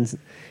tap. And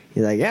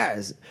he's like,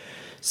 "Yeah,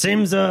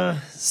 seems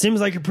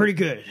like you're pretty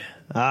good.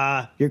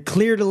 You're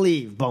clear to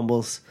leave,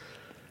 Bumbles."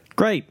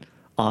 Great.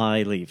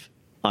 I leave.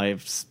 I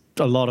have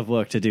a lot of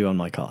work to do on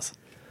my cars.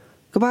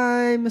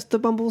 Goodbye,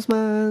 Mr.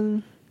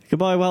 Bumblesman.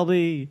 Goodbye,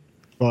 Welby.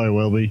 Bye,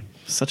 Welby.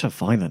 Such a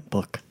violent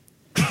book.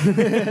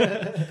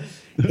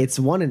 It's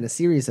one in a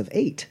series of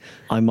 8.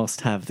 I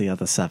must have the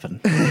other 7.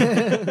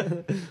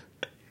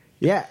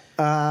 Yeah.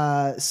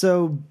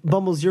 So,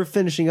 Bumbles, you're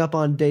finishing up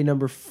on day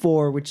number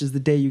 4, which is the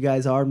day you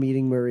guys are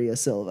meeting Maria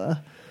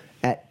Silva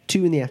at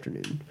 2 in the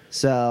afternoon.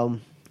 So,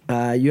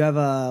 you have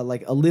a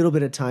little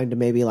bit of time to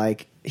maybe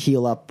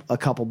heal up a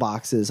couple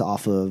boxes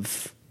off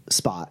of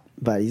Spot,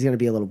 but he's going to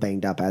be a little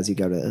banged up as you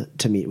go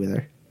to meet with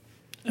her.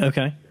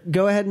 Okay.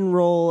 Go ahead and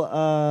roll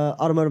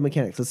automotive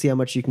mechanics. Let's see how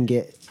much you can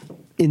get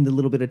in the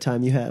little bit of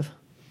time you have.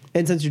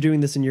 And since you're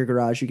doing this in your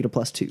garage, you get a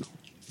 +2.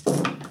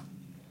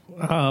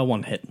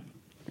 1 hit.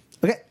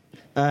 Okay.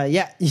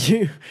 Yeah.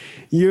 You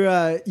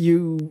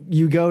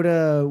go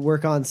to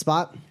work on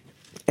Spot,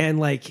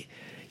 and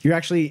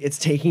it's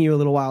taking you a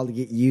little while to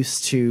get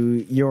used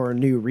to your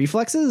new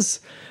reflexes.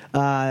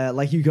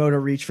 You go to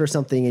reach for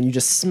something and you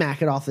just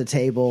smack it off the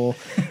table,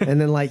 and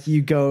then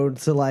you go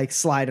to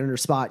slide under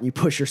Spot and you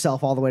push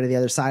yourself all the way to the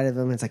other side of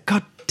him. And it's like,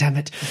 God damn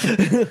it!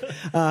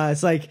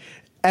 It's like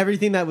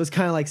everything that was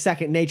kind of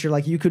second nature.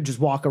 You could just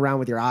walk around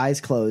with your eyes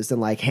closed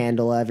and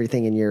handle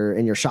everything in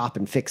your shop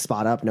and fix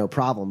Spot up, no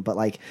problem. But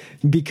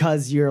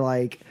because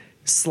you're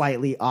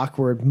slightly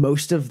awkward,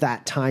 most of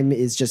that time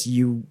is just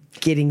you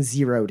getting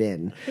zeroed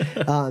in.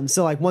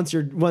 So once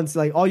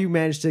all you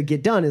manage to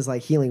get done is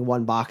healing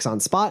 1 box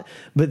on Spot,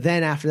 but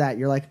then after that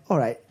you're like, all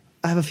right,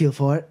 I have a feel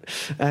for it,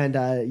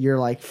 and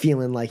you're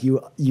feeling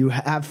you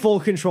have full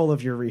control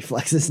of your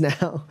reflexes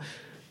now.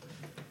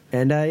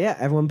 And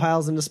everyone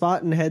piles into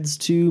Spot and heads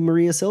to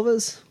Maria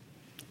Silva's.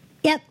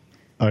 Yep.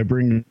 I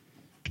bring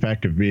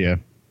back to beer.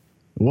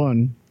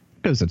 1,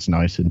 because it's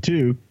nice, and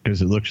 2,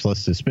 because it looks less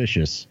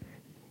suspicious.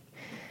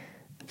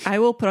 I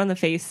will put on the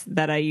face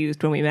that I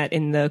used when we met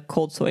in the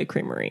Cold Soy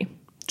Creamery.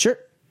 Sure.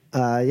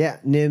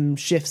 Nim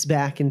shifts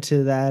back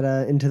into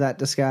that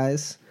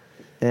disguise,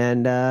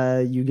 and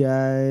you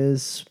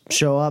guys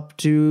show up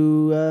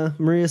to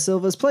Maria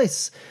Silva's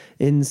place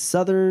in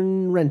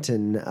southern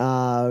Renton,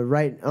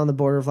 right on the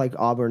border of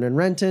Auburn and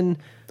Renton.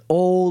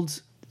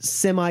 Old,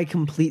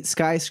 semi-complete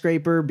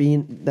skyscraper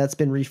that's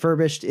been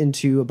refurbished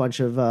into a bunch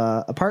of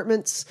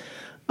apartments.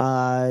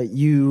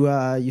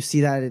 You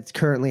see that it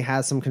currently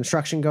has some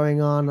construction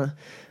going on.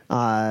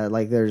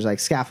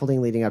 There's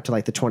scaffolding leading up to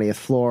the 20th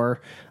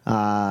floor.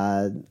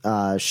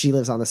 She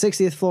lives on the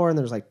 60th floor, and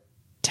there's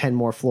 10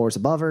 more floors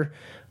above her.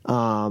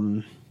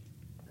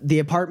 The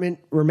apartment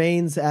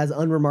remains as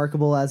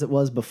unremarkable as it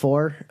was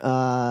before.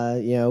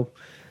 You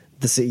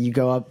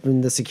go up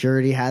and the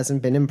security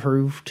hasn't been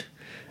improved.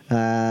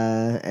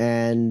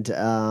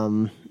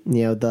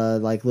 The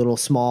like little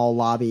small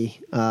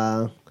lobby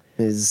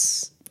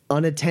is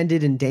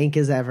unattended and dank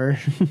as ever.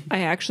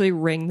 I actually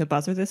ring the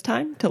buzzer this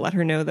time to let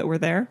her know that we're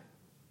there.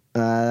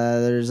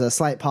 There's a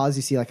slight pause.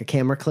 You see like a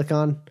camera click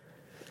on.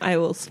 I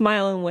will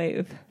smile and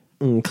wave.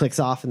 And clicks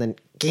off, and then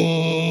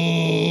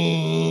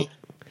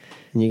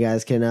and you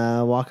guys can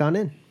walk on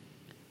in.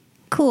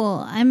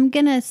 Cool. I'm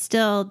gonna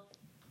still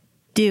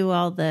do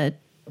all the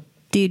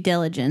due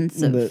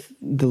diligence of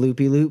The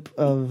loopy loop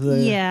of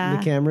the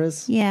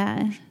cameras.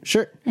 Yeah.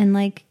 Sure. And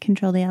like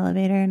control the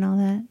elevator and all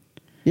that.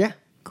 Yeah.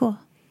 Cool.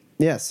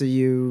 Yeah. So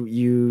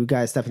you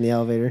guys step in the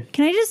elevator.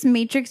 Can I just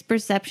matrix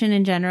perception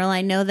in general?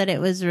 I know that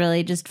it was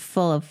really just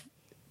full of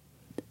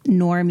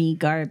normie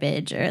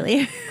garbage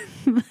earlier,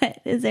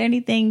 but is there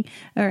anything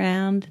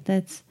around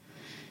that's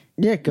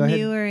go ahead.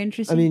 new or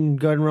interesting?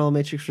 Go ahead and roll a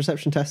matrix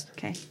perception test.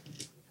 Okay.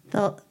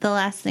 The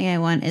last thing I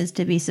want is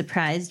to be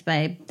surprised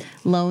by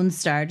Lone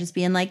Star just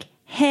being like,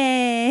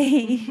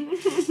 hey.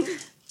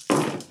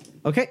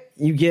 Okay.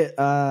 You get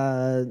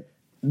the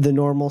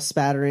normal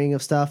spattering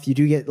of stuff. You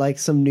do get like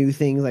some new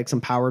things, like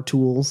some power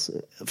tools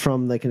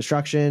from the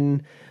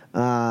construction.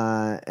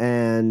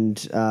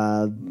 And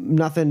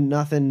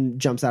nothing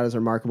jumps out as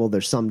remarkable.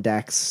 There's some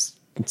decks.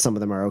 Some of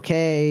them are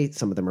okay.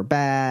 Some of them are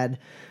bad.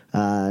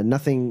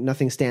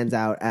 Nothing stands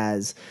out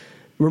as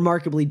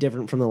remarkably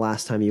different from the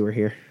last time you were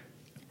here.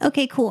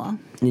 Okay, cool.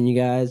 And you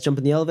guys jump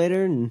in the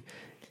elevator, and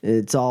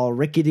it's all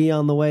rickety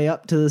on the way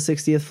up to the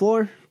 60th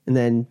floor. And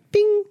then,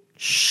 bing,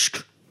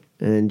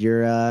 and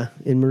you're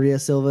in Maria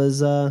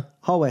Silva's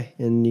hallway.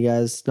 And you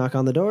guys knock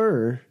on the door,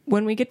 or?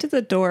 When we get to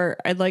the door,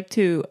 I'd like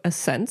to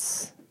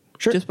sense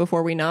Sure. just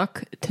before we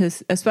knock,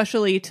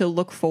 especially to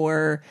look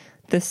for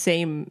the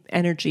same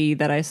energy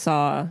that I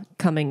saw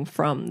coming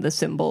from the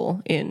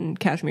symbol in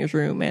Kashmir's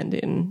room and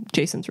in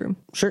Jason's room.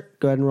 Sure.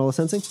 Go ahead and roll a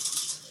sensing.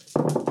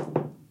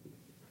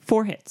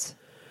 4 hits.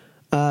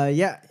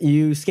 Yeah,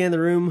 you scan the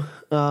room.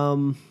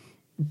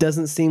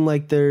 Doesn't seem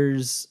like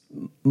there's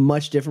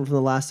much different from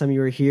the last time you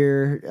were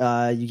here.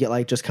 You get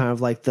like just kind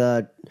of like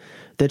the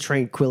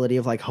tranquility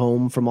of like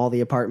home from all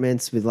the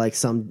apartments, with like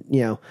some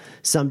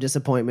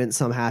disappointment,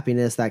 some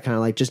happiness, that kind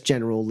of like just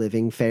general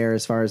living fare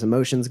as far as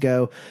emotions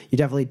go. You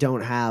definitely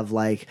don't have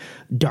like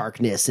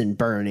darkness and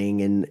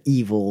burning and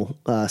evil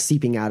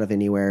seeping out of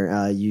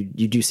anywhere. You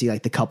do see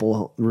like the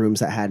couple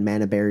rooms that had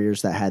mana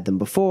barriers that had them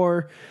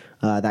before.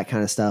 That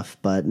kind of stuff,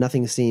 but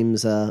nothing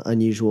seems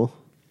unusual.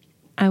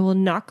 I will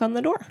knock on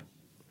the door.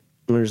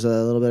 There's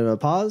a little bit of a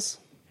pause,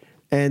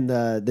 and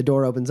the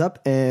door opens up,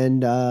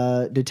 and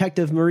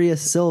Detective Maria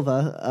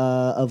Silva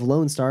of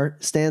Lone Star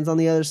stands on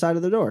the other side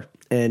of the door.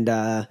 And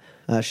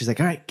she's like,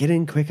 all right, get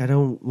in quick. I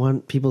don't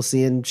want people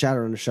seeing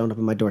Shadowrunners showing up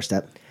on my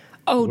doorstep.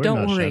 Oh, We're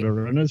don't not worry.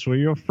 Shadowrunners, we're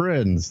your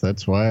friends.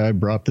 That's why I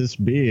brought this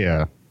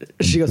beer.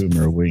 She goes,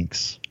 Boomer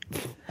winks.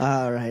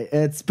 all right,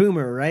 it's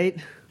Boomer, right?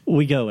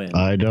 We go in.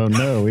 I don't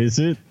know, is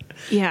it?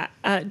 Yeah,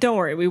 don't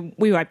worry.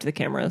 We wiped the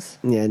cameras.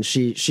 Yeah, and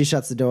she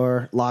shuts the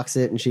door, locks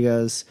it, and she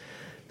goes,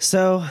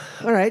 so,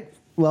 all right,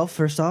 well,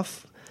 first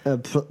off,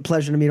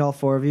 pleasure to meet all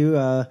four of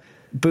you.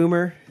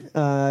 Boomer,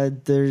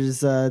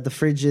 there's the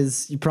fridge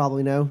is, you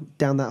probably know,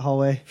 down that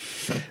hallway.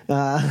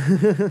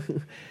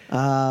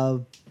 I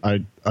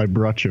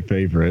brought your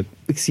favorite.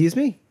 Excuse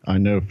me? I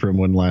know from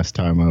when last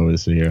time I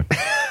was here.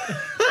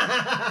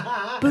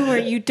 Boomer,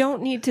 you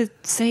don't need to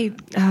say...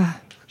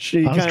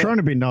 She I was trying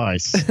to be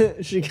nice.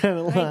 She kind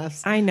of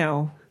laughs. I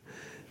know.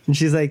 And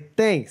she's like,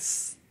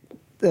 thanks.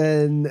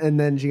 And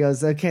then she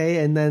goes, okay.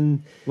 And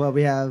then,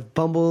 we have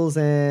Bumbles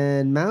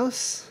and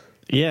Mouse?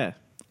 Yeah,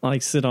 I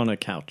sit on a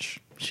couch.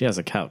 She has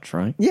a couch,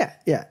 right? Yeah.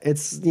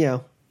 It's,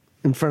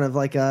 in front of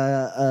like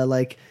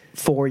a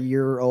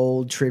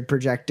 4-year-old trid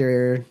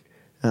projector.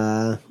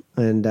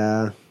 And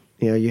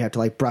you have to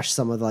like brush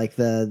some of like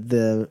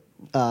the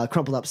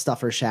crumpled up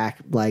stuffer shack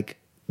like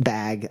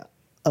bag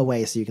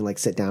away so you can like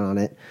sit down on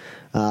it.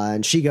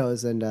 And she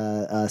goes and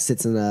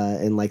sits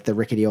in like the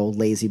rickety old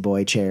lazy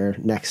boy chair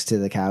next to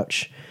the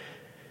couch.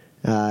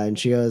 And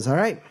she goes, all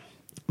right,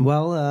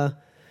 well,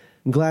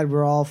 I'm glad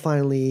we're all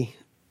finally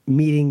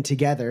meeting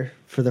together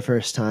for the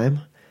first time.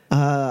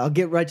 I'll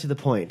get right to the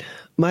point.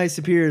 My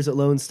superiors at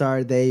Lone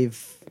Star,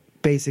 they've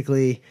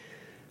basically,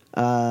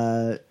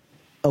 a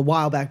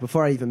while back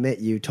before I even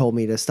met you, told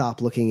me to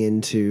stop looking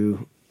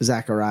into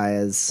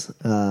Zachariah's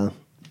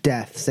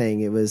death,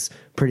 saying it was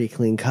pretty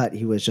clean cut.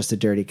 He was just a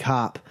dirty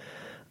cop.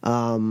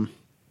 And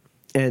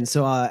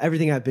so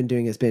everything I've been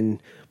doing has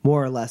been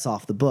more or less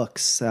off the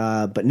books.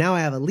 But now I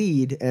have a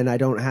lead, and I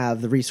don't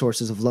have the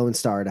resources of Lone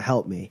Star to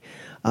help me.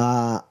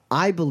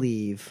 I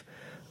believe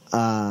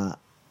I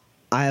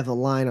have a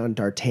line on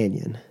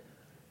D'Artagnan.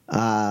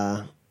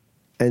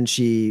 And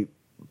she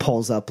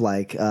pulls up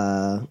like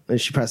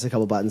and she presses a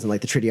couple buttons, and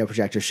like the Tridio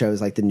projector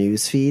shows like the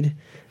news feed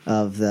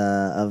of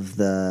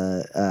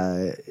the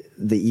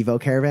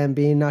Evo caravan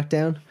being knocked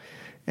down.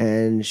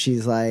 And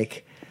she's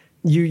like,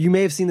 you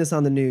may have seen this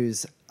on the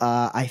news.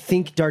 I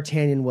think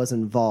D'Artagnan was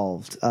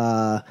involved.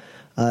 Some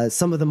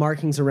of the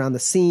markings around the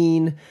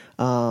scene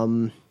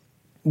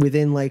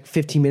within like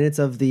 15 minutes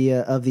of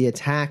the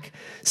attack,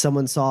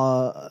 someone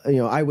saw,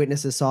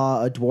 eyewitnesses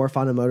saw a dwarf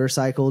on a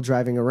motorcycle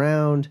driving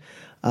around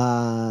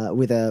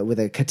with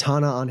a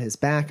katana on his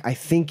back. I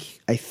think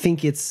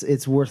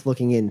it's worth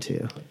looking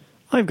into.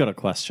 I've got a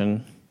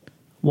question.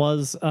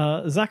 Was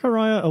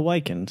Zachariah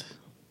awakened?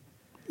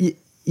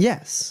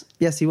 Yes,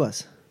 he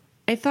was.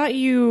 I thought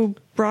you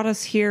brought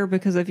us here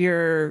because of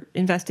your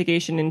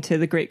investigation into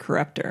the Great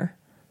Corruptor.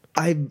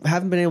 I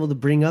haven't been able to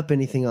bring up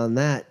anything on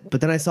that, but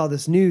then I saw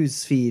this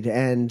news feed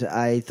and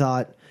I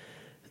thought,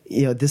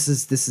 this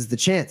is the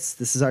chance.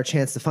 This is our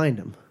chance to find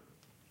him.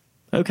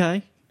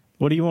 Okay.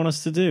 What do you want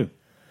us to do?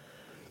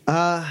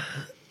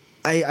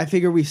 I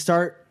figure we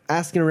start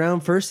asking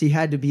around first. He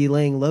had to be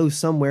laying low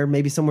somewhere,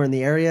 maybe somewhere in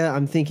the area.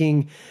 I'm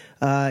thinking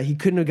he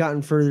couldn't have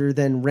gotten further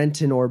than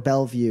Renton or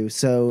Bellevue.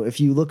 So if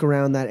you look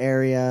around that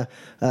area,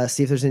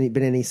 see if there's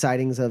been any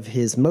sightings of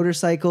his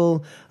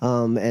motorcycle,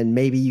 and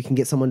maybe you can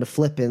get someone to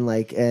flip in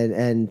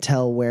and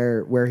tell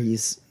where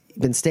he's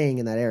been staying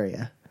in that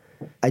area.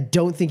 I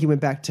don't think he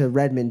went back to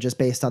Redmond just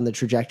based on the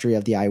trajectory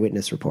of the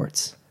eyewitness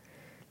reports.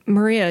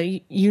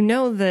 Maria, you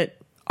know that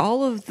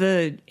all of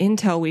the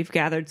intel we've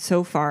gathered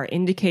so far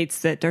indicates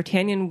that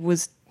D'Artagnan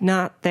was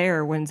not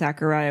there when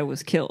Zachariah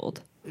was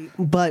killed.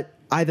 But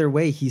either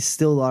way, he's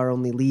still our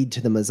only lead to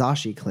the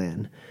Masashi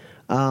clan.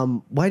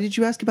 Why did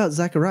you ask about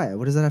Zachariah?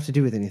 What does that have to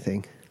do with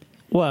anything?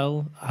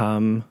 Well,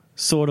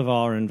 sort of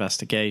our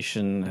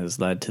investigation has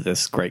led to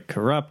this great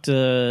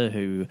corruptor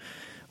who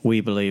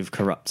we believe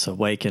corrupts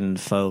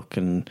awakened folk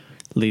and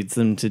leads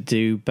them to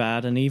do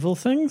bad and evil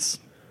things.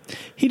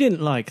 He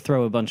didn't,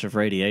 throw a bunch of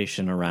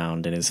radiation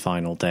around in his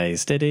final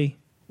days, did he?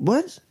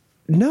 What?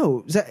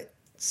 No.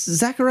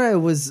 Zachariah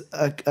was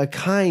a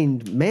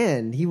kind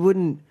man. He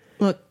wouldn't...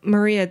 Look,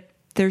 Maria,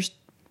 there's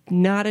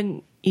not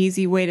an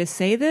easy way to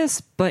say this,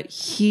 but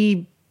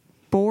he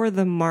bore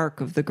the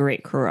mark of the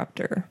Great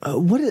Corruptor.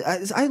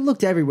 I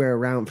looked everywhere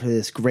around for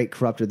this Great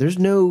Corruptor. There's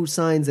no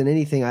signs in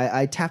anything.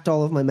 I tapped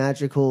all of my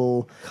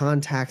magical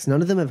contacts.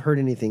 None of them have heard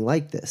anything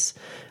like this.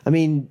 I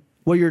mean,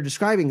 what you're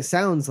describing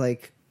sounds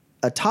like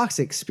a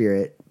toxic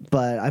spirit,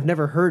 but I've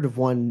never heard of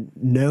one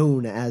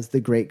known as the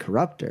Great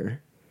Corruptor.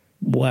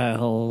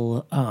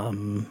 Well,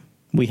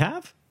 we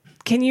have?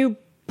 Can you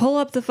pull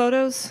up the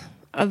photos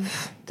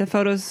of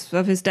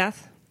his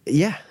death?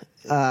 Yeah.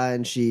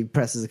 And she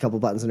presses a couple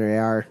buttons on her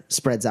AR,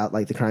 spreads out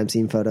the crime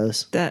scene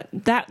photos. That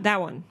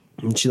one.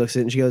 And she looks at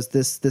it and she goes,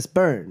 this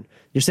burn.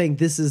 You're saying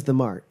this is the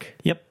mark.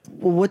 Yep.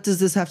 Well, what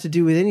does this have to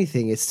do with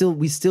anything? It's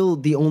still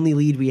the only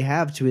lead we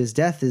have to his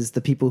death is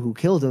the people who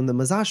killed him, the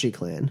Masashi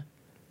clan.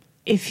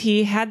 If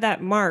he had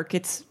that mark,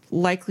 it's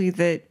likely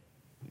that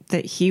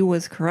he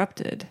was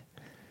corrupted.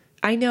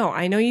 I know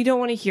you don't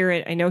want to hear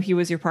it. I know he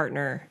was your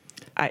partner.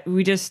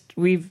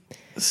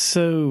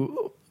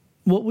 So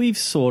what we've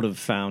sort of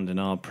found in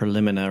our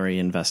preliminary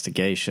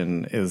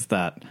investigation is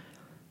that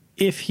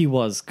if he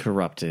was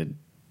corrupted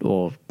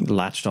or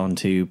latched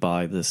onto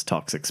by this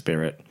toxic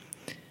spirit,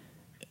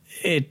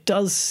 it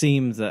does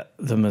seem that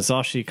the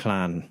Masashi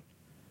clan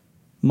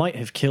might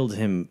have killed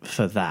him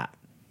for that.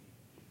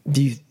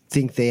 Do you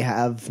think they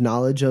have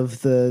knowledge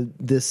of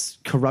this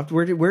corrupt?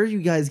 Where are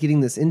you guys getting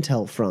this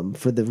intel from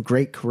for the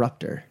Great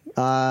Corruptor?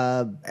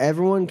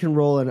 Everyone can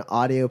roll an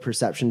audio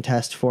perception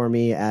test for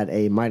me at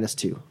a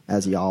 -2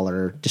 as y'all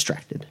are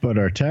distracted. But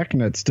our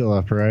TechNet's still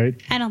up, right?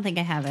 I don't think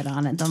I have it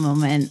on at the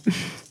moment.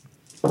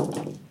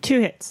 2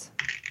 hits.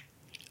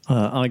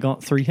 I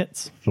got 3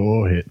 hits.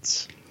 4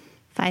 hits.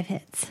 5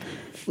 hits.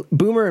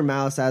 Boomer and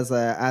Mouse, as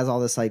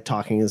all this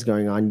talking is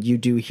going on, you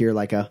do hear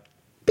a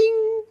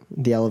bing,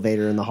 the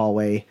elevator in the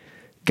hallway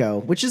go,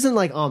 which isn't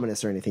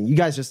ominous or anything. You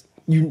guys just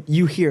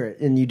you hear it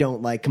and you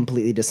don't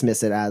completely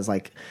dismiss it as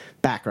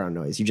background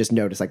noise. You just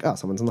notice oh,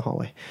 someone's in the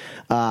hallway.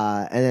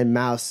 And then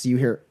Mouse, you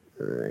hear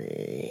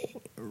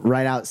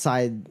right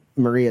outside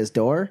Maria's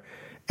door,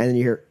 and then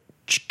you hear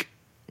chick,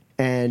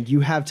 and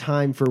you have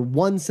time for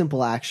one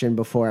simple action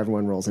before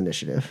everyone rolls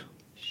initiative.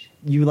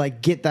 You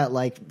get that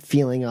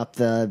feeling up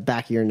the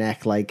back of your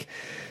neck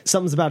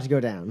something's about to go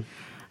down.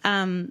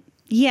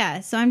 Yeah,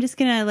 so I'm just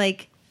gonna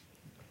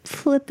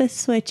flip a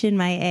switch in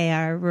my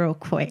AR real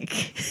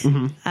quick,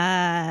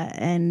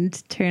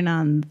 and turn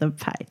on the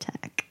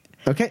PyTac.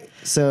 Okay,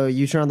 so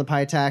you turn on the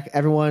PyTac.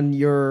 Everyone,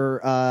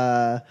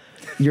 your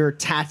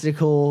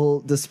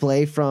tactical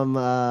display from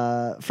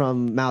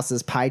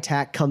Mouse's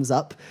PyTac comes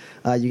up.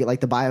 You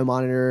get the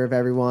biomonitor of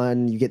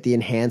everyone. You get the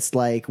enhanced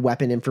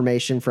weapon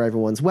information for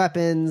everyone's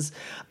weapons.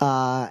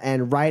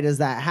 And right as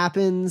that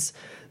happens,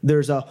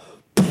 there's a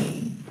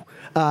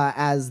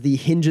as the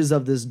hinges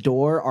of this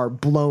door are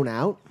blown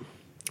out.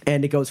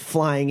 And it goes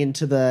flying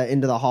into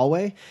the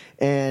hallway,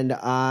 and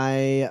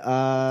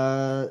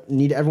I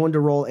need everyone to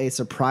roll a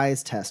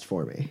surprise test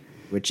for me,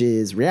 which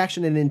is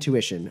reaction and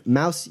intuition.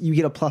 Mouse, you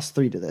get a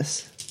 +3 to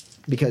this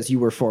because you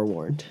were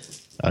forewarned.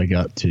 I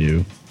got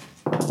 2.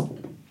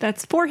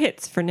 That's 4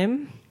 hits for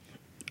Nim.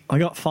 I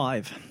got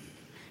 5.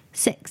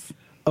 6.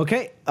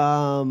 Okay.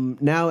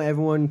 Now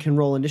everyone can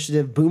roll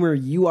initiative. Boomer,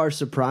 you are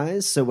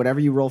surprised, so whatever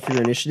you roll for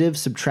your initiative,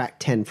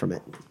 subtract 10 from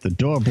it. The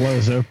door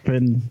blows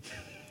open,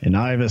 and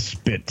I have a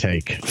spit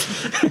take.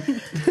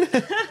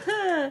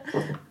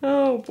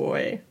 Oh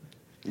boy.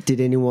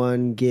 Did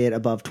anyone get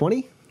above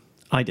 20?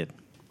 I did.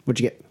 What'd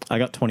you get? I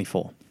got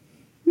 24.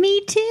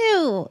 Me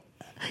too.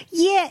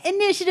 Yeah,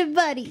 initiative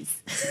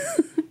buddies.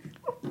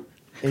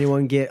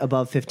 Anyone get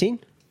above 15?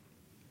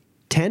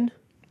 10?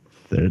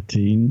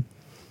 13.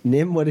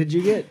 Nim, what did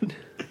you get?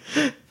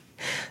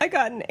 I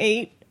got an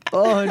 8.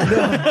 Oh,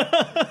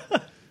 no.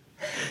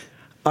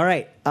 All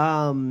right.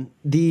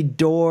 The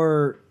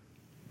door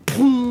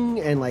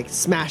and like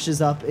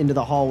smashes up into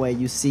the hallway.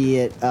 You see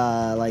it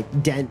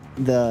like dent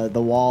the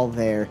wall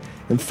there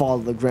and fall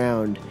to the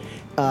ground.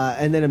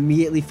 And then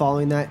immediately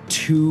following that,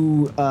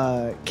 2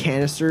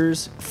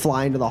 canisters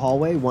fly into the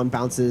hallway. One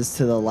bounces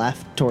to the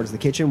left towards the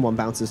kitchen. One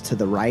bounces to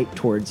the right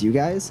towards you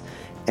guys.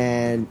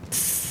 And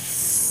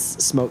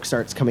smoke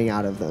starts coming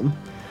out of them.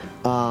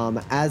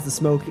 As the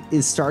smoke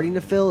is starting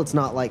to fill, it's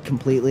not like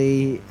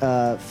completely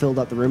filled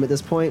up the room at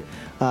this point.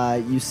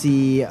 You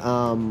see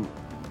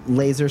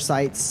laser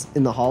sights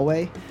in the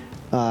hallway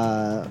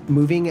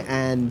moving,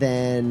 and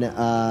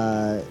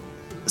then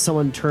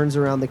someone turns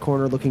around the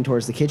corner looking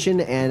towards the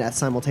kitchen, and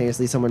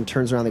simultaneously someone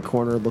turns around the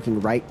corner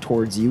looking right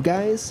towards you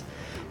guys.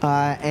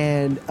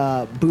 And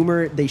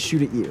Boomer, they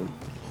shoot at you.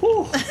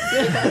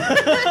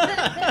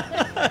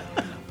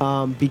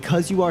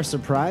 Because you are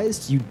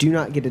surprised, you do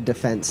not get a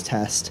defense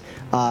test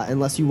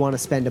unless you want to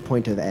spend a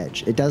point of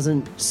edge. It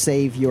doesn't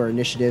save your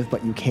initiative,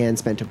 but you can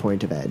spend a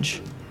point of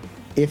edge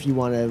if you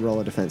want to roll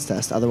a defense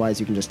test.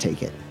 Otherwise, you can just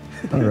take it.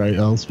 All right,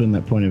 I'll spin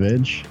that point of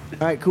edge.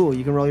 All right, cool.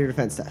 You can roll your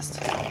defense test.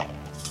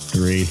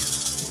 3.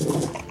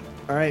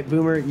 All right,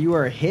 Boomer, you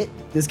are hit.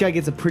 This guy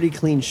gets a pretty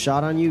clean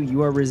shot on you.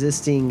 You are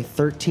resisting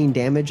 13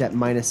 damage at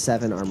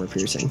 -7 armor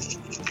piercing.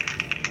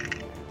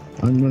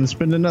 I'm going to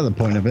spend another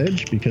point of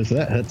edge because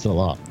that hurts a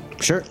lot.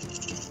 Sure.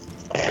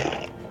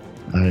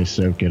 I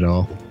soak it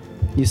all.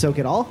 You soak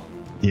it all?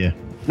 Yeah.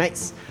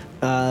 Nice.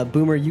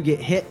 Boomer, you get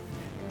hit.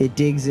 It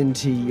digs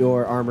into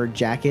your armored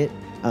jacket,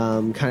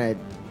 kind of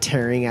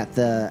tearing at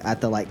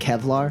the like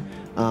Kevlar,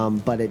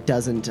 but it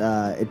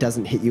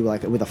doesn't hit you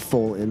like with a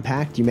full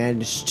impact. You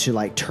manage to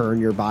like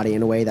turn your body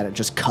in a way that it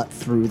just cut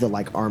through the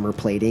like armor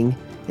plating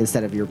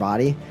instead of your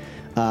body.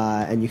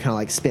 And you kind of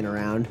like spin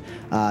around.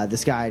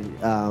 This guy,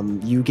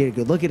 you get a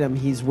good look at him.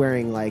 He's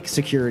wearing like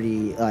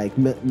security, like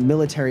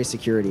military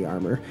security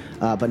armor,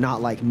 but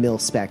not like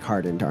mil-spec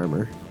hardened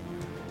armor.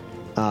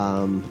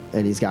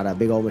 And he's got a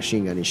big old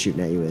machine gun he's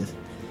shooting at you with.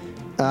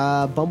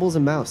 Bumbles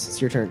and Mouse, it's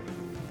your turn.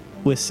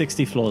 We're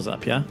 60 floors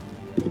up, yeah?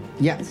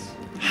 Yes.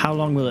 How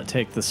long will it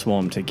take the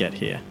swarm to get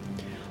here?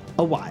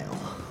 A while.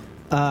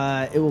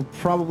 It will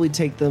probably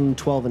take them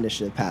 12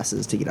 initiative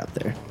passes to get up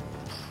there.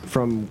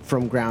 From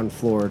ground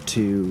floor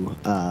to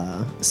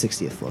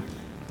 60th floor.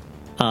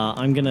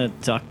 I'm going to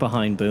duck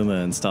behind Boomer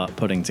and start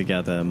putting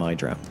together my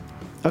drone.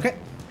 Okay.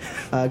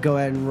 Go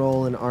ahead and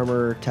roll an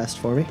armor test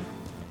for me.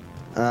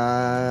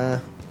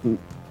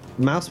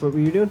 Mouse, what were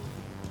you doing?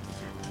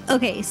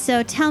 Okay,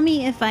 so tell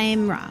me if I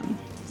am wrong.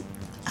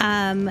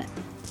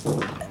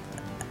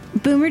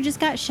 Boomer just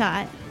got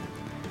shot.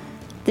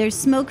 There's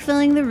smoke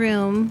filling the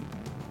room.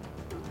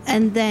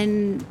 And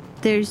then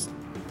there's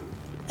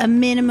a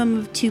minimum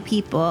of 2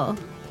 people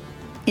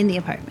in the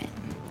apartment,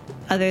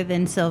 other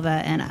than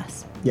Silva and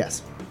us.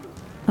 Yes.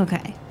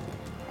 Okay.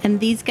 And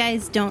these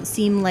guys don't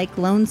seem like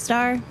Lone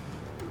Star?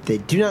 They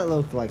do not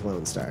look like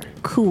Lone Star.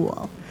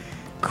 Cool.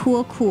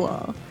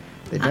 Cool.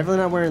 They're definitely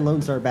not wearing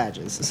Lone Star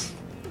badges.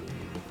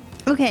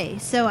 Okay,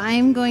 so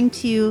I'm going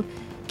to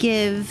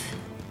give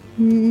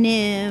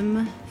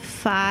Nim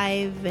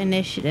 5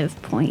 initiative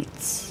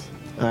points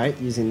All right,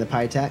 using the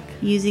pie tack.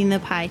 using the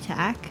pie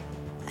tack.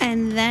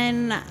 And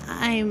then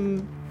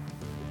I'm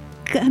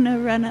gonna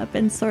run up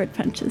and sword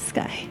punch this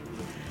guy.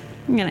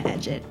 I'm gonna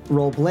edge it.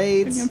 Roll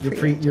blades. I'm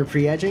gonna You're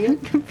pre-edging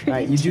it. I'm All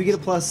right, you do get a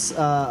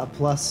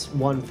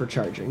 +1 for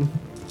charging.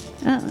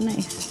 Oh,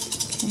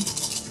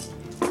 nice.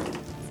 Okay.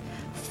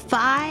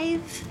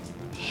 5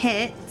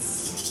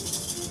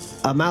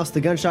 hits. Mouse, the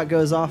gunshot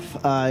goes off.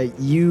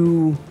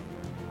 You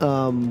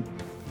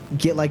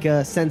get like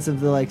a sense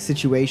of the like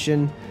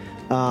situation,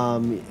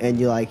 and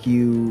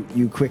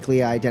you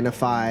quickly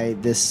identify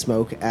this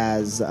smoke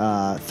as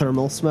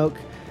thermal smoke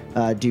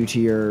due to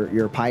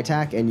your pie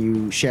tack, and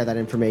you share that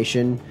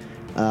information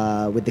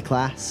with the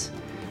class,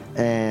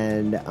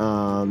 and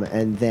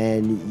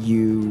then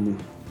you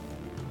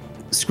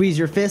squeeze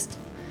your fist.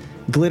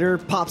 Glitter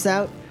pops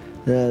out,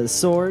 the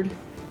sword.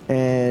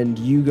 And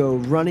you go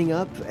running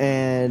up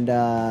and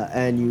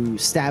you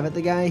stab at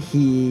the guy.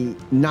 He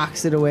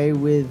knocks it away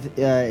with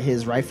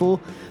his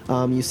rifle.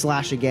 You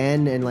slash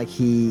again, and like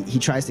he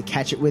tries to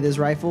catch it with his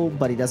rifle,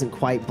 but he doesn't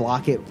quite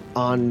block it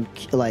on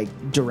like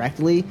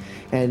directly.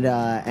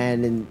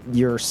 And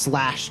your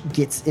slash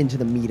gets into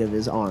the meat of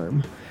his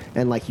arm,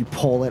 and like you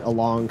pull it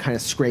along, kind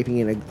of scraping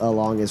it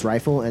along his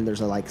rifle, and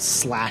there's a like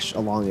slash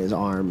along his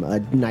arm,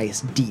 a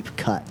nice deep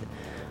cut.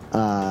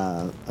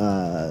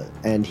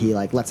 and he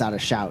like lets out a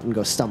shout and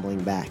goes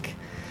stumbling back.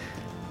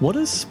 What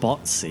does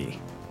Spot see?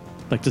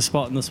 Like, does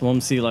Spot in the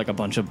swarm see like a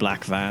bunch of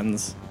black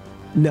vans?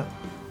 No.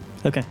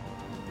 Okay.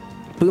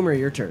 Boomer,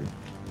 your turn.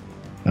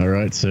 All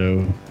right,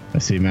 so I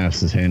see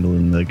Mouse is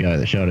handling the guy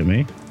that shot at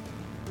me.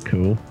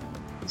 Cool.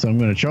 So I'm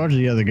going to charge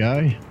the other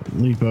guy,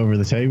 leap over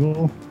the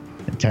table,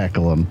 and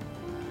tackle him.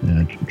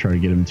 And try to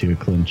get him to a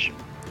clinch.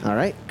 All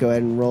right, go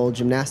ahead and roll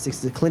gymnastics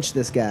to clinch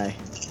this guy.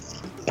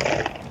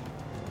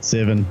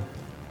 7.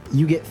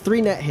 You get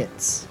 3 net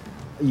hits.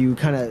 You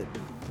kind of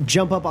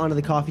jump up onto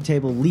the coffee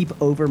table, leap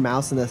over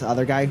Mouse and this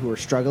other guy who are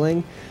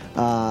struggling,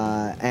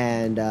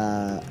 and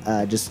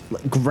just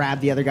grab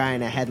the other guy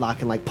in a headlock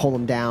and like pull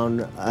him down.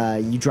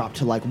 You drop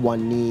to like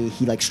one knee.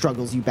 He like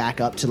struggles you back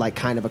up to like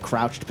kind of a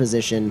crouched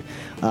position,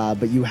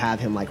 but you have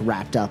him like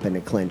wrapped up in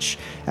a clinch.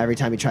 Every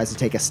time he tries to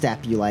take a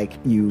step,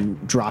 you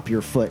drop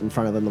your foot in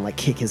front of him and like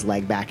kick his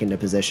leg back into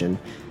position.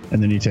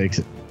 And then he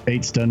takes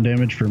 8 stun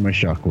damage from my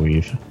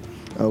shockwave.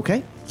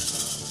 Okay.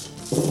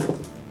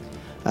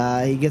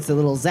 He gets a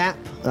little zap.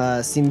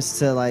 Seems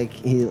to like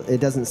it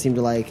doesn't seem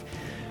to like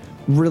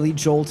really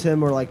jolt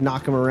him or like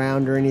knock him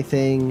around or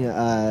anything.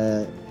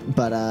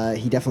 But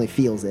he definitely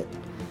feels it.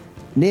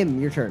 Nim,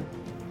 your turn.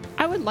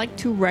 I would like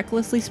to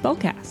recklessly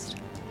spellcast.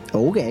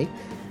 Okay.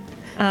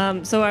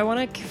 So I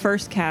want to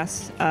first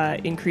cast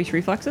Increase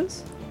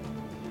Reflexes,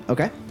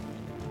 Okay.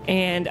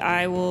 and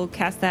I will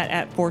cast that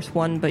at Force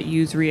 1, but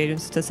use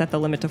reagents to set the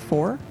limit to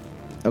 4.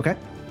 Okay.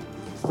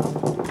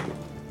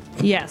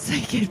 Yes, I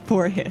get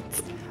 4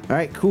 hits. All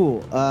right.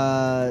 Cool.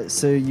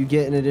 So you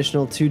get an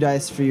additional 2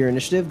 dice for your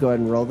initiative. Go ahead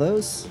and roll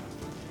those.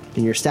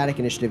 And your static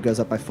initiative goes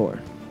up by 4.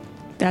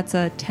 That's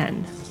a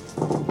 10.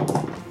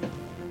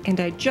 And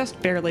I just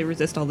barely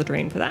resist all the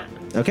drain for that.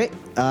 Okay.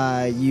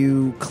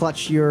 You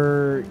clutch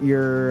your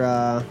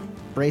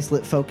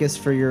bracelet focus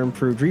for your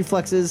improved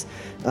reflexes.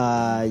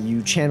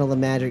 You channel the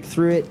magic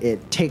through it.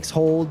 It takes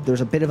hold.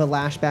 There's a bit of a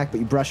lashback, but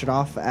you brush it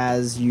off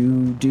as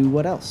you do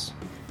what else?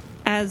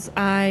 As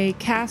I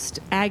cast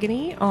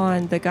Agony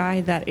on the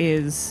guy that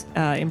is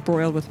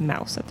embroiled with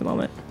Mouse at the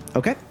moment.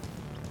 Okay.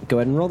 Go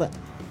ahead and roll that.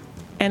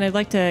 And I'd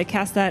like to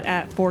cast that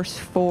at Force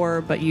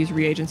 4, but use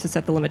reagents to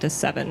set the limit to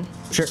 7.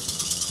 Sure.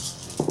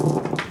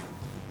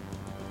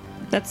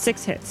 That's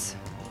 6 hits.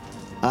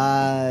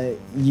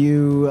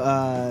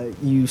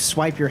 You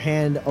swipe your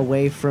hand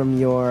away from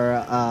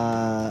your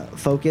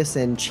focus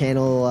and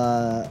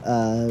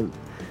channel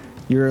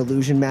your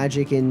illusion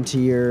magic into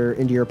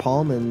your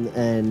palm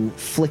and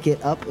flick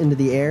it up into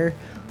the air,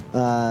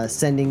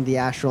 sending the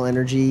astral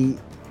energy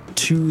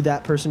to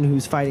that person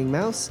who's fighting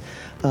Mouse.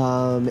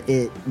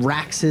 It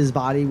racks his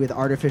body with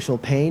artificial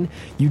pain.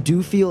 You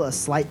do feel a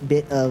slight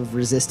bit of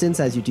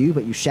resistance as you do,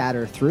 but you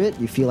shatter through it.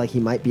 You feel like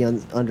he might be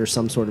under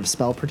some sort of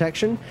spell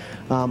protection.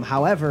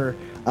 However,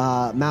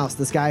 Mouse,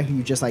 this guy who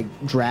you just like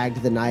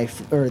dragged the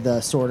knife or the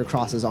sword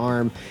across his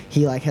arm,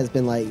 he like has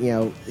been like,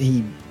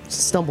 he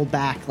stumbled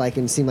back like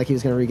and seemed like he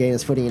was going to regain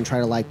his footing and try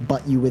to like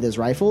butt you with his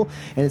rifle,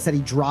 and instead he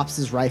drops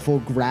his rifle,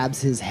 grabs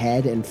his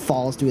head and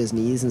falls to his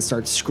knees and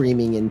starts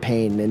screaming in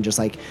pain and just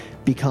like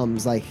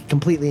becomes like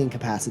completely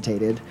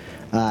incapacitated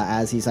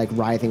as he's like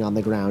writhing on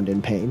the ground in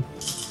pain.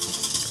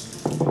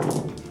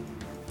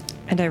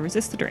 And I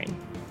resist the drain.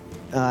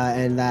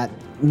 And that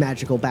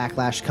magical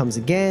backlash comes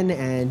again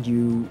and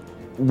you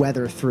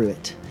weather through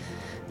it.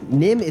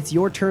 Nim, it's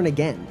your turn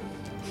again.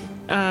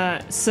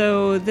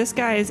 So this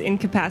guy is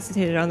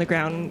incapacitated on the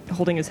ground,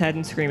 holding his head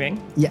and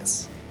screaming.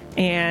 Yes.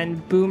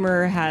 And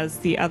Boomer has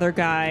the other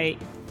guy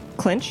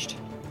clinched.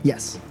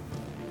 Yes.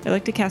 I'd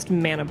like to cast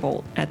Mana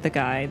Bolt at the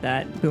guy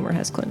that Boomer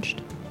has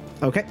clinched.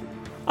 Okay.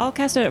 I'll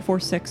cast it at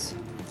Force 6.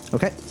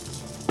 Okay.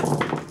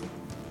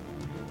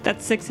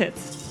 That's 6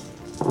 hits.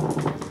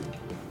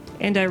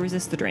 And I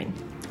resist the drain.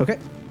 Okay.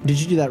 Did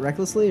you do that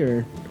recklessly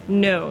or?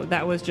 No,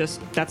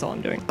 that's all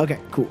I'm doing. Okay,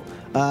 cool.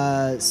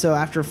 So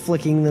after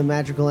flicking the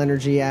magical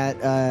energy at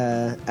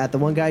the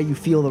one guy, you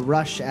feel the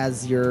rush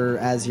as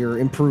your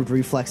improved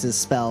reflexes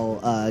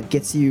spell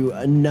gets you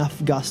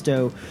enough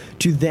gusto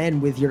to then,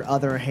 with your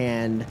other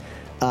hand,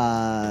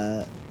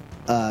 grab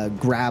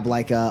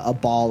like a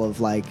ball of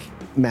like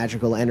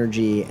magical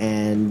energy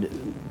and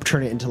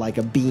turn it into like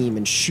a beam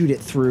and shoot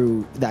it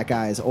through that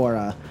guy's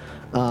aura.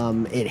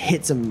 It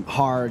hits him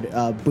hard.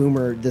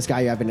 Boomer, this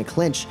guy you have in a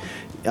clinch,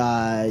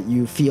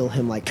 you feel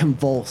him like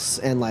convulse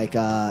and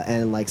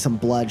like some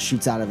blood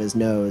shoots out of his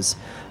nose.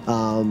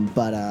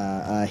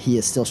 But he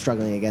is still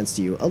struggling against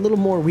you a little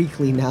more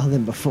weakly now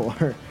than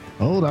before.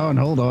 Hold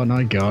on,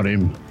 I got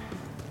him.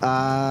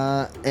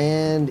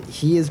 And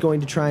he is going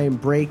to try and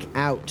break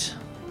out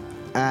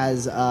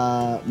as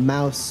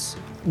Mouse.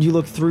 You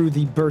look through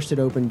the bursted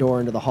open door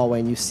into the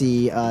hallway and you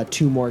see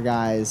 2 more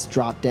guys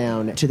drop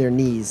down to their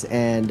knees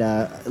and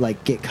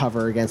like get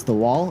cover against the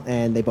wall,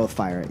 and they both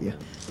fire at you.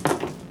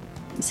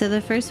 So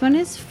the first one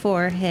is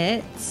 4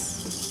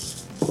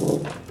 hits,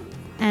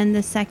 and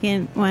the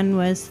second one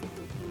was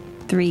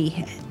 3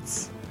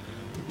 hits.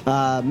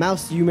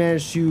 Mouse, you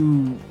managed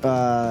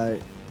to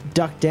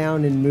duck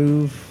down and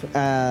move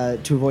to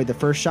avoid the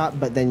first shot,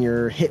 but then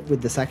you're hit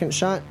with the second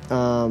shot.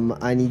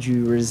 I need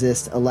you to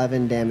resist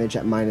 11 damage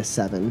at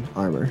 -7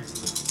 armor.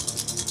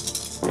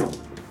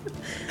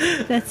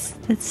 That's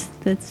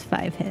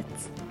 5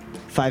 hits.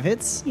 5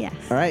 hits? Yes.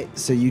 All right,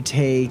 so you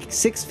take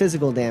 6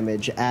 physical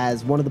damage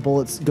as one of the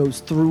bullets goes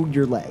through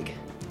your leg.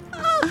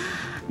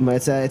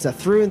 But it's a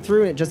through and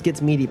through, and it just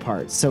gets meaty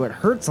parts, so it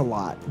hurts a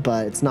lot,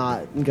 but it's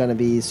not going to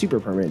be super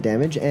permanent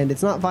damage, and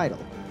it's not vital.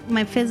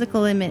 My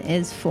physical limit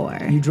is 4.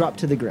 You drop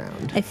to the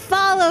ground. I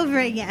fall over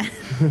again.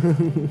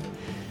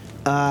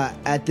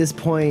 At this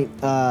point,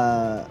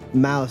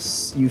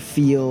 Mouse, you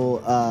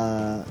feel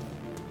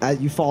as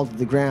you fall to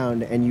the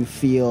ground, and you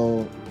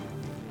feel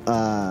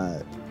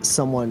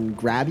someone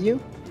grab you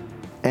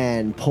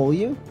and pull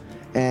you,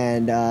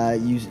 and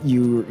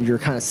you're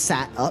kind of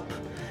sat up,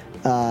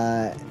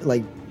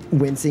 like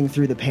wincing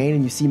through the pain,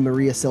 and you see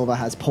Maria Silva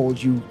has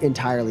pulled you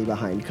entirely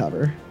behind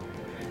cover,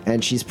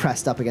 and she's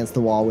pressed up against the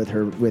wall with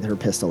her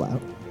pistol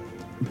out.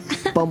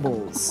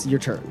 Bumbles, your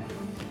turn.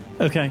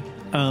 Okay.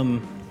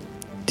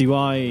 Do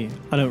I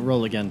don't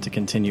roll again to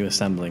continue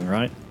assembling,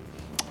 right?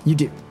 You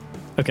do.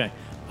 Okay.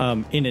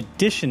 In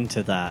addition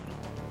to that,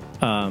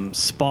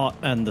 Spot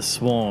and the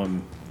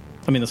Swarm,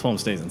 I mean the Swarm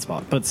stays in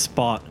Spot, but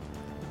Spot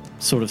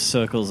sort of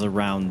circles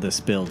around this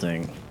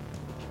building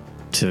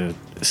to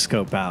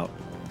scope out.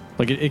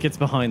 Like it gets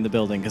behind the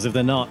building, because if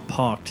they're not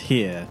parked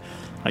here,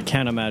 I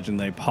can't imagine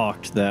they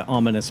parked their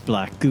ominous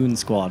black goon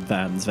squad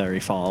vans very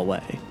far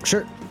away.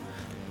 Sure.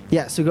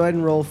 Yeah, so go ahead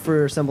and roll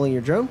for assembling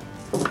your drone.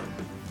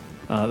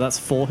 That's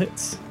 4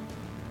 hits.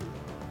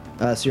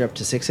 So you're up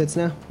to 6 hits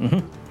now? Mm-hmm.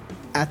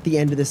 At the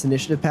end of this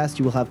initiative pass,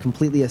 you will have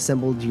completely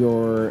assembled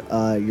your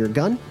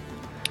gun.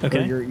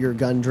 Okay. Or your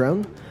gun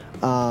drone.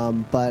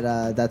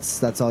 But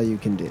that's all you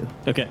can do.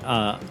 Okay.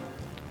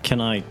 Can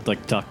I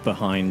like duck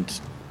behind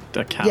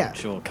a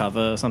couch or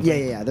cover or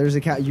something? Yeah. There's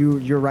a couch.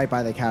 You're right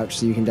by the couch,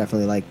 so you can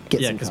definitely like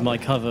get some Yeah, because cover. my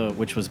cover,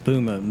 which was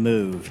Boomer,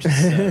 moved.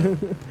 So.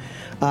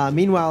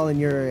 Meanwhile, in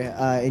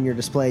your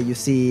display, you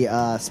see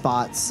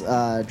Spots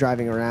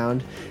driving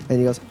around, and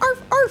he goes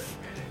arf arf,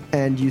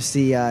 and you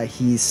see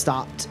he's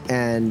stopped,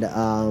 and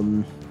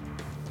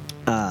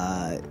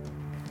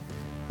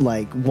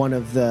like one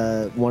of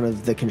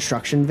the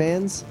construction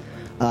vans,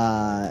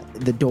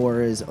 the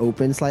door is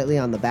open slightly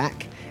on the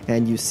back,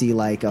 and you see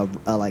like a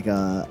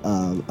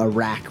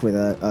rack with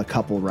a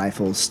couple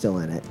rifles still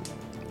in it.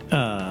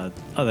 Are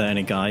there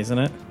any guys in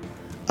it?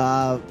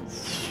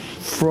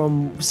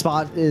 From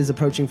Spot is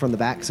approaching from the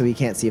back, so he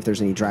can't see if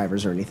there's any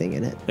drivers or anything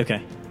in it.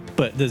 Okay.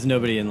 But there's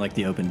nobody in like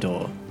the open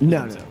door.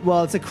 No.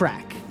 Well, it's a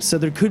crack, so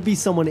there could be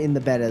someone in the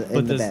bed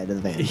of the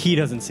van. He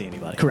doesn't see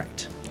anybody.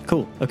 Correct.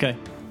 Cool. Okay.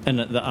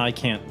 And I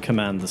can't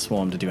command the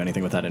swarm to do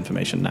anything with that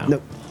information now.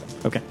 Nope.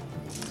 Okay.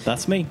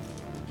 That's me.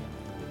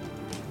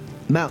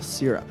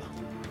 Mouse, you're up.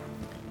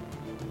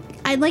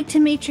 I'd like to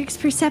matrix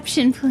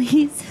perception,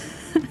 please.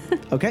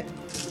 Okay.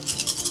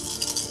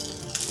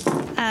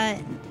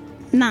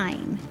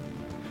 9.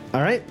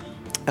 All right.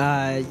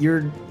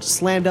 You're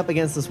slammed up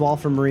against this wall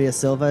from Maria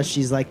Silva.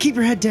 She's like, "Keep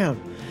your head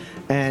down,"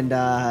 and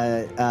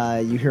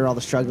you hear all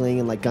the struggling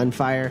and like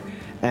gunfire,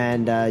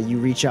 and you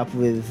reach up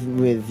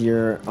with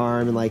your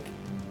arm and like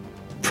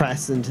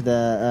press into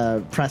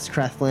the press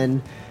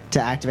Krethlin to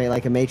activate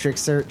like a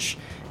matrix search,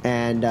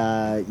 and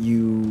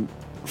you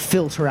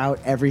filter out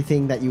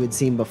everything that you had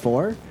seen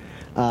before,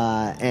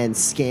 and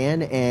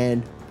scan,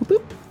 and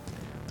boop,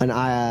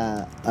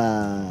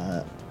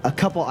 a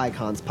couple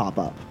icons pop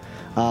up.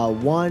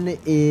 One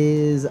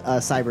is a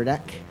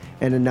cyberdeck,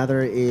 and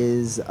another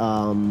is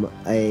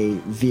a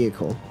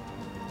vehicle.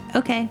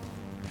 Okay.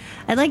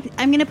 I'm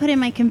going to put in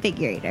my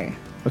configurator.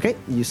 Okay,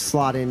 you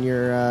slot in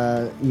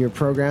your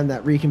program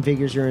that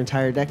reconfigures your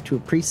entire deck to a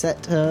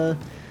preset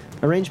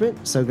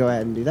arrangement. So go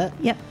ahead and do that.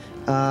 Yep.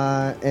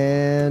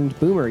 And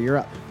Boomer, you're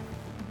up.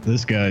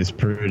 This guy's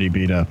pretty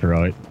beat up,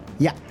 right?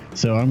 Yeah.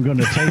 So I'm going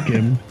to take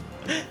him,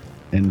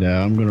 and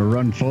I'm going to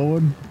run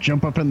forward,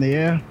 jump up in the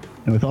air,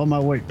 and with all my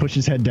weight, push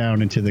his head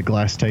down into the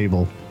glass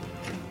table.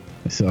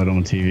 I saw it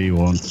on TV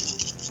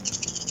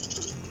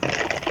once.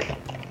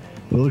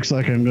 Well, it looks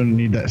like I'm going to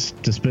need that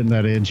to spin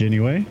that edge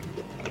anyway.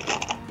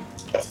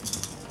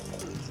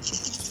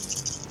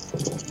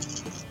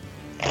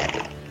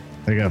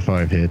 I got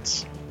 5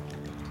 hits.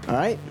 All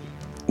right.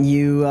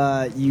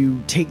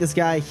 You take this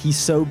guy. He's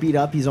so beat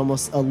up. He's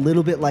almost a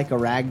little bit like a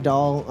rag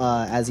doll,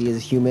 as he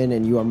is human,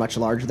 and you are much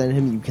larger than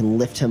him. You can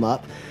lift him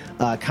up,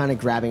 kind of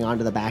grabbing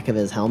onto the back of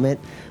his helmet.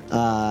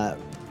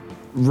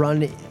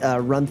 Run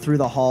through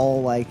the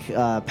hall like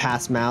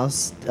past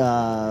Mouse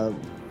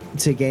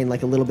to gain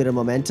like a little bit of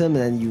momentum,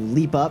 and then you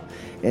leap up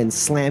and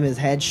slam his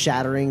head,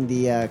 shattering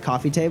the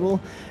coffee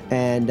table,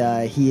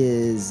 and he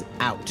is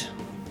out.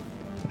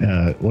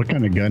 What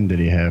kind of gun did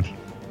he have?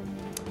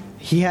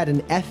 He had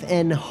an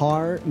FN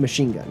HAR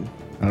machine gun.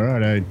 All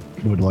right, I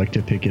would like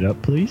to pick it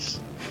up, please.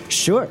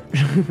 Sure.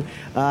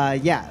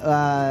 I'm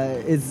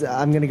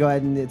gonna go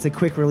ahead and it's a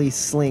quick release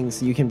sling,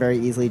 so you can very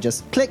easily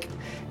just click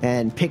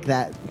and pick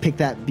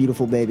that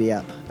beautiful baby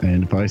up.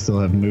 And if I still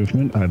have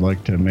movement, I'd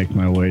like to make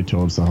my way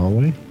towards the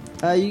hallway.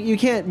 You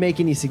can't make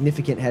any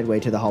significant headway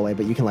to the hallway,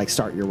 but you can like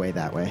start your way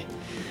that way.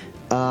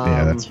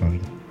 Yeah, that's fine.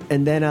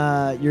 And then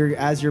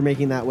as you're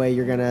making that way,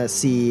 you're gonna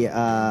see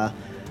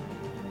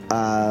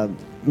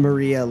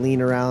Maria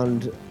lean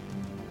around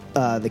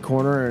the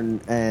corner,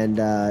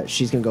 and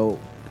she's gonna go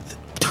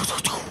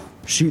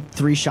shoot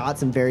 3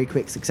 shots in very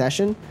quick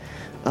succession,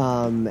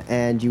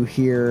 and you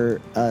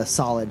hear a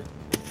solid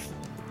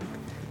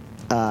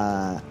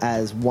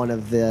as one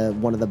of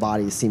the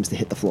bodies seems to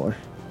hit the floor.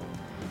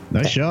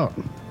 Nice shot.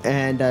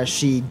 And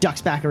she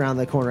ducks back around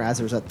the corner as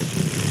there's a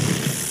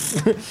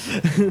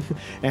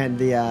and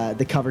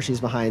the cover she's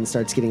behind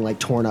starts getting like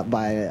torn up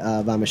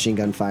by machine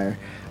gun fire.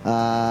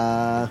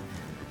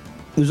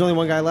 There's only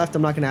one guy left.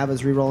 I'm not going to have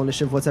his reroll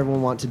initiative. What's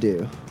everyone want to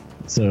do?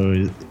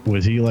 So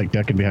was he like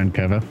ducking behind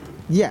cover?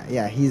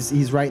 Yeah,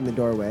 he's right in the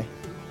doorway.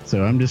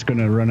 So I'm just going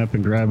to run up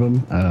and grab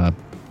him.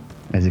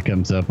 As he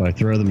comes up, I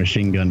throw the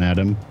machine gun at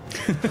him,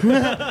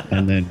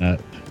 and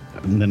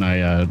then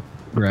I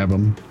grab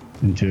him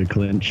into a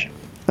clinch.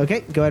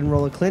 Okay, go ahead and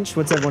roll a clinch.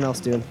 What's everyone else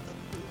doing?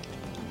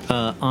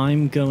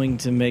 I'm going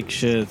to make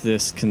sure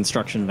this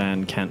construction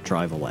van can't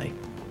drive away.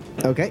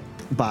 Okay,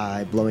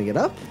 by blowing it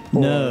up?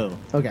 No.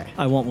 Okay.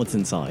 I want what's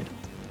inside.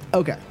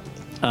 Okay.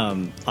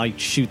 I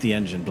shoot the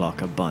engine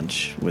block a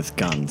bunch with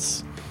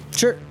guns.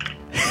 Sure.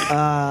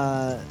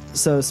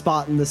 So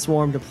Spot and the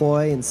swarm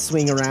deploy and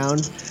swing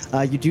around.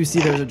 You do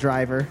see there's a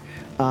driver.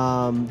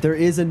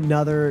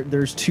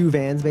 There's 2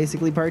 vans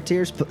basically parked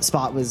here.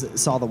 Spot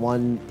saw the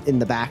one in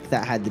the back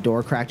that had the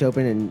door cracked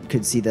open and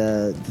could see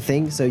the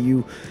thing. So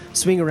you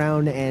swing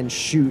around and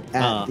shoot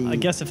at I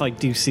guess if I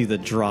do see the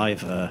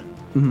driver,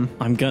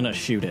 I'm gonna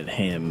shoot at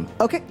him.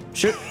 Okay,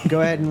 sure.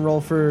 Go ahead and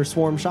roll for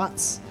swarm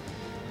shots.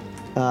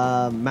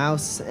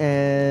 Mouse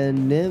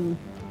and Nim,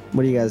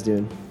 what are you guys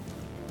doing?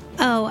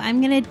 Oh, I'm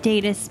going to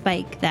data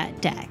spike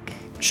that deck.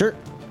 Sure.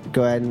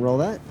 Go ahead and roll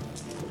that.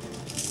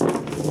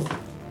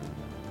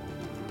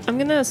 I'm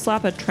gonna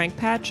slap a trank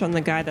patch on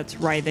the guy that's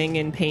writhing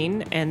in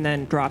pain and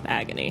then drop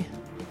agony.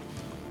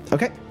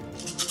 Okay.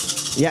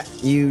 Yeah,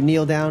 you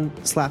kneel down,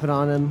 slap it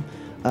on him.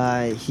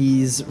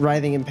 He's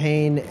writhing in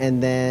pain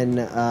and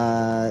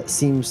then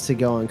seems to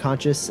go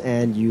unconscious,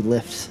 and you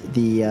lift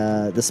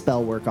the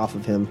spell work off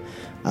of him,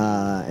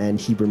 and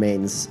he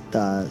remains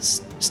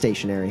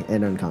stationary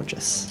and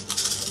unconscious.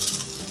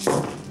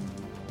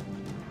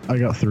 I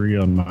got 3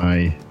 on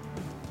my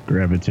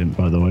gravitant,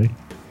 by the way.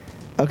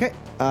 Okay.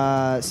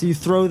 So you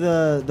throw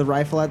the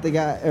rifle at the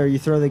guy, or you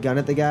throw the gun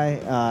at the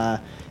guy.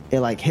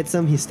 It like hits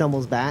him. He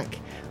stumbles back,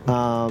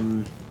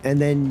 and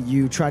then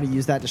you try to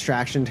use that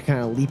distraction to kind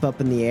of leap up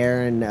in the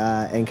air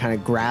and kind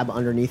of grab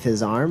underneath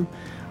his arm,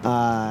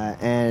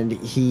 and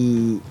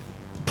he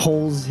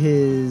pulls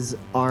his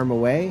arm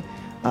away.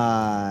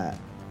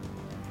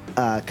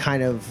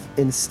 Kind of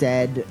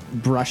instead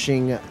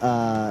brushing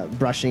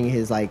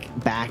his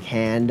like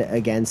backhand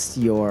against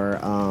your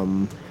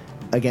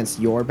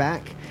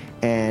back,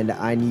 and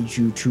I need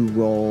you to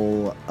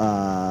roll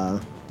a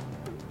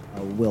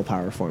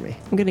willpower for me.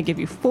 I'm gonna give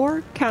you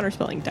 4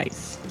 counterspelling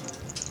dice.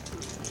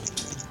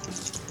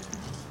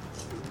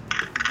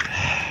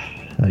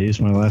 I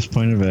use my last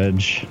point of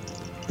edge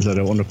because I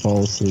don't want to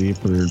fall asleep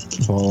or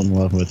fall in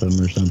love with him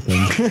or something.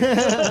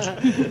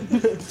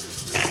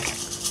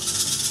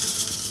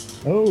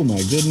 Oh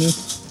my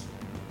goodness.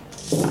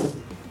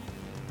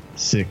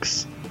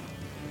 6.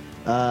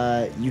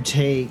 You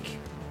take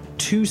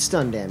 2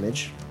 stun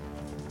damage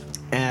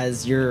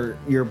as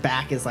your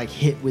back is like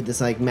hit with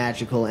this like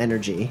magical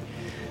energy,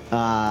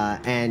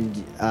 and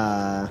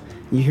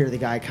you hear the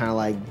guy kind of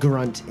like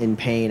grunt in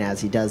pain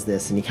as he does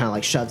this, and he kind of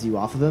like shoves you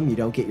off of him. You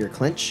don't get your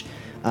clinch,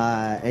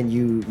 and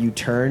you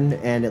turn,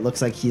 and it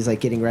looks like he's like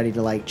getting ready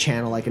to like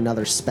channel like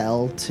another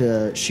spell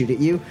to shoot at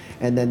you,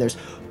 and then there's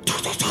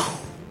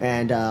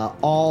and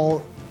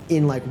all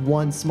in like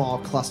one small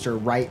cluster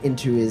right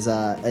into his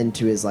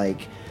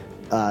like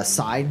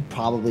side,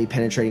 probably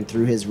penetrating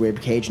through his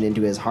rib cage and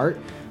into his heart.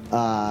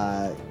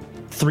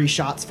 3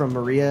 shots from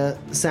Maria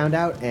sound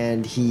out,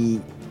 and he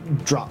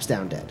drops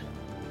down dead.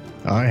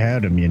 I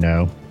had him, you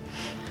know.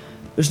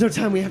 There's no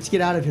time. We have to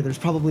get out of here. There's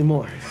probably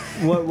more.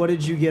 What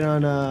did you get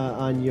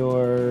on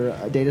your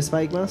data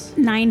spike, Mouse?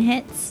 9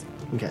 hits.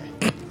 Okay.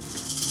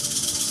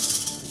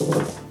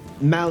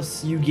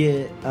 Mouse, you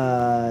get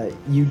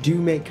you do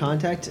make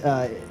contact.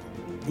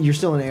 You're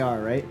still an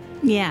AR, right?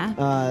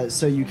 Yeah.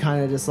 So you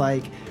kind of just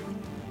like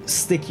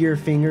stick your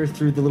finger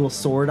through the little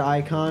sword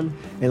icon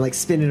and like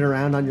spin it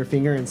around on your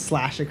finger and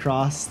slash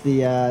across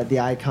the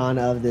icon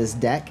of this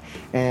deck,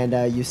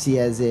 and you see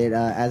as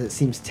it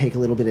seems to take a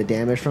little bit of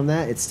damage from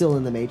that, it's still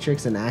in the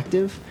matrix and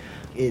active.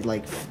 It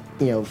like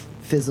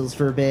fizzles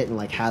for a bit and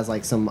like has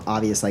like some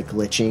obvious like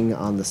glitching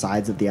on the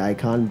sides of the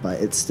icon,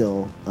 but it's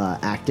still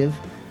active.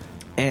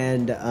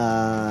 And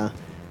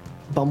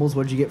Bumbles,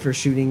 what'd you get for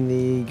shooting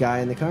the guy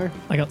in the car?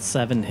 I got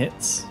 7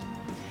 hits.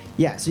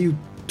 Yeah, so you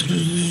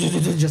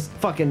just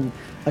fucking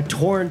a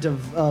torrent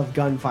of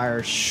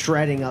gunfire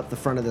shredding up the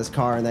front of this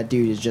car, and that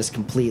dude is just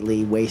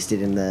completely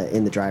wasted in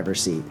the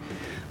driver's seat.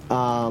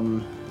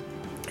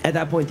 At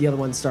that point, the other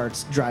one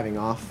starts driving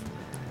off.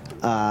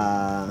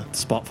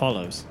 Spot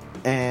follows.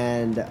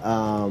 And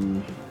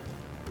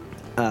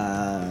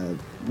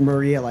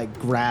Maria like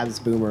grabs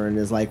Boomer and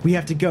is like, "We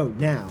have to go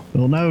now."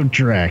 Well, no,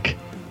 Drek.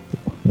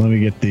 Let me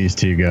get these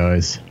two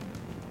guys.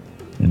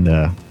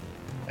 And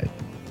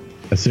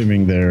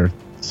assuming they're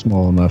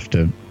small enough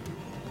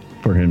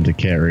for him to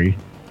carry,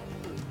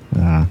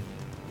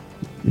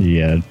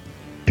 he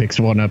picks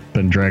one up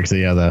and drags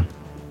the other.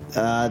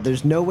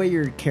 There's no way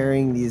you're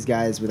carrying these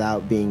guys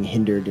without being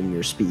hindered in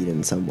your speed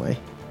in some way.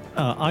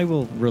 I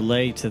will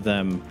relay to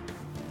them.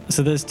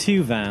 So there's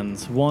two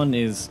vans. One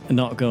is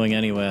not going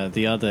anywhere.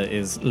 The other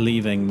is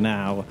leaving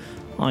now.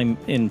 I'm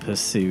in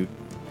pursuit.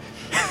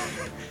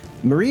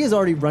 Maria's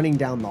already running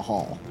down the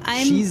hall.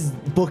 She's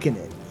booking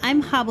it.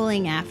 I'm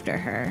hobbling after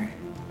her.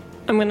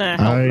 I'm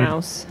gonna help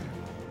Mouse.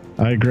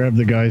 I grab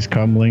the guy's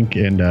comlink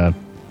and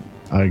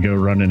I go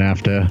running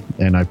after,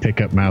 and I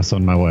pick up Mouse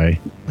on my way.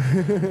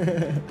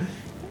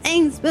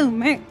 Thanks,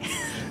 Boomer.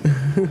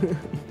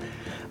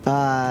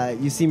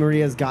 You see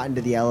Maria's gotten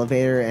to the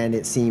elevator, and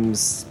it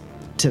seems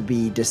to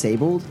be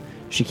disabled.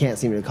 She can't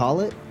seem to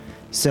call it.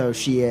 So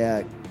she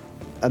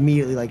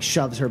immediately like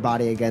shoves her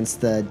body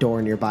against the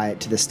door nearby it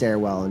to the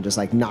stairwell and just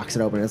like knocks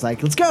it open. It's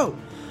like, let's go.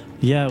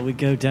 Yeah, we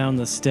go down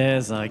the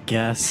stairs, I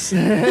guess.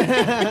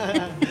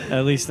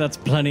 At least that's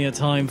plenty of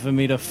time for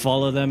me to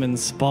follow them and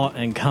spot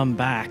and come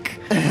back.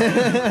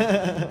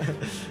 Yeah,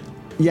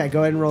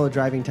 go ahead and roll a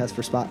driving test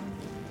for Spot.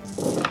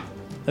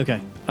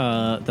 Okay,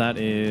 that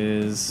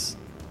is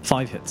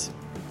 5 hits.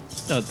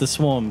 The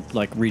swarm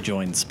like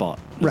rejoins Spot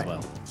as Right.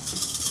 well.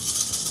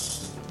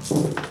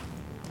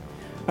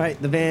 All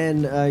right, the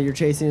van you're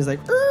chasing is like,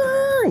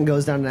 "Arr!" and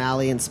goes down an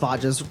alley, and Spot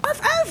just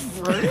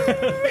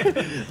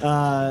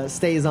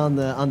stays on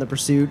the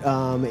pursuit.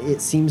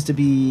 It seems to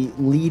be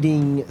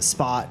leading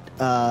Spot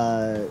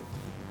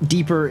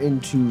deeper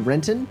into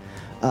Renton,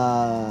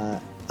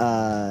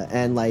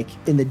 and like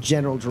in the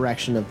general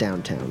direction of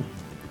downtown.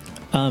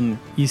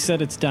 You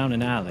said it's down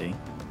an alley.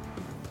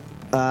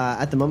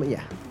 At the moment,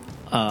 yeah.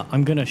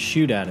 I'm gonna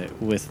shoot at it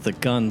with the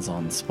guns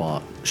on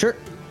Spot. Sure.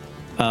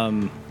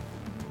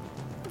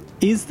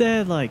 Is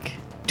there like,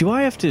 do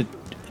I have to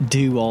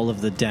do all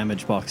of the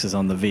damage boxes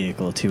on the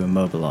vehicle to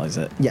immobilize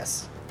it?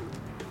 Yes.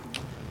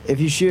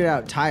 If you shoot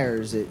out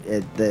tires,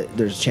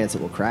 there's a chance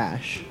it will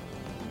crash.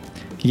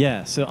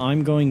 Yeah, so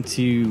I'm going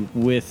to,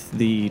 with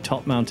the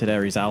top-mounted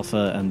Ares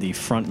Alpha and the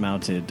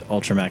front-mounted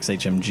Ultramax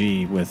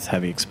HMG with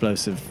heavy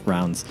explosive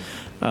rounds,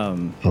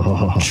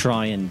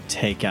 try and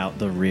take out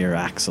the rear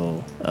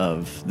axle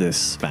of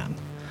this van.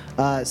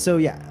 To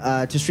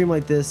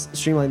streamline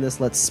this,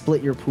 let's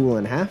split your pool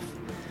in half,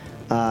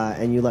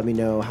 and you let me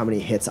know how many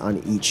hits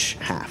on each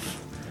half.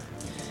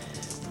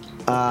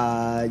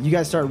 You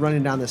guys start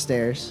running down the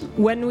stairs.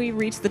 When we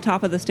reach the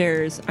top of the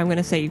stairs, I'm going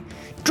to say,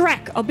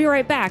 Drek, I'll be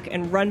right back,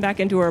 and run back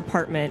into her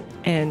apartment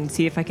and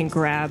see if I can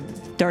grab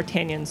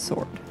D'Artagnan's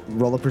sword.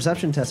 Roll a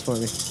perception test for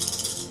me.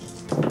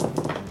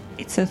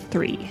 It's a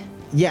 3.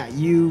 Yeah,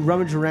 you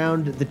rummage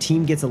around. The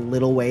team gets a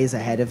little ways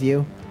ahead of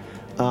you,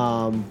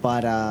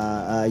 but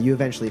you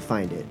eventually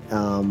find it.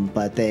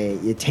 But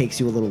it takes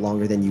you a little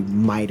longer than you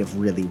might have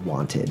really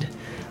wanted.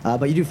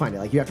 But you do find it.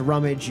 Like, you have to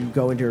rummage. You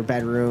go into her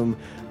bedroom.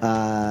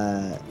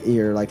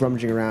 You're like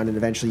rummaging around, and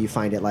eventually you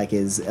find it like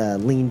is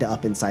leaned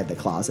up inside the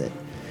closet.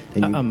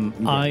 And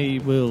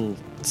I will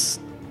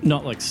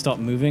not like stop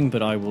moving,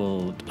 but I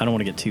don't want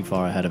to get too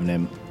far ahead of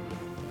Nim.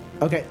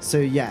 Okay, so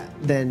yeah,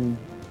 then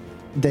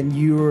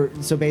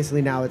so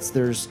basically now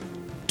there's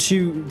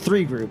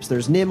 3 groups.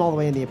 There's Nim all the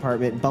way in the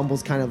apartment.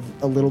 Bumble's kind of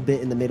a little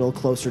bit in the middle,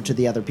 closer to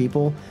the other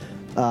people,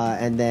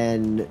 and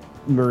then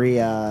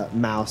Maria,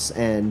 Mouse,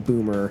 and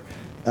Boomer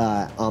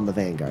on the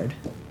Vanguard.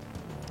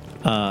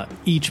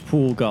 Each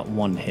pool got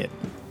 1 hit.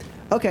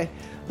 Okay,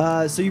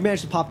 so you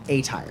managed to pop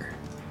a tire.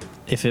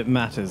 If it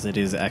matters, it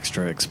is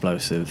extra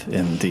explosive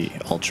in the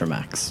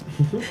Ultramax.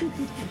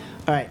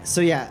 All right,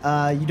 so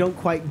yeah, you don't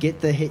quite get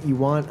the hit you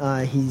want.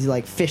 He's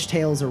like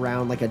fishtails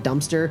around like a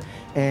dumpster,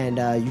 and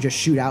you just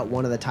shoot out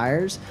one of the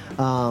tires.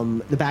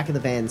 The back of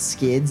the van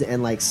skids,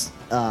 and like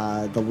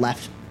the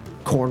left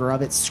corner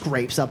of it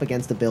scrapes up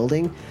against the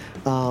building.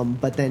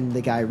 But then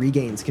the guy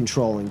regains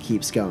control and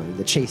keeps going.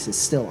 The chase is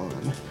still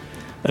on.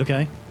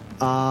 Okay.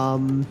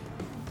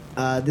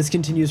 This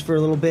continues for a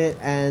little bit,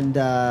 and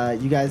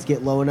you guys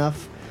get low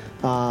enough,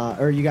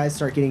 or you guys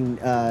start getting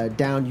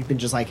down. You've been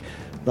just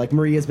like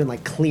Maria's been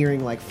like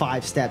clearing like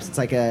 5 steps. It's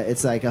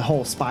like a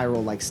whole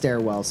spiral like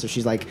stairwell. So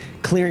she's like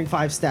clearing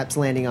 5 steps,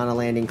 landing on a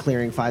landing,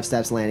 clearing 5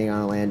 steps, landing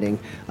on a landing.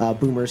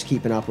 Boomer's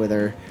keeping up with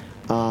her,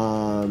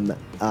 and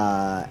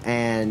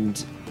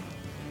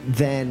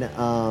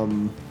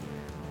then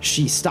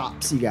she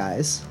stops you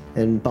guys.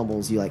 And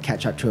Bumbles, you like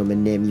catch up to him,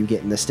 and Nim, you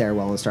get in the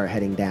stairwell and start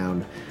heading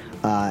down.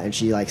 And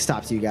she like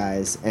stops you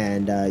guys,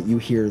 and you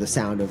hear the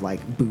sound of like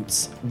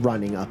boots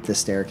running up the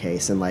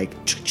staircase, and like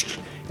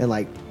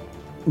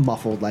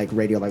muffled like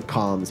radio like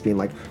comms being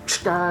like,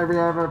 "Sky, we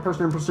have a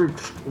person in pursuit.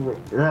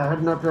 Yeah,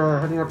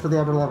 heading up to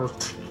the upper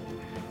levels."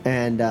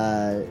 And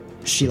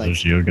she like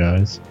Those you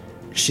guys.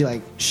 she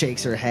like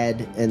shakes her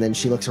head, and then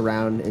she looks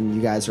around, and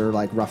you guys are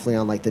like roughly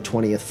on like the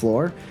 20th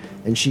floor,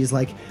 and she's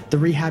like, "They're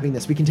rehabbing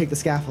this. We can take the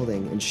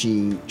scaffolding." And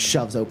she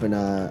shoves open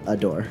a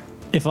door.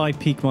 If I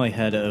peek my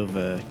head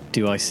over,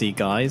 do I see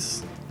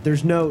guys?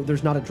 There's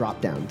not a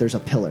drop down. There's a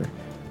pillar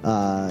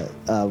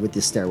with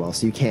this stairwell,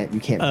 so you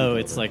can't. Oh,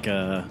 it's like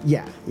a...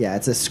 Yeah,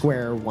 it's a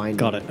square winding.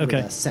 Got it, okay.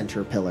 With a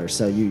center pillar,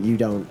 so you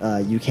don't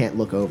you can't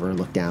look over and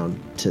look down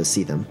to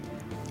see them.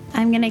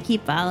 I'm going to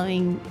keep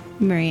following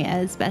Maria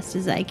as best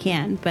as I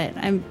can, but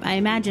I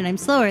imagine I'm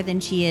slower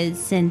than she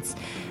is since...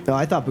 Oh,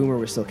 I thought Boomer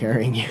was still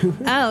carrying you.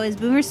 Oh, is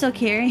Boomer still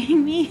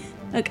carrying me?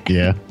 Okay.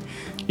 Yeah.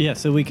 Yeah,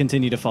 so we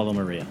continue to follow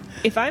Maria.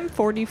 If I'm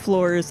 40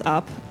 floors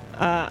up,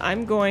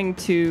 I'm going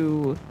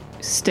to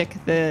stick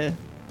the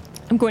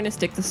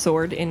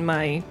sword in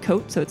my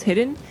coat so it's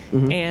hidden,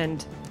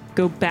 and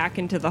go back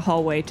into the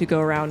hallway to go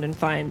around and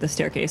find the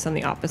staircase on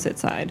the opposite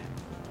side.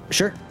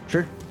 Sure.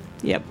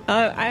 Yep.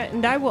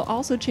 And I will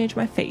also change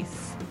my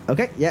face.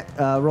 Okay, yeah.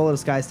 Roll a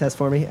disguise test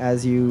for me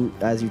as you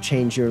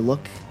change your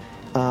look.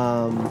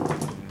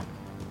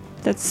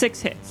 That's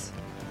 6 hits.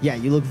 Yeah,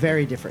 you look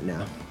very different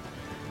now.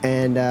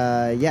 And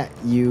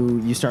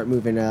you start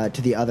moving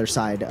to the other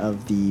side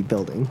of the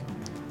building.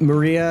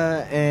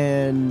 Maria's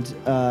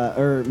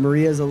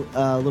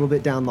a little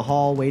bit down the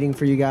hall waiting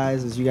for you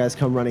guys as you guys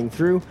come running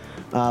through.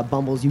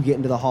 Bumbles, you get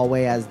into the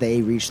hallway as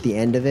they reach the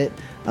end of it,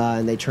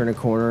 and they turn a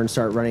corner and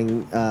start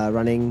running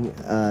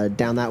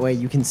down that way.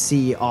 You can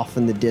see off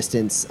in the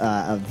distance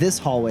of this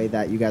hallway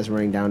that you guys are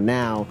running down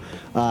now,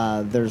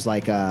 there's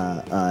like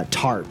a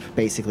tarp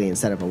basically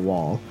instead of a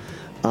wall.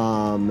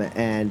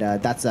 And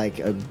that's like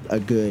a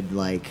good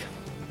like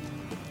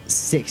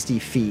 60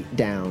 feet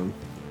down.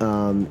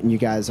 You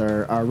guys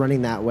are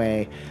running that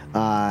way,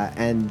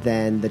 and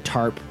then the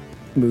tarp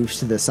moves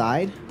to the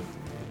side,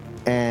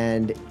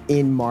 and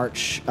in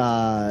march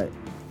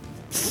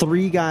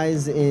 3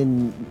 guys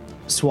in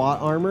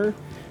SWAT armor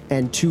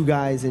and 2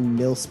 guys in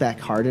mil-spec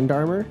hardened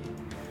armor,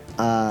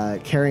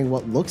 carrying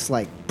what looks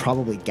like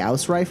probably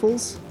Gauss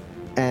rifles,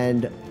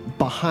 and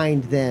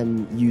behind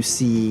them you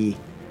see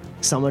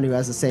someone who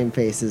has the same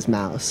face as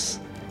Mouse.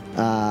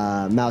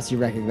 Mouse, you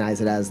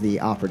recognize it as the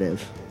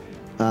operative.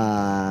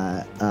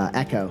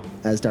 Echo,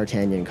 as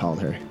D'Artagnan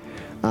called her.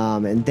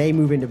 And they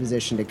move into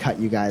position to cut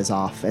you guys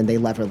off, and they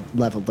level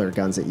their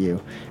guns at you.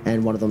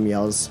 And one of them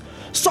yells,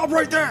 "Stop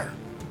right there!"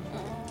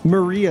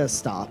 Maria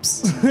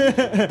stops.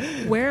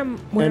 Where am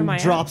I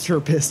at? drops her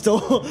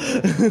pistol.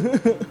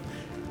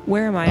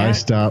 Where am I I at?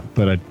 stop,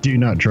 but I do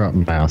not drop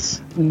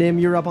Mouse. Nim,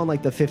 you're up on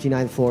like the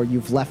 59th floor.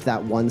 You've left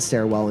that one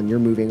stairwell, and you're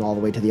moving all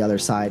the way to the other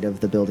side of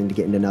the building to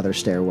get into another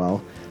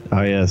stairwell.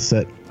 I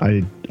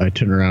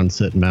turn around,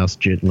 set Mouse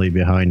gently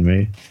behind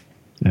me,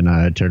 and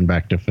I turn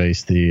back to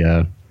face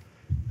Echo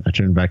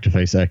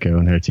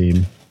and her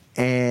team.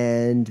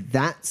 And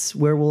that's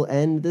where we'll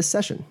end this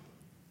session.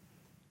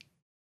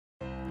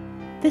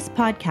 This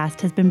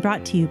podcast has been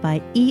brought to you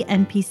by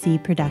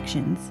ENPC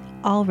Productions,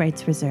 all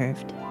rights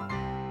reserved.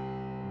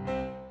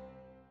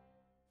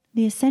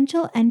 The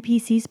Essential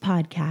NPCs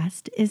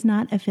podcast is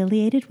not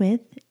affiliated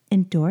with,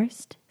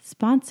 endorsed,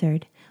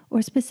 sponsored,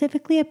 or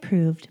specifically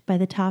approved by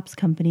the Topps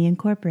Company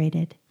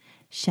Incorporated.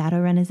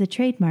 Shadowrun is a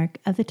trademark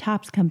of the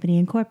Topps Company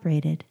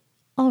Incorporated.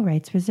 All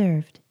rights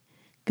reserved.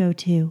 Go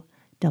to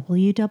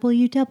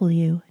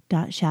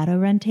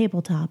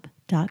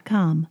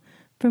www.shadowruntabletop.com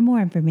for more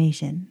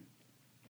information.